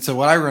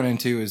what I run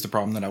into is the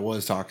problem that I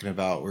was talking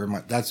about, where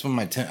that's when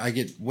I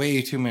get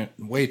way too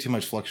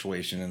much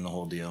fluctuation in the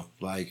whole deal.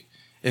 Like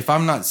if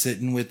I'm not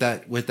sitting with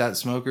that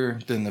smoker,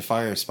 then the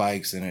fire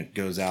spikes and it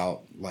goes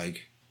out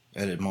like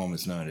at a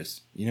moment's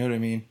notice. You know what I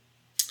mean?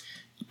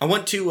 I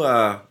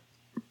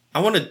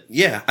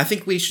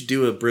think we should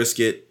do a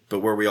brisket, but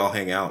where we all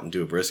hang out and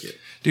do a brisket.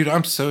 Dude,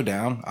 I'm so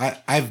down.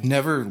 I've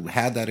never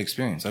had that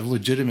experience. I've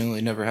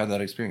legitimately never had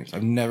that experience.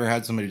 I've never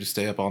had somebody just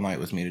stay up all night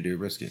with me to do a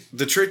brisket.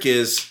 The trick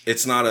is,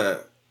 it's not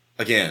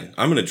again,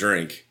 I'm going to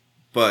drink,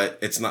 but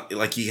it's not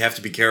like you have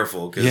to be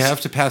careful. Cause you have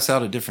to pass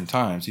out at different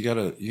times. You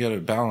gotta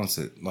balance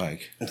it.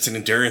 Like it's an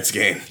endurance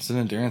game. It's an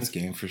endurance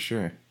game for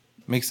sure.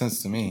 Makes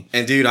sense to me.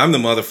 And dude, I'm the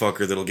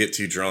motherfucker that'll get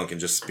too drunk and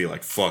just be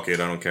like, fuck it,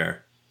 I don't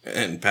care.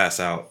 And pass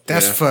out.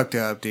 That's fucked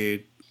up,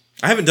 dude.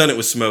 I haven't done it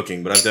with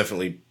smoking, but I've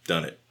definitely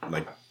done it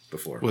like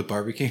before. With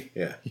barbecue?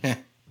 Yeah.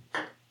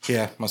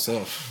 Yeah,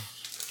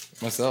 myself.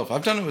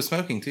 I've done it with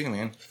smoking too,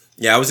 man.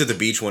 Yeah, I was at the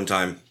beach one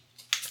time,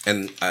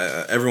 and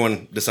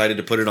everyone decided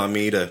to put it on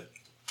me to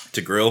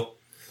grill.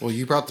 Well,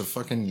 you brought the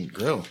fucking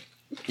grill.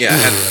 Yeah,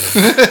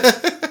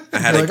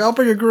 I'll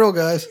bring a grill,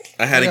 guys.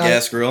 I had a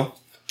gas grill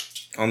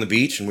on the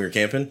beach, and we were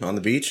camping on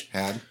the beach.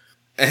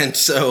 And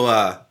so,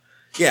 I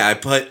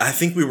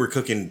think we were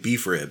cooking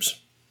beef ribs.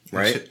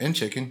 Right? And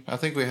chicken. I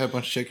think we had a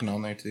bunch of chicken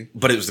on there too.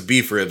 But it was the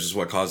beef ribs is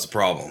what caused the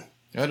problem.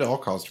 It all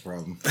caused a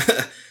problem.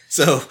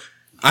 So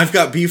I've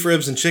got beef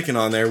ribs and chicken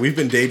on there. We've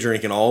been day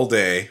drinking all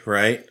day,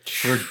 right?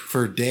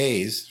 For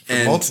days.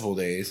 For multiple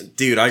days.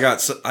 Dude,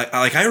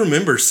 I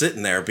remember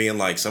sitting there being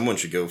like, someone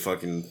should go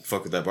fucking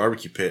fuck with that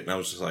barbecue pit. And I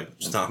was just like,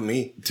 it's not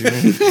me.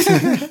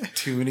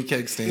 Too many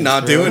keg stands.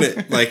 Not doing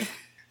it. Like,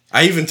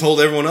 I even told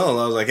everyone else,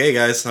 I was like, hey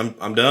guys,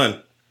 I'm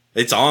done.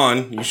 It's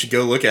on. You should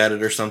go look at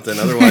it or something.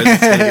 Otherwise, it's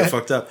going to get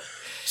fucked up.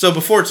 So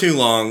before too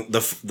long,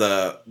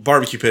 the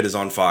barbecue pit is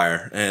on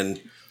fire.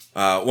 And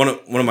one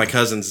of my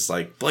cousins is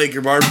like, Blake,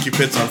 your barbecue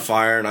pit's on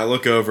fire. And I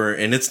look over,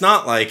 and it's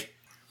not like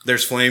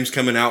there's flames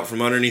coming out from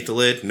underneath the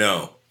lid.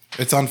 No.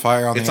 It's on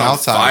fire on the outside.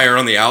 It's on fire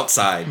on the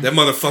outside. That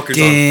motherfucker's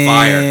on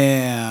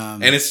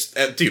fire. And it's...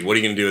 dude, what are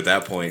you going to do at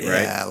that point,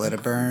 right? Yeah, let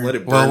it burn.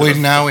 Well,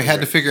 we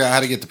had to figure out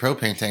how to get the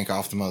propane tank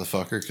off the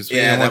motherfucker, because we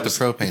didn't want the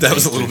propane tank. That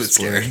was a little bit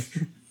scary.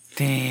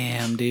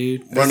 Damn,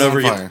 dude. Run over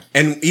again.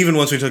 And even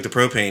once we took the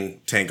propane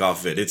tank off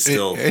of it,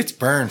 it's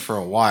burned for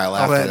a while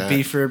after that. All that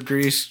beef rib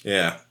grease?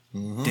 Yeah.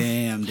 Mm-hmm.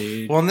 Damn,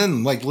 dude. Well, and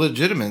then, like,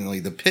 legitimately,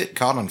 the pit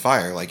caught on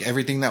fire. Like,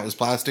 everything that was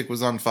plastic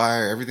was on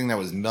fire. Everything that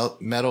was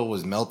metal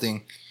was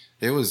melting.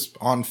 It was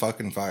on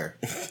fucking fire.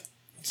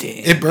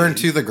 Damn, it burned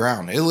to the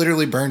ground. It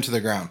literally burned to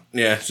the ground.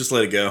 Yeah, just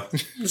let it go.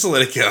 Just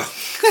let it go.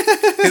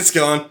 It's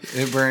gone.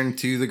 It burned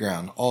to the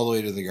ground. All the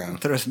way to the ground.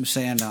 Throw some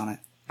sand on it.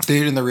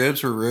 Dude, and the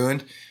ribs were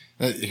ruined.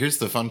 Here's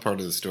the fun part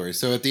of the story.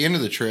 So at the end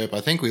of the trip, I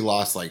think we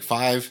lost like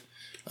 5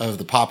 of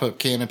the pop-up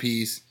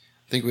canopies.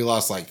 I think we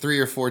lost like 3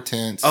 or 4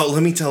 tents. Oh,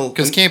 let me tell...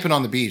 Because camping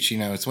on the beach,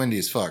 it's windy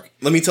as fuck.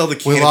 Let me tell the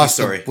canopy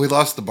story. We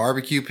lost the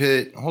barbecue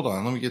pit. Hold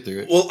on, let me get through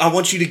it. Well, I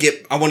want to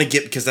get,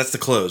 because that's the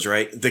close,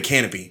 right? The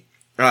canopy.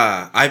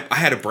 I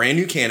had a brand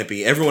new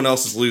canopy. Everyone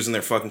else is losing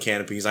their fucking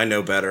canopies. I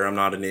know better. I'm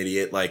not an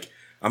idiot. Like,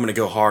 I'm going to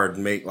go hard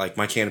and make, like,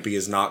 my canopy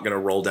is not going to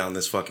roll down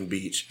this fucking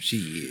beach.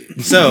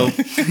 Shit. So,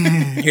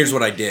 here's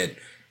what I did.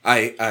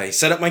 I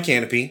set up my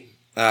canopy.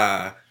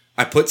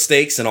 I put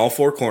stakes in all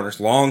 4 corners,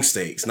 long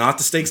stakes, not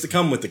the stakes that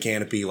come with the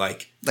canopy,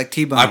 like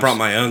T-bones. I brought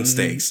my own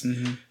stakes.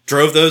 Mm-hmm.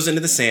 Drove those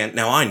into the sand.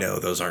 Now I know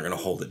those aren't going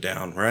to hold it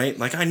down, right?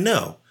 Like I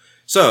know.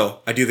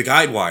 So I do the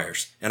guide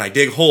wires and I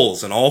dig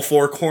holes in all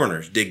 4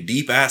 corners, dig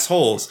deep ass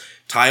holes,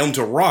 tie them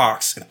to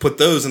rocks and put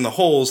those in the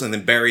holes and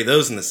then bury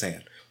those in the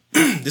sand.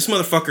 This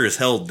motherfucker is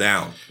held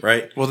down,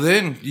 right? Well,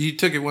 then you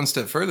took it one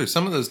step further.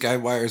 Some of those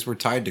guide wires were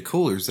tied to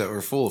coolers that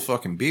were full of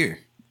fucking beer.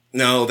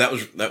 No, that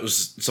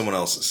was someone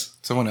else's.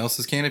 Someone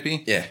else's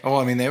canopy? Yeah. Oh,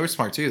 I mean, they were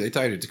smart too. They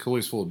tied it to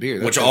coolers full of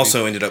beer. Which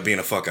also ended up being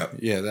a fuck up.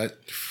 Yeah,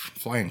 that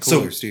flying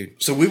coolers,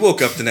 dude. So we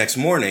woke up the next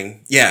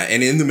morning. Yeah,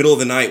 and in the middle of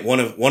the night, one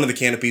of the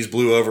canopies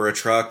blew over a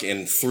truck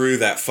and threw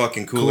that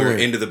fucking cooler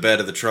into the bed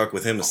of the truck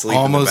with him asleep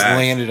in the back. Almost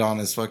landed on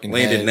his fucking head.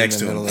 Landed next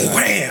to him.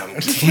 Wham!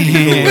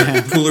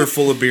 Cooler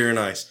full of beer and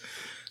ice.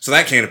 So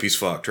that canopy's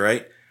fucked,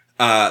 right?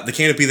 The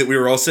canopy that we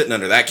were all sitting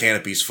under, that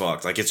canopy's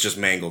fucked. Like, it's just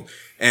mangled.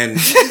 And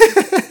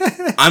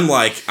I'm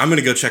like, I'm going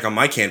to go check on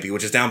my canopy,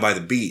 which is down by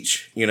the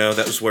beach.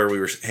 That was where we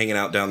were hanging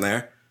out down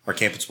there. Our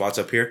camping spot's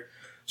up here.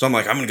 So I'm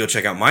like, I'm going to go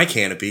check out my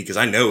canopy because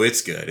I know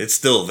it's good. It's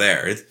still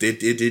there. It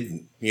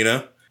didn't, you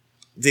know?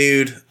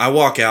 Dude, I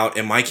walk out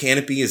and my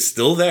canopy is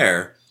still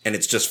there and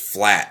it's just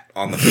flat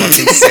on the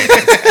fucking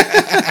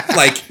sand.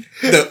 Like,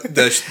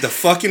 the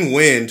fucking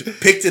wind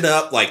picked it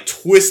up, like,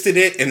 twisted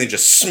it, and then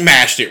just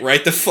smashed it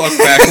right the fuck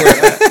back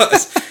where it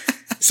was.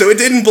 So it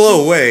didn't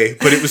blow away,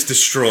 but it was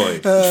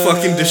destroyed.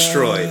 Fucking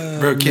destroyed.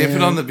 Bro,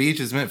 camping on the beach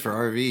is meant for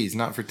RVs,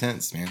 not for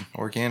tents, man,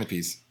 or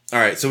canopies. All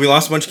right, so we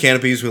lost a bunch of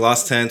canopies, we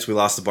lost tents, we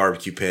lost the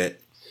barbecue pit.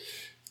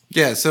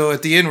 Yeah, so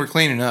at the end we're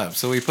cleaning up.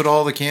 So we put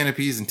all the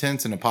canopies and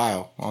tents in a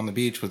pile on the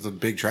beach with a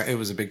big it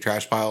was a big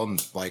trash pile,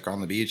 and like on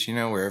the beach, you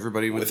know, where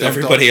everybody would With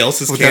everybody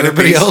else's with canopies.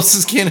 everybody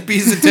else's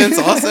canopies and tents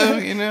also,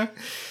 you know.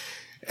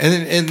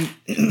 And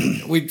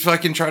we'd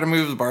fucking try to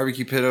move the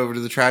barbecue pit over to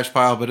the trash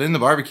pile, but in the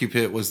barbecue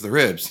pit was the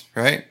ribs,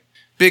 right?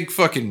 Big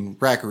fucking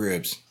rack of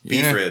ribs.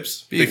 Beef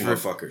ribs. Beef Big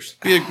motherfuckers.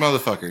 Big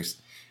motherfuckers.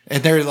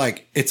 And they're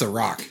like, it's a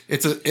rock.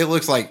 It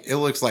looks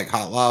like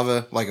hot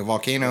lava, like a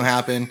volcano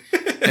happened,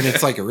 and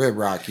it's like a rib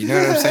rock. You know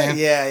what I'm saying?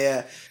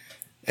 Yeah.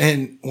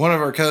 And one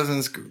of our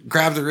cousins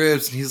grabbed the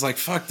ribs and he's like,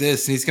 fuck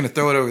this. And he's going to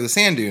throw it over the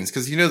sand dunes.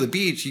 Cause you know, the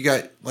beach, you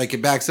got like,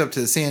 it backs up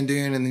to the sand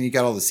dune and then you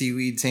got all the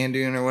seaweed sand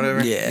dune or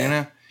whatever. Yeah. You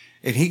know?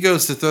 And he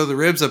goes to throw the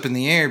ribs up in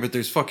the air, but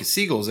there's fucking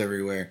seagulls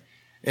everywhere.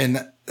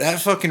 And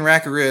that fucking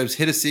rack of ribs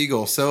hit a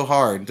seagull so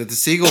hard that the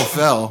seagull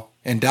fell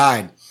and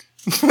died.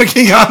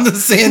 Fucking on the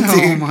sand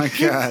dune. Oh my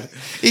God.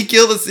 He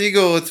killed a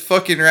seagull with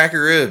fucking rack of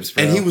ribs,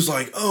 bro. And he was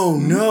like, oh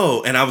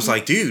no. And I was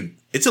like, dude,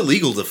 it's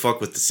illegal to fuck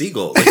with the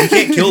seagull. Like, you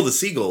can't kill the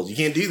seagulls. You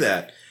can't do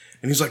that.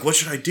 And he's like, what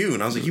should I do?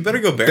 And I was like, you better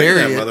go bury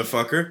that it.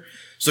 motherfucker.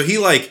 So he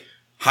like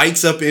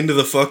hikes up into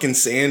the fucking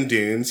sand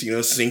dunes, you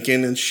know,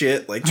 sinking and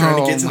shit, like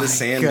trying to get to the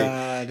sand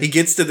dune. He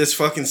gets to this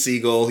fucking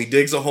seagull. He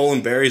digs a hole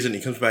and buries it and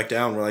he comes back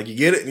down. We're like, you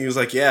get it? And he was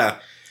like, yeah.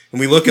 And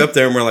we look up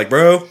there and we're like,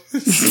 bro,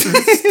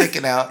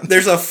 sticking out.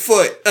 there's a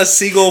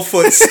seagull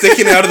foot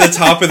sticking out of the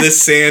top of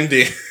this sand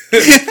dune.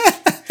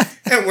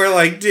 And we're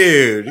like,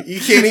 dude, you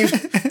can't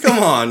even, come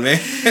on,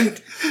 man.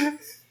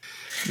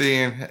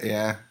 Damn,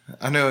 yeah.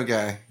 I know a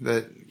guy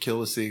that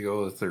killed a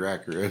seagull with the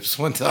rack of ribs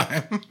one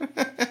time.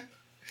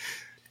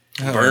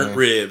 Burnt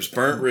ribs.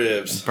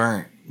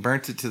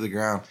 Burnt it to the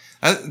ground.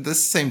 This is the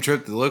same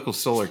trip the local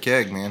stole our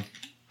keg, man.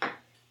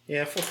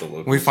 Yeah, fuck the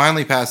local. We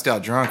finally passed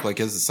out drunk, like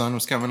as the sun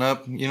was coming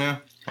up, you know,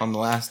 on the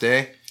last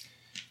day.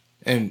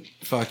 And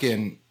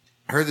fucking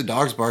heard the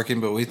dogs barking,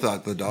 but we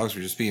thought the dogs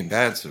were just being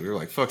bad, so we were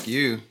like, fuck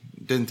you.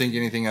 Didn't think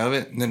anything of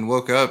it. And then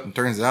woke up and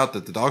turns out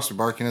that the dogs were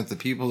barking at the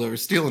people that were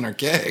stealing our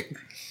keg.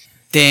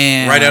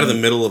 Damn. Right out of the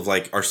middle of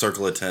like our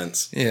circle of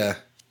tents. Yeah.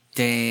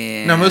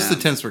 Damn. Now, most of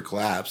the tents were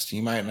collapsed.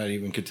 You might not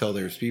even could tell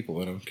there was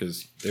people in them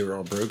because they were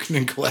all broken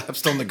and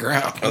collapsed on the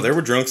ground. Oh, there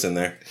were drunks in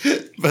there.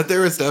 But there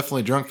was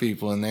definitely drunk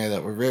people in there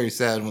that were very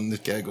sad when the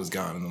keg was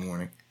gone in the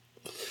morning.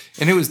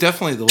 And it was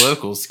definitely the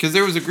locals because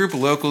there was a group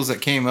of locals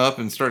that came up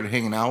and started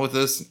hanging out with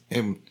us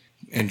and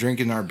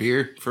drinking our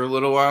beer for a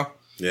little while.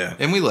 Yeah.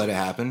 And we let it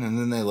happen, and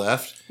then they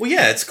left. Well,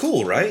 yeah, it's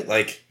cool, right?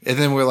 Like, and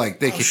then we're like,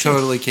 they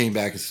totally came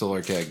back and stole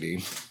our keg,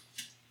 dude.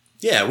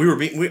 Yeah, we were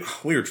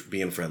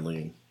being friendly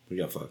and we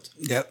got fucked.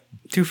 Yep.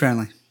 Too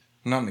friendly.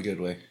 Not in a good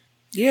way.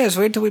 Yes,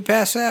 wait till we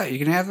pass out. You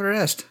can have the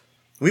rest.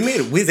 We made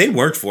it. They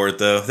worked for it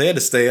though. They had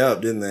to stay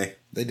up, didn't they?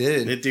 They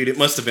did. Dude, it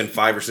must have been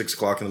 5 or 6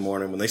 o'clock in the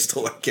morning when they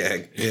stole our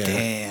keg. Yeah.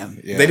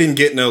 Damn. Yeah. They didn't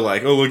get no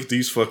like, oh, look at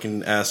these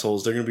fucking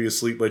assholes. They're going to be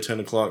asleep by 10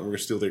 o'clock and we're going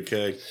to steal their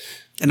keg.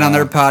 And on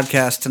their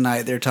podcast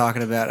tonight, they're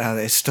talking about how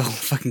they stole a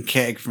fucking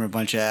keg from a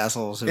bunch of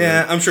assholes.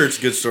 Yeah, I'm sure it's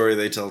a good story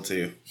they tell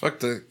too. Fuck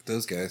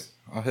those guys.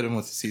 I'll hit them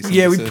with the cease.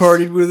 Yeah, we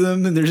partied with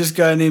him, and there's this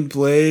guy named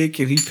Blake,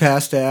 and he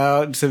passed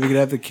out and said we could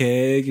have the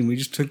keg, and we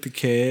just took the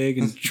keg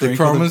and drank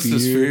They all the promised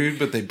us beer. food,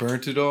 but they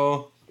burnt it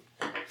all.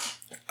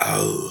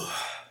 Oh.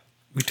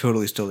 We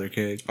totally stole their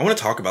keg. I want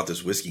to talk about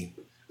this whiskey.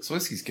 This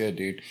whiskey's good,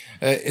 dude.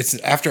 It's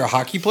after a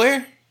hockey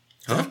player?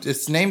 Huh?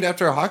 It's named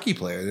after a hockey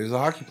player. There's a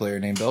hockey player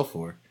named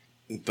Belfour.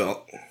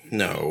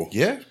 No.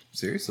 Yeah,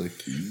 seriously.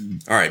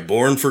 All right,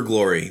 Born for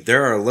Glory.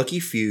 There are a lucky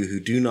few who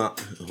do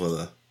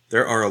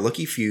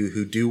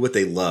what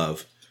they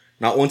love.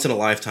 Not once in a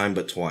lifetime,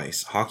 but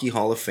twice. Hockey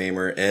Hall of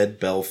Famer Ed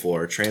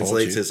Belfour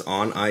translates his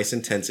on-ice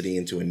intensity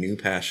into a new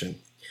passion.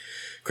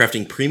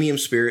 Crafting premium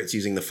spirits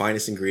using the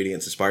finest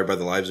ingredients inspired by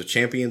the lives of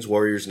champions,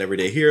 warriors, and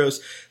everyday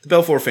heroes, the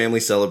Belfour family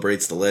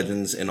celebrates the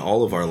legends in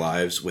all of our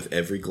lives with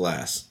every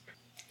glass.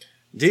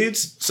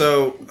 Dudes,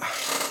 so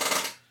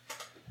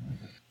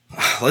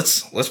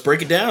let's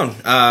break it down.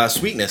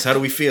 Sweetness, how do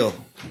we feel?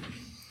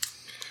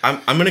 I'm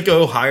gonna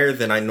go higher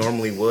than I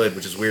normally would,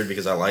 which is weird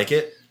because I like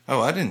it. Oh,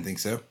 I didn't think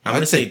so. I'm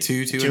gonna say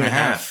two and a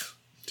half.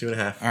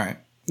 2.5. All right.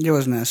 It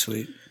wasn't that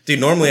sweet.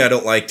 Dude, normally I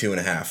don't like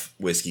 2.5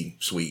 whiskey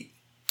sweet.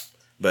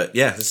 But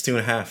yeah, this is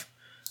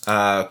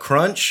 2.5.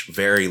 Crunch,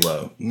 very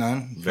low.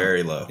 None.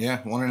 Very low.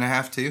 Yeah,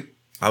 1.5, 2.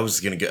 I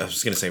was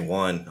gonna say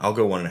 1. I'll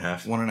go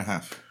 1.5.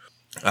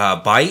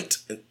 1.5. Bite,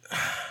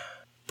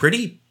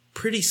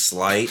 pretty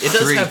slight. It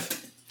does 3. have.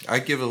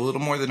 I'd give it a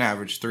little more than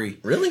average, 3.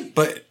 Really?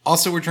 But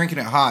also we're drinking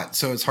it hot,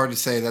 so it's hard to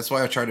say. That's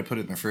why I tried to put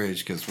it in the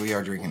fridge, because we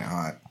are drinking it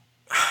hot.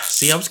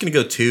 See, I was gonna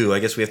go 2. I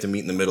guess we have to meet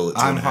in the middle at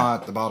 2 I'm and a half.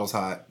 hot. The bottle's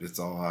hot. It's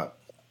all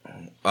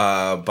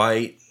hot.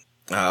 Bite.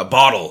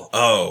 Bottle.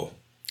 Oh.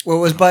 What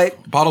was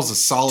bite? Bottle's a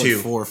solid 2.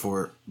 4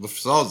 for it.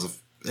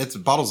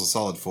 Bottle's a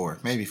solid 4,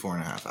 maybe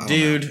 4.5. I don't know.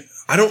 Dude,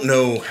 I don't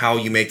know how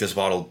you make this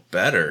bottle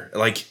better.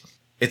 Like,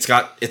 it's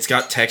got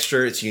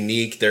texture. It's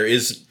unique.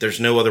 There's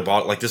no other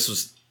bottle. Like, this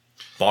was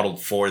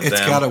bottled for them.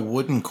 It's got a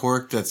wooden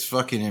cork that's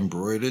fucking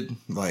embroidered.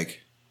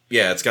 Like,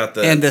 yeah, it's got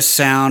the And the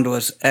sound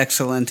was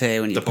excellent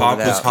when you The pulled pop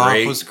it was out. pop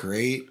Great. was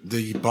great.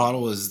 The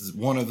bottle is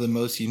one of the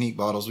most unique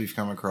bottles we've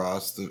come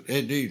across.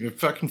 Dude,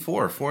 fucking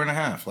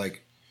 4.5.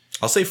 Like,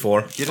 I'll say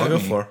 4. get I'll at go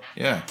me. 4.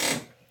 Yeah,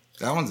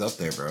 that one's up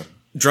there, bro.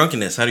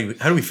 Drunkenness. How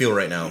do we feel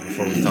right now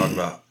before we talk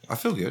about? I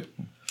feel good.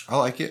 I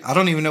like it. I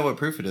don't even know what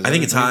proof it is. I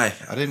think it's high.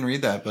 I didn't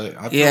read that, but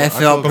I Yeah, it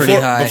felt pretty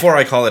high. Before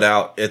I call it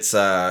out, it's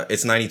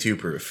 92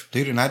 proof.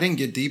 Dude, and I didn't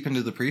get deep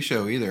into the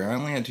pre-show either. I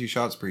only had 2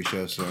 shots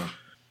pre-show, so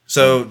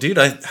So, dude,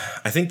 I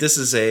think this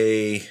is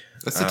a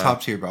that's a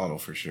top tier bottle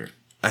for sure.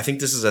 I think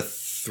this is a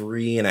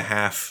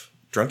 3.5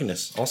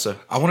 drunkenness. Also,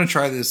 I want to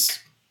try this.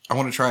 I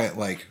want to try it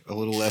like a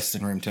little less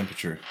than room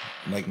temperature,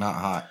 like not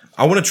hot.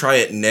 I want to try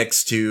it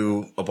next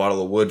to a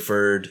bottle of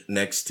Woodford.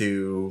 Next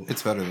to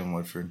It's better than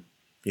Woodford.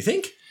 you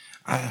think?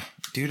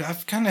 Dude,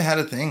 I've kind of had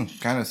a thing,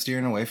 kind of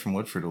steering away from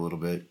Woodford a little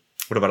bit.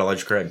 What about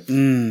Elijah Craig?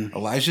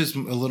 Elijah's a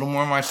little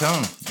more my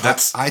tone.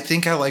 I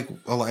think I like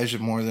Elijah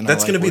more than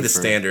That's I like going to be the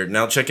Woodford. standard.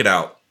 Now check it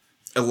out.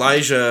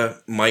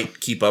 Elijah might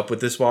keep up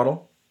with this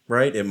bottle,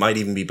 right? It might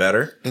even be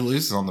better, It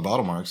loses on the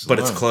bottle marks, but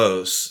it's alone.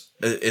 close.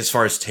 As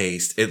far as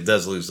taste, it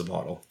does lose the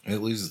bottle. It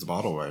loses the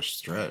bottle by a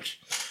stretch.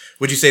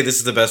 Would you say this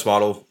is the best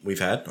bottle we've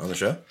had on the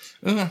show?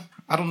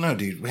 I don't know,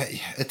 dude.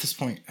 At this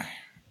point,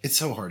 it's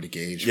so hard to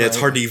gauge. Yeah, it's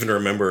right? hard to even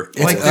remember.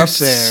 Like up there's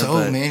there, so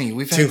but- many.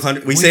 We've had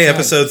 200. We we've say had-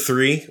 episode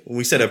 3.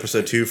 We said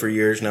episode 2 for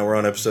years. Now we're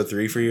on episode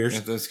 3 for years. Yeah,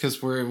 that's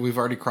because we've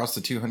already crossed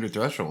the 200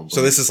 threshold.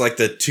 So this is like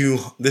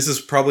this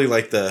is probably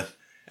like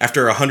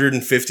after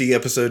 150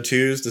 episode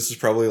 2s, this is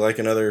probably like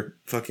another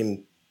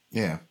fucking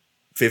yeah,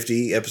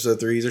 50 episode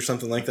 3s or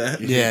something like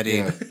that. Yeah,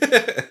 dude.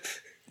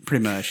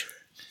 Pretty much.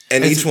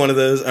 And each one of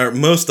those, or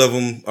most of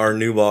them, are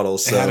new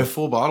bottles. I had a So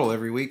full bottle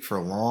every week for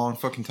a long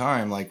fucking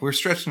time. Like we're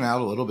stretching out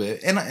a little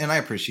bit, and I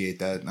appreciate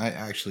that. I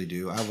actually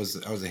do. I was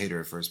a hater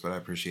at first, but I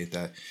appreciate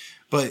that.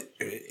 But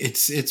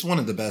it's one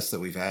of the best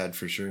that we've had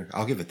for sure.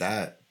 I'll give it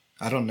that.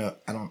 I don't know.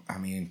 I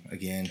mean,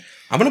 again,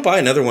 I'm gonna buy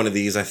another one of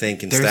these, I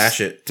think, and There's-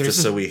 stash it there's just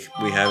a- so we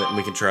have it and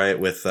we can try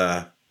it with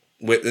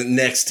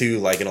next to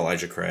like an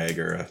Elijah Craig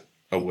or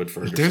a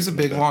Woodford. Or there's a something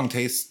big like that. long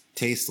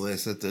taste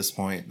list at this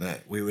point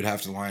that we would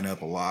have to line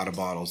up a lot of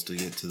bottles to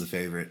get to the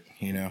favorite.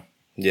 You know.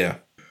 Yeah.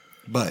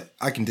 But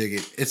I can dig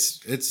it.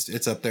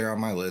 It's up there on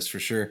my list for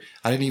sure.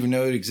 I didn't even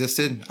know it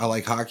existed. I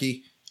like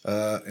hockey.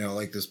 And I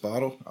like this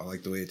bottle. I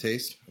like the way it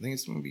tastes. I think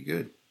it's gonna be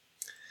good.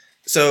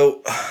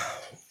 So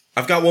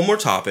I've got one more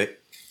topic,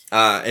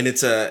 and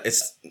it's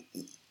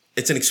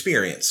an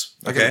experience.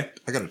 Okay.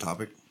 I got a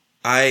topic.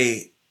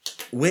 I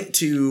went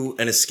to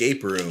an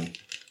escape room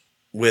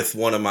with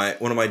one of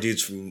my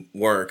dudes from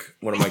work.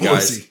 One of my What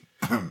was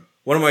guys. he?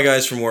 One of my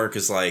guys from work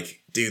is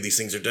like, dude, these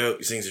things are dope.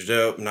 These things are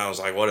dope. And I was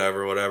like,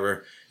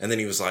 whatever. And then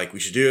he was like, we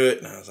should do it.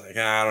 And I was like,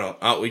 I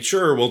don't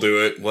know. We'll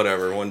do it.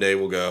 Whatever. One day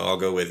we'll go. I'll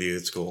go with you.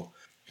 It's cool.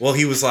 Well,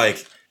 he was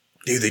like,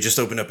 dude, they just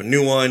opened up a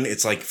new one.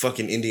 It's like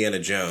fucking Indiana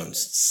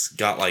Jones. It's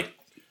got like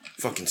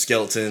fucking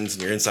skeletons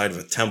and you're inside of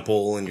a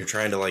temple and you're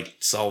trying to like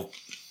solve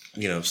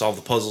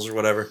the puzzles or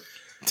whatever.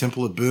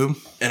 Temple of Boom.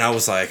 And I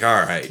was like,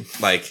 all right.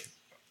 Like,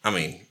 I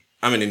mean,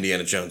 I'm an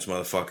Indiana Jones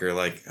motherfucker.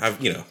 Like,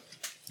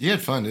 You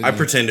had fun, didn't I you?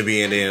 pretend to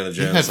be Indiana You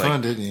Jones. had like,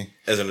 fun, didn't you?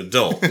 as an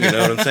adult. You know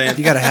what I'm saying?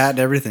 You got a hat and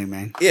everything,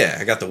 man. Yeah,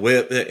 I got the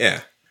whip.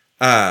 Yeah.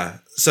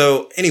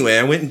 So anyway,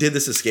 I went and did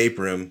this escape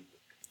room,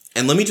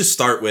 and let me just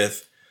start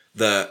with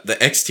the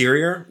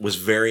exterior was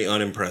very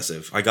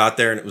unimpressive. I got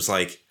there and it was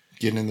like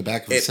Getting in the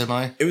back of a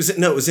semi. it was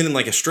in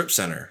like a strip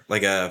center,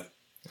 like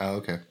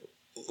Okay.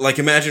 like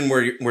imagine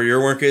where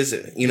your work is,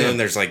 Yeah. and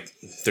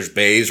there's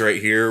bays right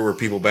here where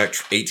people back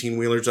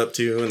 18-wheelers up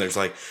to, and there's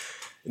like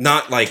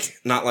not like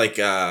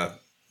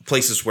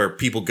places where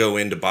people go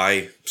in to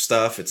buy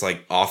stuff. It's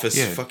like office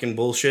fucking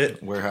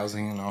bullshit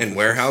Warehousing and all. and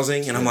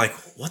warehousing. And I'm like,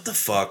 what the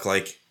fuck?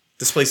 Like,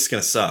 this place is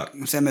going to suck.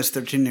 It's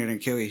MS-13, they're going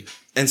to kill you.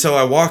 And so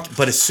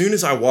but as soon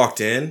as I walked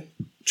in,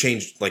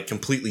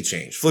 completely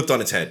changed, flipped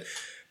on its head.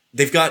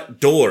 They've got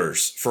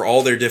doors for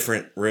all their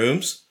different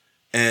rooms,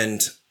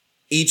 and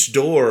each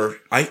door,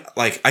 I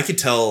could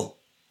tell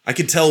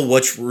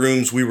which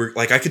rooms we were,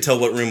 like, I could tell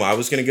what room I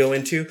was going to go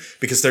into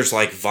because there's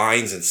like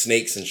vines and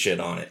snakes and shit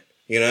on it,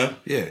 you know?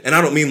 Yeah. And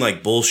I don't mean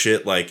like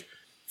bullshit, like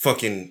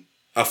fucking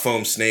a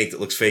foam snake that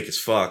looks fake as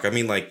fuck. I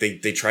mean, like they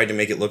tried to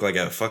make it look like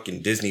a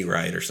fucking Disney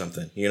ride or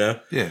something, you know?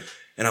 Yeah.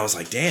 And I was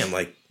like, damn,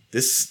 like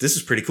this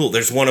is pretty cool.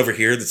 There's one over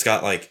here that's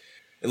got like,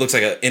 it looks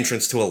like an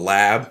entrance to a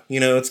lab, you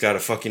know? It's got a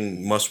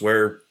fucking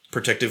must-wear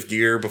protective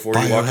gear before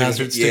you walk in.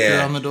 Biohazard sticker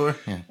on the door.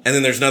 Yeah. And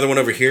then there's another one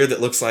over here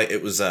that looks like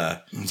it was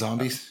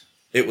Zombies.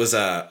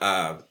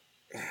 a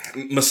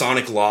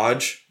Masonic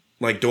Lodge,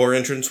 like door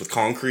entrance with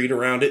concrete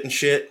around it and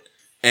shit.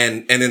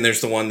 And then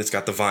there's the one that's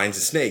got the vines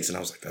and snakes. And I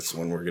was like, that's the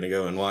one we're going to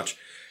go and watch.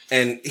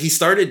 And he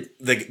started,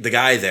 the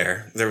guy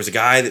there was a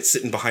guy that's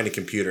sitting behind a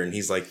computer, and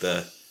he's like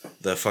the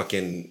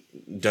fucking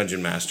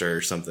dungeon master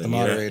or something. The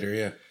moderator,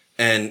 yeah.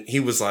 And he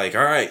was like,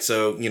 all right,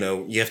 so,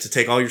 you have to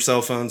take all your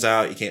cell phones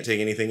out. You can't take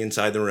anything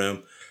inside the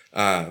room.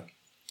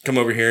 Come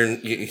over here.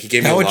 And he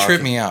gave me a lock. That would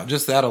trip me out.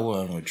 Just that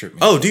alone would trip me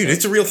out. Oh, dude,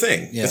 it's a real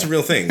thing. Yeah. It's a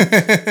real thing.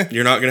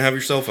 You're not going to have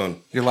your cell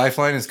phone. Your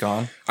lifeline is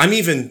gone. I'm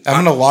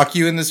going to lock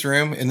you in this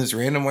room, in this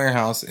random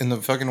warehouse, in the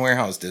fucking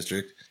warehouse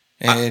district.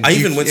 And I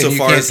even went so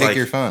far as take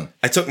your phone.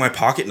 I took my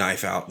pocket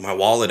knife out, my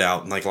wallet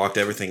out, and locked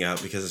everything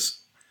up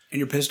because... And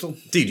your pistol?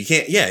 Dude, you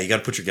can't... Yeah, you got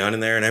to put your gun in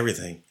there and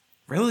everything.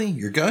 Really?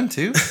 Your gun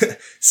too?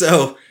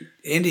 So...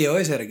 Andy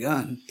always had a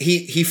gun.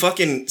 He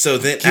fucking... So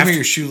then... Give me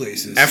your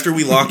shoelaces. After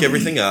we lock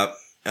everything up,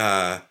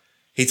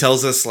 he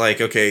tells us,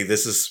 okay,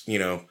 this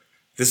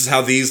is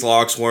how these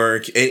locks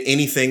work.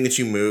 Anything that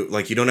you move...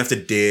 you don't have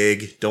to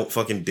dig. Don't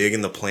fucking dig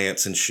in the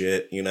plants and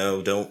shit,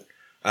 Don't...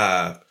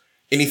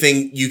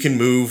 anything you can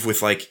move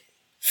with,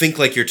 think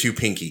like your two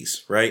pinkies,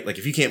 right?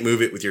 If you can't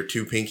move it with your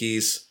two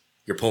pinkies,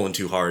 you're pulling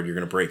too hard. You're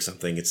going to break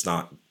something. That's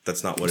not what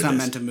it is. It's not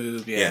meant to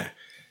move, yeah.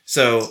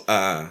 So,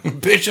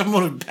 bitch, I'm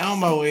going to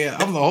pound my way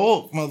out. I'm the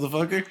Hulk,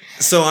 motherfucker.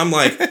 So I'm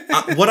like,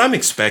 what I'm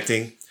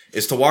expecting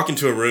is to walk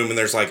into a room and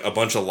there's a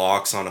bunch of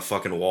locks on a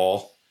fucking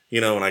wall,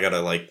 and I got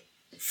to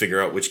figure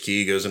out which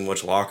key goes in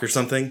which lock or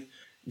something.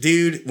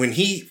 Dude, when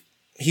he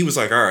was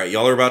like, all right,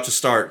 y'all are about to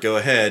start, go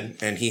ahead.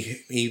 And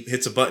he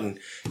hits a button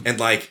and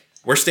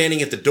we're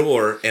standing at the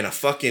door and a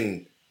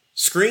fucking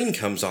screen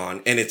comes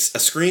on, and it's a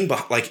screen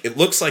it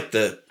looks like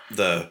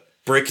the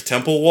brick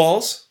temple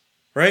walls,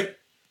 right?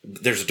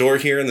 There's a door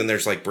here, and then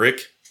there's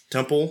brick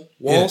temple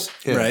walls,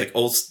 yeah. Right?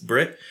 Old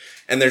brick.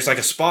 And there's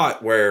a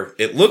spot where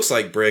it looks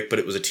like brick, but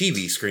it was a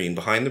TV screen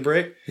behind the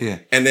brick. Yeah.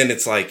 And then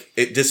it's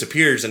it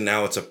disappears, and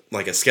now it's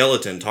a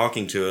skeleton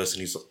talking to us,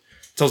 and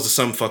tells us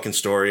some fucking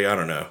story. I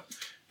don't know.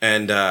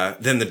 And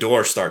then the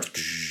door starts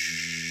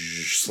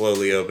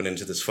slowly open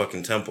into this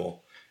fucking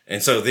temple.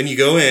 And so then you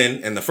go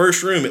in, and the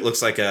first room, it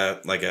looks like a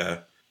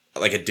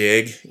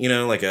dig,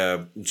 like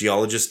a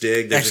geologist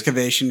dig. There's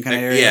excavation kind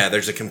of area. Yeah,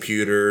 there's a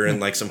computer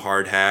and some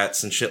hard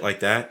hats and shit like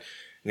that.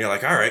 And you're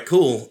like, all right,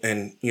 cool.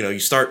 And you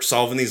start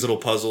solving these little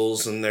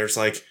puzzles, and there's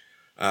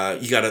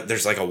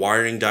there's a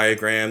wiring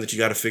diagram that you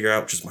got to figure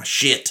out, which is my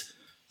shit.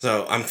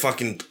 So I'm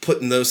fucking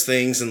putting those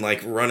things and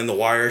running the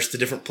wires to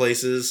different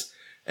places.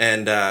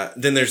 And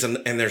then there's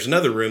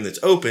another room that's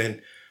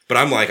open. But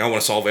I'm I want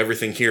to solve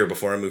everything here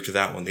before I move to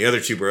that one. The other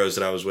two bros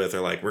that I was with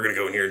are we're going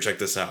to go in here and check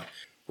this out.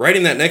 Right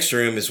in that next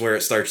room is where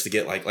it starts to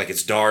get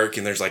it's dark,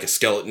 and there's a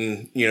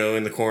skeleton,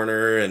 in the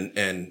corner,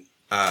 and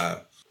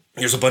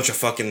there's a bunch of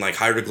fucking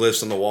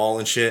hieroglyphs on the wall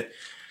and shit.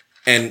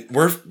 And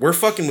we're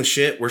fucking with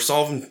shit. We're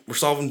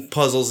solving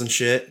puzzles and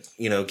shit,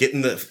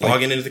 getting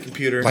logging into the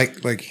computer.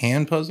 Like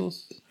hand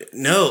puzzles?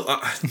 No,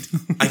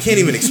 I can't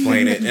even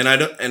explain it.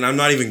 And I'm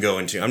not even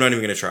going to. I'm not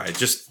even going to try.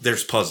 Just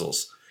there's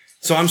puzzles.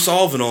 So I'm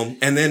solving them,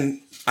 and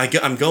then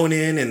I'm going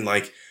in, and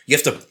you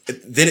have to.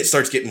 Then it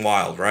starts getting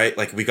wild, right?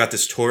 We got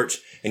this torch,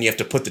 and you have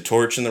to put the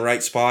torch in the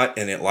right spot,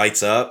 and it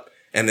lights up,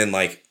 and then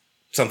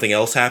something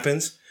else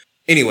happens.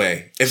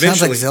 Anyway, eventually,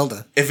 sounds like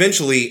Zelda.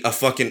 Eventually,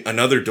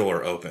 another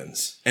door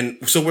opens, and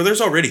so where there's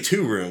already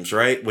two rooms,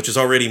 right? Which is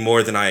already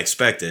more than I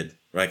expected.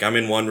 I'm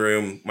in one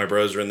room, my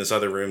bros are in this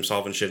other room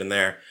solving shit in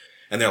there,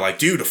 and they're like,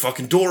 "Dude, a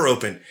fucking door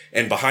open!"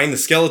 And behind the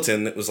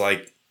skeleton that was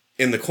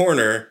in the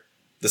corner.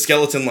 The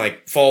skeleton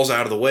falls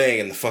out of the way,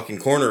 and the fucking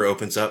corner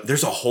opens up.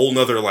 There's a whole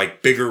nother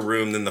bigger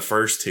room than the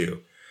first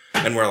two.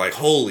 And we're like,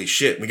 holy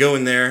shit. We go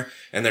in there,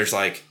 and there's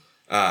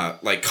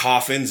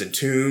coffins and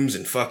tombs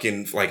and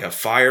fucking a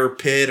fire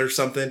pit or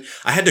something.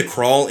 I had to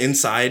crawl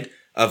inside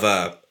of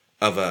a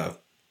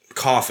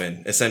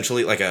coffin,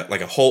 essentially, like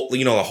a hole,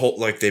 a hole,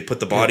 they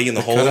put the body in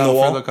the hole in the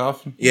wall. For the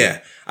coffin?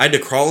 Yeah. I had to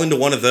crawl into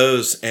one of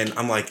those, and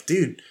I'm like,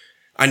 dude,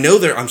 I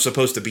know I'm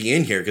supposed to be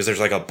in here because there's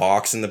a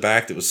box in the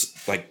back that was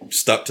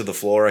stuck to the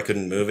floor. I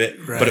couldn't move it,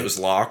 right. But it was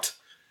locked.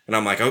 And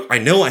I'm like, oh, I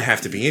know I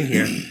have to be in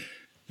here.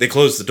 They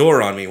closed the door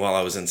on me while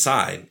I was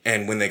inside.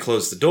 And when they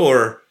closed the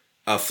door,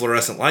 a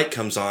fluorescent light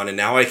comes on, and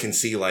now I can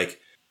see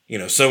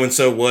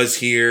so-and-so was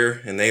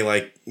here, and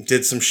they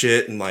did some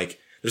shit, and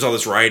there's all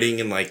this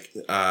writing, and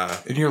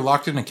And you're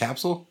locked in a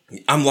capsule?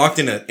 I'm locked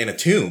in a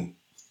tomb.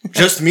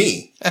 Just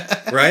me.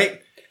 Right?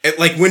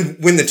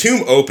 When the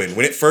tomb opened,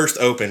 when it first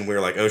opened, we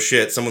were like, oh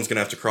shit, someone's gonna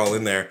have to crawl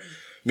in there.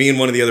 Me and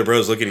one of the other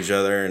bros look at each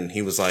other, and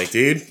he was like,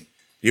 dude,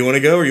 you want to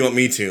go or you want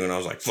me to? And I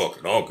was like, fuck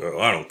it, I'll go.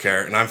 I don't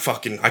care. And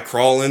I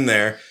crawl in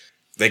there.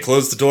 They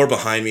close the door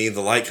behind me.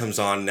 The light comes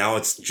on. Now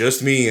it's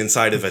just me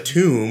inside of a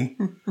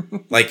tomb.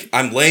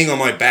 I'm laying on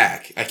my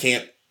back. I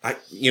can't, I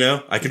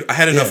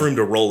had enough room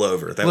to roll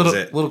over. That was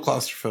it. Little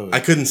claustrophobic. I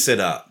couldn't sit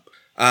up.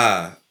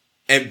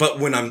 But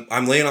when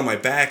I'm laying on my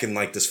back, and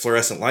this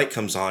fluorescent light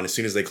comes on as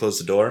soon as they close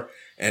the door,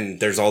 and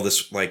there's all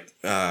this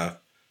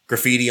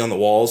graffiti on the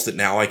walls that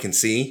now I can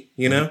see,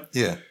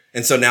 Yeah.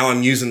 And so now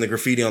I'm using the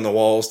graffiti on the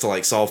walls to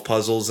like solve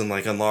puzzles and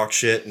like unlock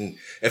shit. And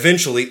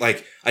eventually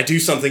like I do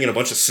something and a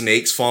bunch of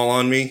snakes fall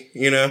on me,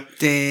 you know?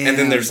 Damn. And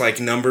then there's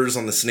like numbers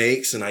on the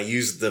snakes and I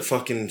use the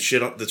fucking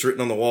shit that's written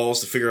on the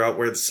walls to figure out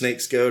where the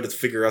snakes go, to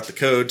figure out the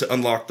code, to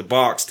unlock the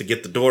box, to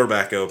get the door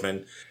back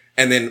open.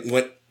 And then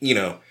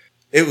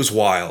it was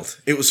wild.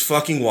 It was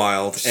fucking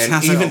wild. And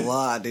Sounds even like a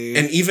lot, dude.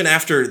 and even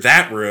after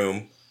that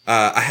room,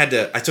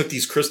 I took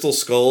these crystal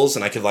skulls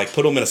and I could like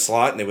put them in a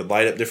slot and they would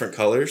light up different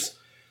colors.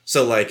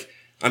 So like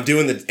I'm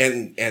doing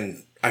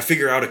and I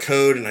figure out a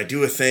code and I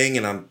do a thing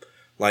and I'm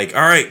like,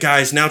 all right,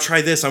 guys, now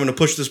try this. I'm going to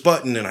push this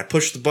button, and I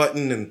push the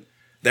button and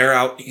they're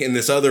out in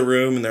this other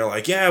room and they're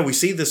like, yeah, we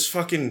see this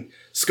fucking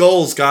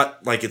skull's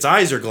got like its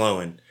eyes are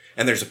glowing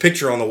and there's a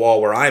picture on the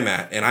wall where I'm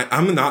at and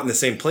I'm not in the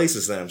same place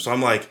as them. So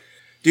I'm like,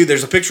 dude,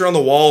 there's a picture on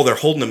the wall. They're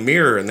holding a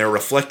mirror and they're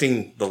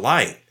reflecting the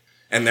light.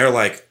 And they're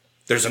like,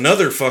 there's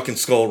another fucking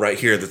skull right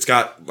here that's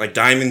got like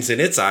diamonds in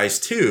its eyes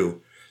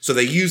too. So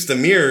they used the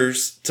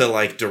mirrors to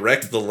like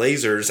direct the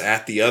lasers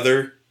at the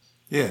other.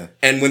 Yeah.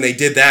 And when they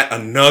did that,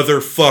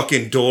 another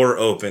fucking door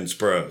opens,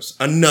 bros.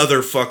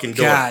 Another fucking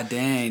door. God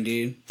dang,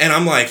 dude. And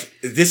I'm like,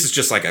 this is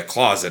just like a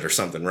closet or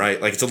something,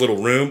 right? Like it's a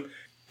little room.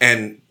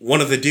 And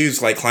one of the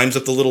dudes like climbs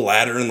up the little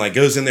ladder and like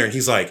goes in there and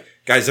he's like,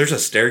 guys, there's a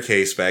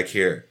staircase back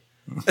here.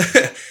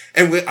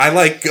 And I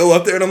like go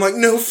up there and I'm like,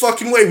 no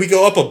fucking way. We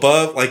go up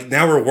above. Like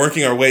now we're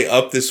working our way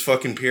up this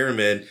fucking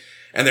pyramid.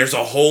 And there's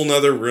a whole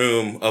nother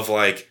room of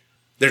like,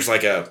 there's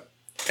like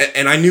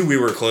and I knew we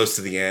were close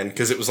to the end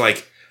because it was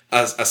like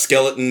a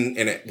skeleton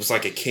and it was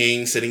like a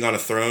king sitting on a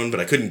throne, but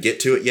I couldn't get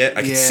to it yet.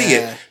 I could see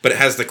it, but it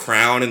has the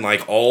crown and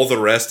like all the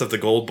rest of the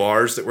gold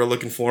bars that we're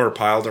looking for are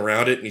piled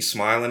around it. And he's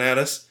smiling at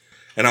us.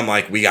 And I'm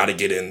like, we got to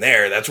get in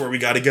there. That's where we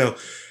got to go.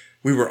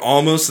 We were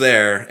almost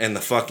there, and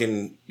the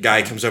fucking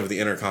guy comes over the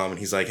intercom, and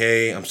he's like,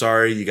 hey, I'm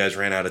sorry, you guys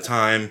ran out of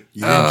time.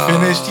 You didn't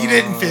finish. You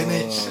didn't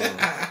finish.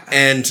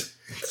 And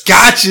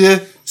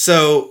Gotcha.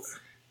 so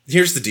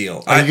here's the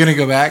deal. Are you going to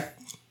go back?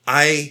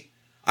 I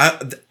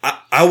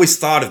always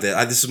thought of it.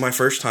 This is my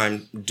first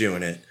time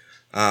doing it.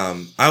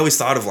 I always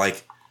thought of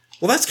like,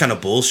 well, that's kind of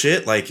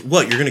bullshit. Like,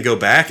 what? You're going to go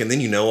back, and then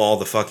you know all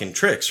the fucking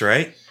tricks,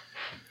 right?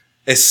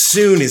 As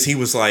soon as he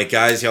was like,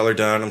 guys, y'all are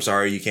done. I'm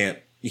sorry, you can't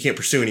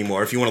pursue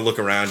anymore. If you want to look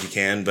around, you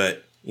can,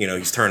 but you know,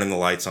 he's turning the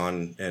lights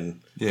on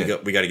and we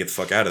got to get the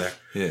fuck out of there.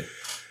 Yeah.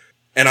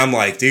 And I'm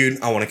like, dude,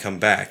 I want to come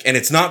back. And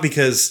it's not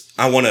because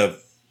I want to,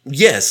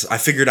 yes, I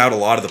figured out a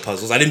lot of the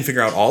puzzles. I didn't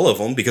figure out all of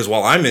them because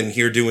while I'm in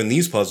here doing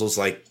these puzzles,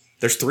 like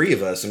there's 3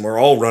 of us and we're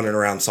all running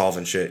around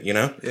solving shit, you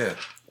know? Yeah.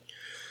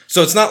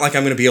 So it's not like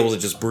I'm going to be able to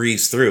just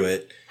breeze through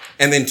it.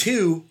 And then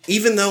 2,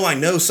 even though I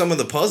know some of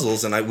the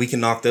puzzles and we can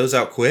knock those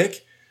out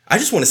quick, I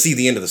just want to see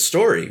the end of the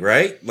story,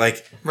 right?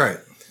 Like, right.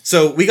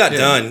 So we got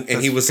done,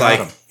 and he was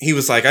got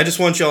like, I just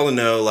want y'all to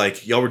know,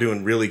 like, y'all were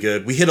doing really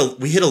good. We hit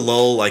a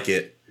lull, like,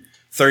 at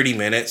 30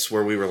 minutes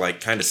where we were,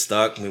 like, kind of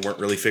stuck, and we weren't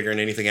really figuring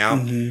anything out.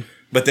 Mm-hmm.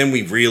 But then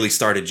we really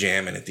started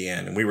jamming at the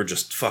end, and we were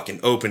just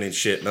fucking opening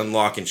shit and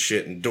unlocking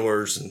shit and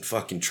doors and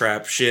fucking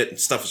trap shit, and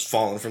stuff was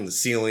falling from the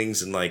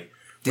ceilings, and, like,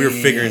 we were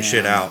figuring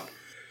shit out.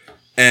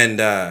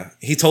 And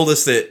he told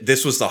us that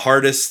this was the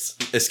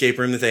hardest escape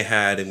room that they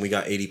had, and we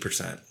got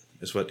 80%,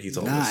 is what he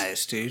told us.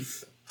 Nice, dude.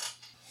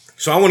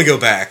 So I want to go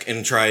back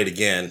and try it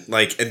again.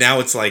 Like, and now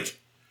it's like,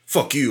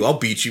 fuck you, I'll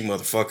beat you,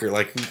 motherfucker.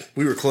 Like,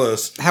 we were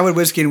close. How would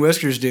Whiskey and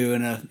Whiskers do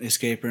in an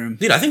escape room?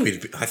 Dude, I think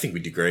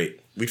we'd do great.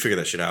 We'd figure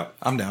that shit out.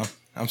 I'm down.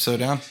 I'm so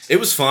down. It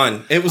was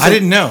fun. It was. I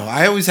didn't know.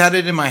 I always had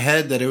it in my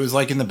head that it was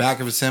like in the back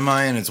of a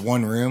semi and it's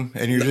one room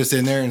and you're just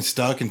in there and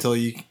stuck until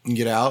you can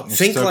get out. And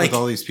you're stuck with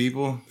all these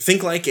people.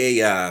 Think like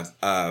a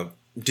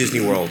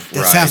Disney World.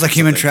 That sounds like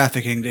human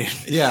trafficking, dude.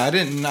 Yeah, I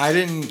didn't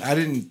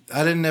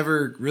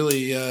ever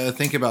really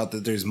think about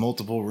that. There's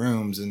multiple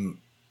rooms and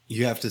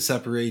you have to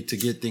separate to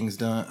get things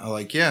done. I'm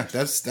like, yeah,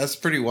 that's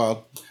pretty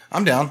wild.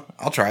 I'm down.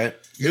 I'll try it.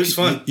 It was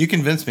fun. You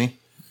convinced me.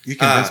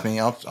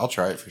 I'll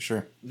try it for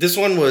sure. This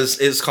one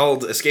is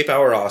called Escape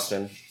Hour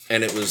Austin,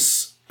 and it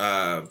was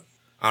I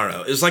don't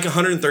know. It was like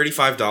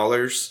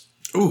 $135.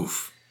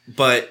 Oof.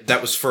 But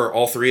that was for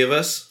all 3 of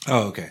us.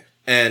 Oh, okay.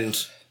 And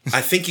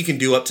I think you can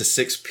do up to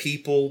 6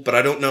 people, but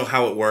I don't know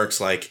how it works.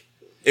 Like,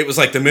 it was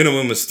like the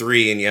minimum is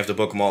 3, and you have to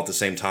book them all at the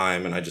same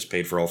time, and I just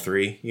paid for all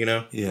 3, you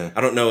know? Yeah. I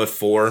don't know if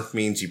 4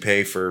 means you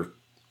pay for,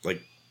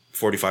 like,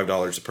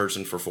 $45 a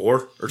person for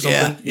 4 or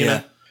something. Yeah. You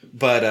know?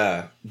 But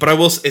I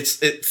will,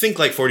 think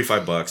like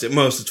 $45. At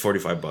most, it's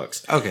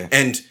 $45. Okay.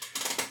 And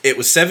it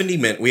was 70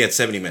 minutes. We had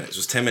 70 minutes. It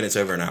was 10 minutes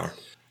over an hour.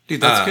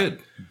 Dude, that's good.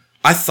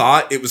 I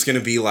thought it was going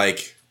to be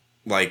like,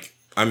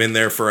 I'm in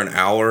there for an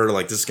hour.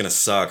 Like, this is going to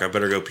suck. I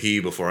better go pee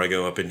before I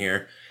go up in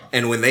here.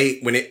 And when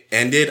it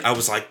ended, I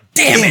was like,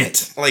 damn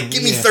it. Like,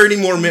 give me 30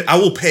 more minutes. I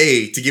will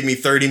pay to give me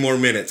 30 more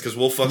minutes because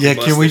we'll fucking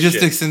bust can we this just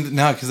shit. extend?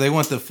 No, because they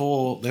want the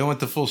full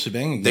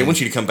shebang again. They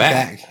want you to come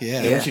back.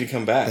 Yeah. They want you to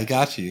come back. They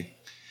got you.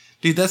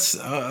 Dude, that's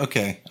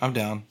okay. I'm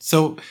down.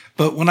 So,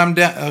 but when I'm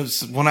down,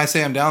 when I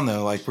say I'm down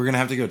though, like we're gonna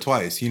have to go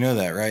twice. You know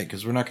that, right?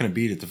 Because we're not gonna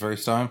beat it the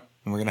first time,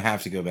 and we're gonna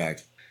have to go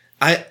back.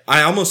 I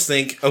almost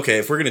think, okay,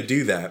 if we're gonna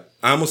do that,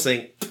 I almost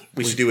think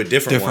we should do a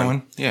different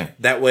one. Yeah.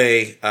 That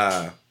way,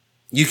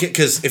 you can,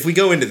 because if we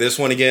go into this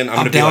one again, I'm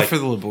gonna be down like, for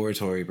the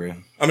laboratory, bro.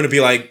 I'm gonna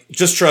be like,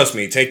 just trust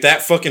me. Take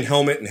that fucking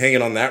helmet and hang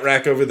it on that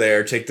rack over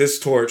there. Take this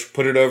torch,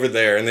 put it over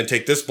there, and then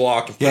take this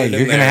block and put it in there.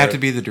 You're gonna have to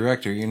be the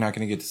director. You're not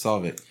gonna get to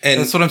solve it. And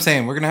that's what I'm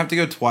saying. We're gonna have to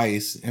go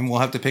twice, and we'll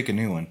have to pick a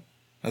new one.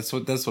 That's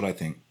what I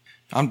think.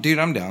 I'm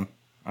down.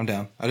 I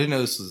didn't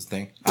know this was a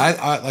thing.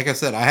 I like I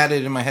said, I had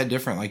it in my head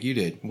different, like you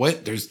did.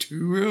 What? There's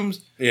 2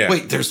 rooms? Yeah.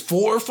 Wait, there's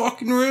 4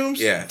 fucking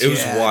rooms? Yeah, it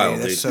was wild.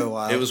 Dude, that's dude. so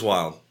wild. It was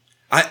wild.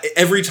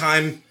 Every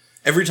time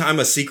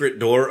a secret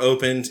door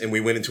opened and we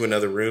went into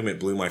another room, it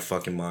blew my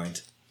fucking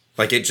mind.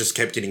 Like it just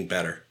kept getting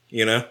better.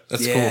 You know?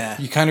 That's cool.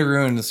 You kind of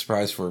ruined the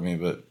surprise for me,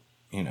 but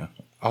you know,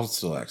 I'll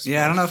still ask.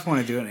 Yeah, I don't know if I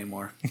want to do it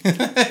anymore.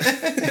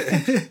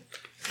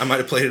 I might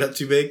have played it up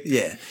too big.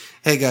 Yeah.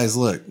 Hey guys,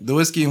 look, the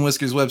Whiskey and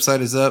Whiskers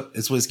website is up.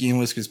 It's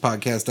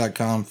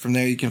whiskeyandwhiskerspodcast.com. From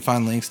there, you can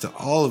find links to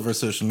all of our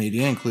social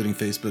media, including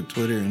Facebook,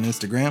 Twitter, and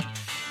Instagram.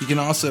 You can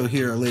also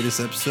hear our latest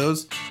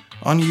episodes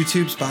on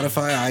YouTube,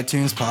 Spotify,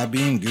 iTunes,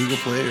 Podbean, Google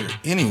Play, or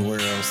anywhere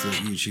else that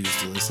you choose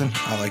to listen.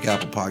 I like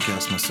Apple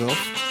Podcasts myself.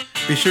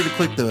 Be sure to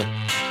click the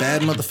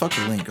bad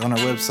motherfucker link on our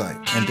website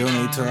and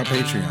donate to our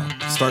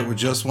Patreon. Start with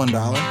just $1.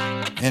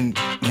 And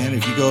man,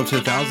 if you go up to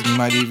 1,000, you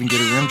might even get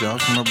a rim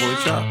job from our boy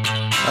Chop.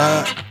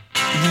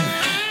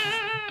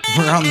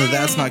 We're on the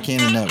That's Not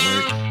Canon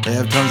Network. They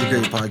have tons of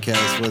great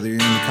podcasts, whether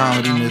you're into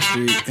comedy,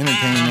 mystery,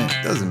 entertainment,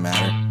 doesn't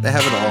matter. They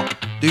have it all.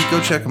 Dude,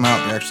 go check them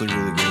out. They're actually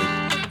really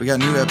good. We got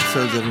new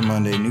episodes every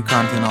Monday, new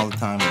content all the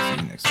time. We'll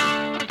see you next week.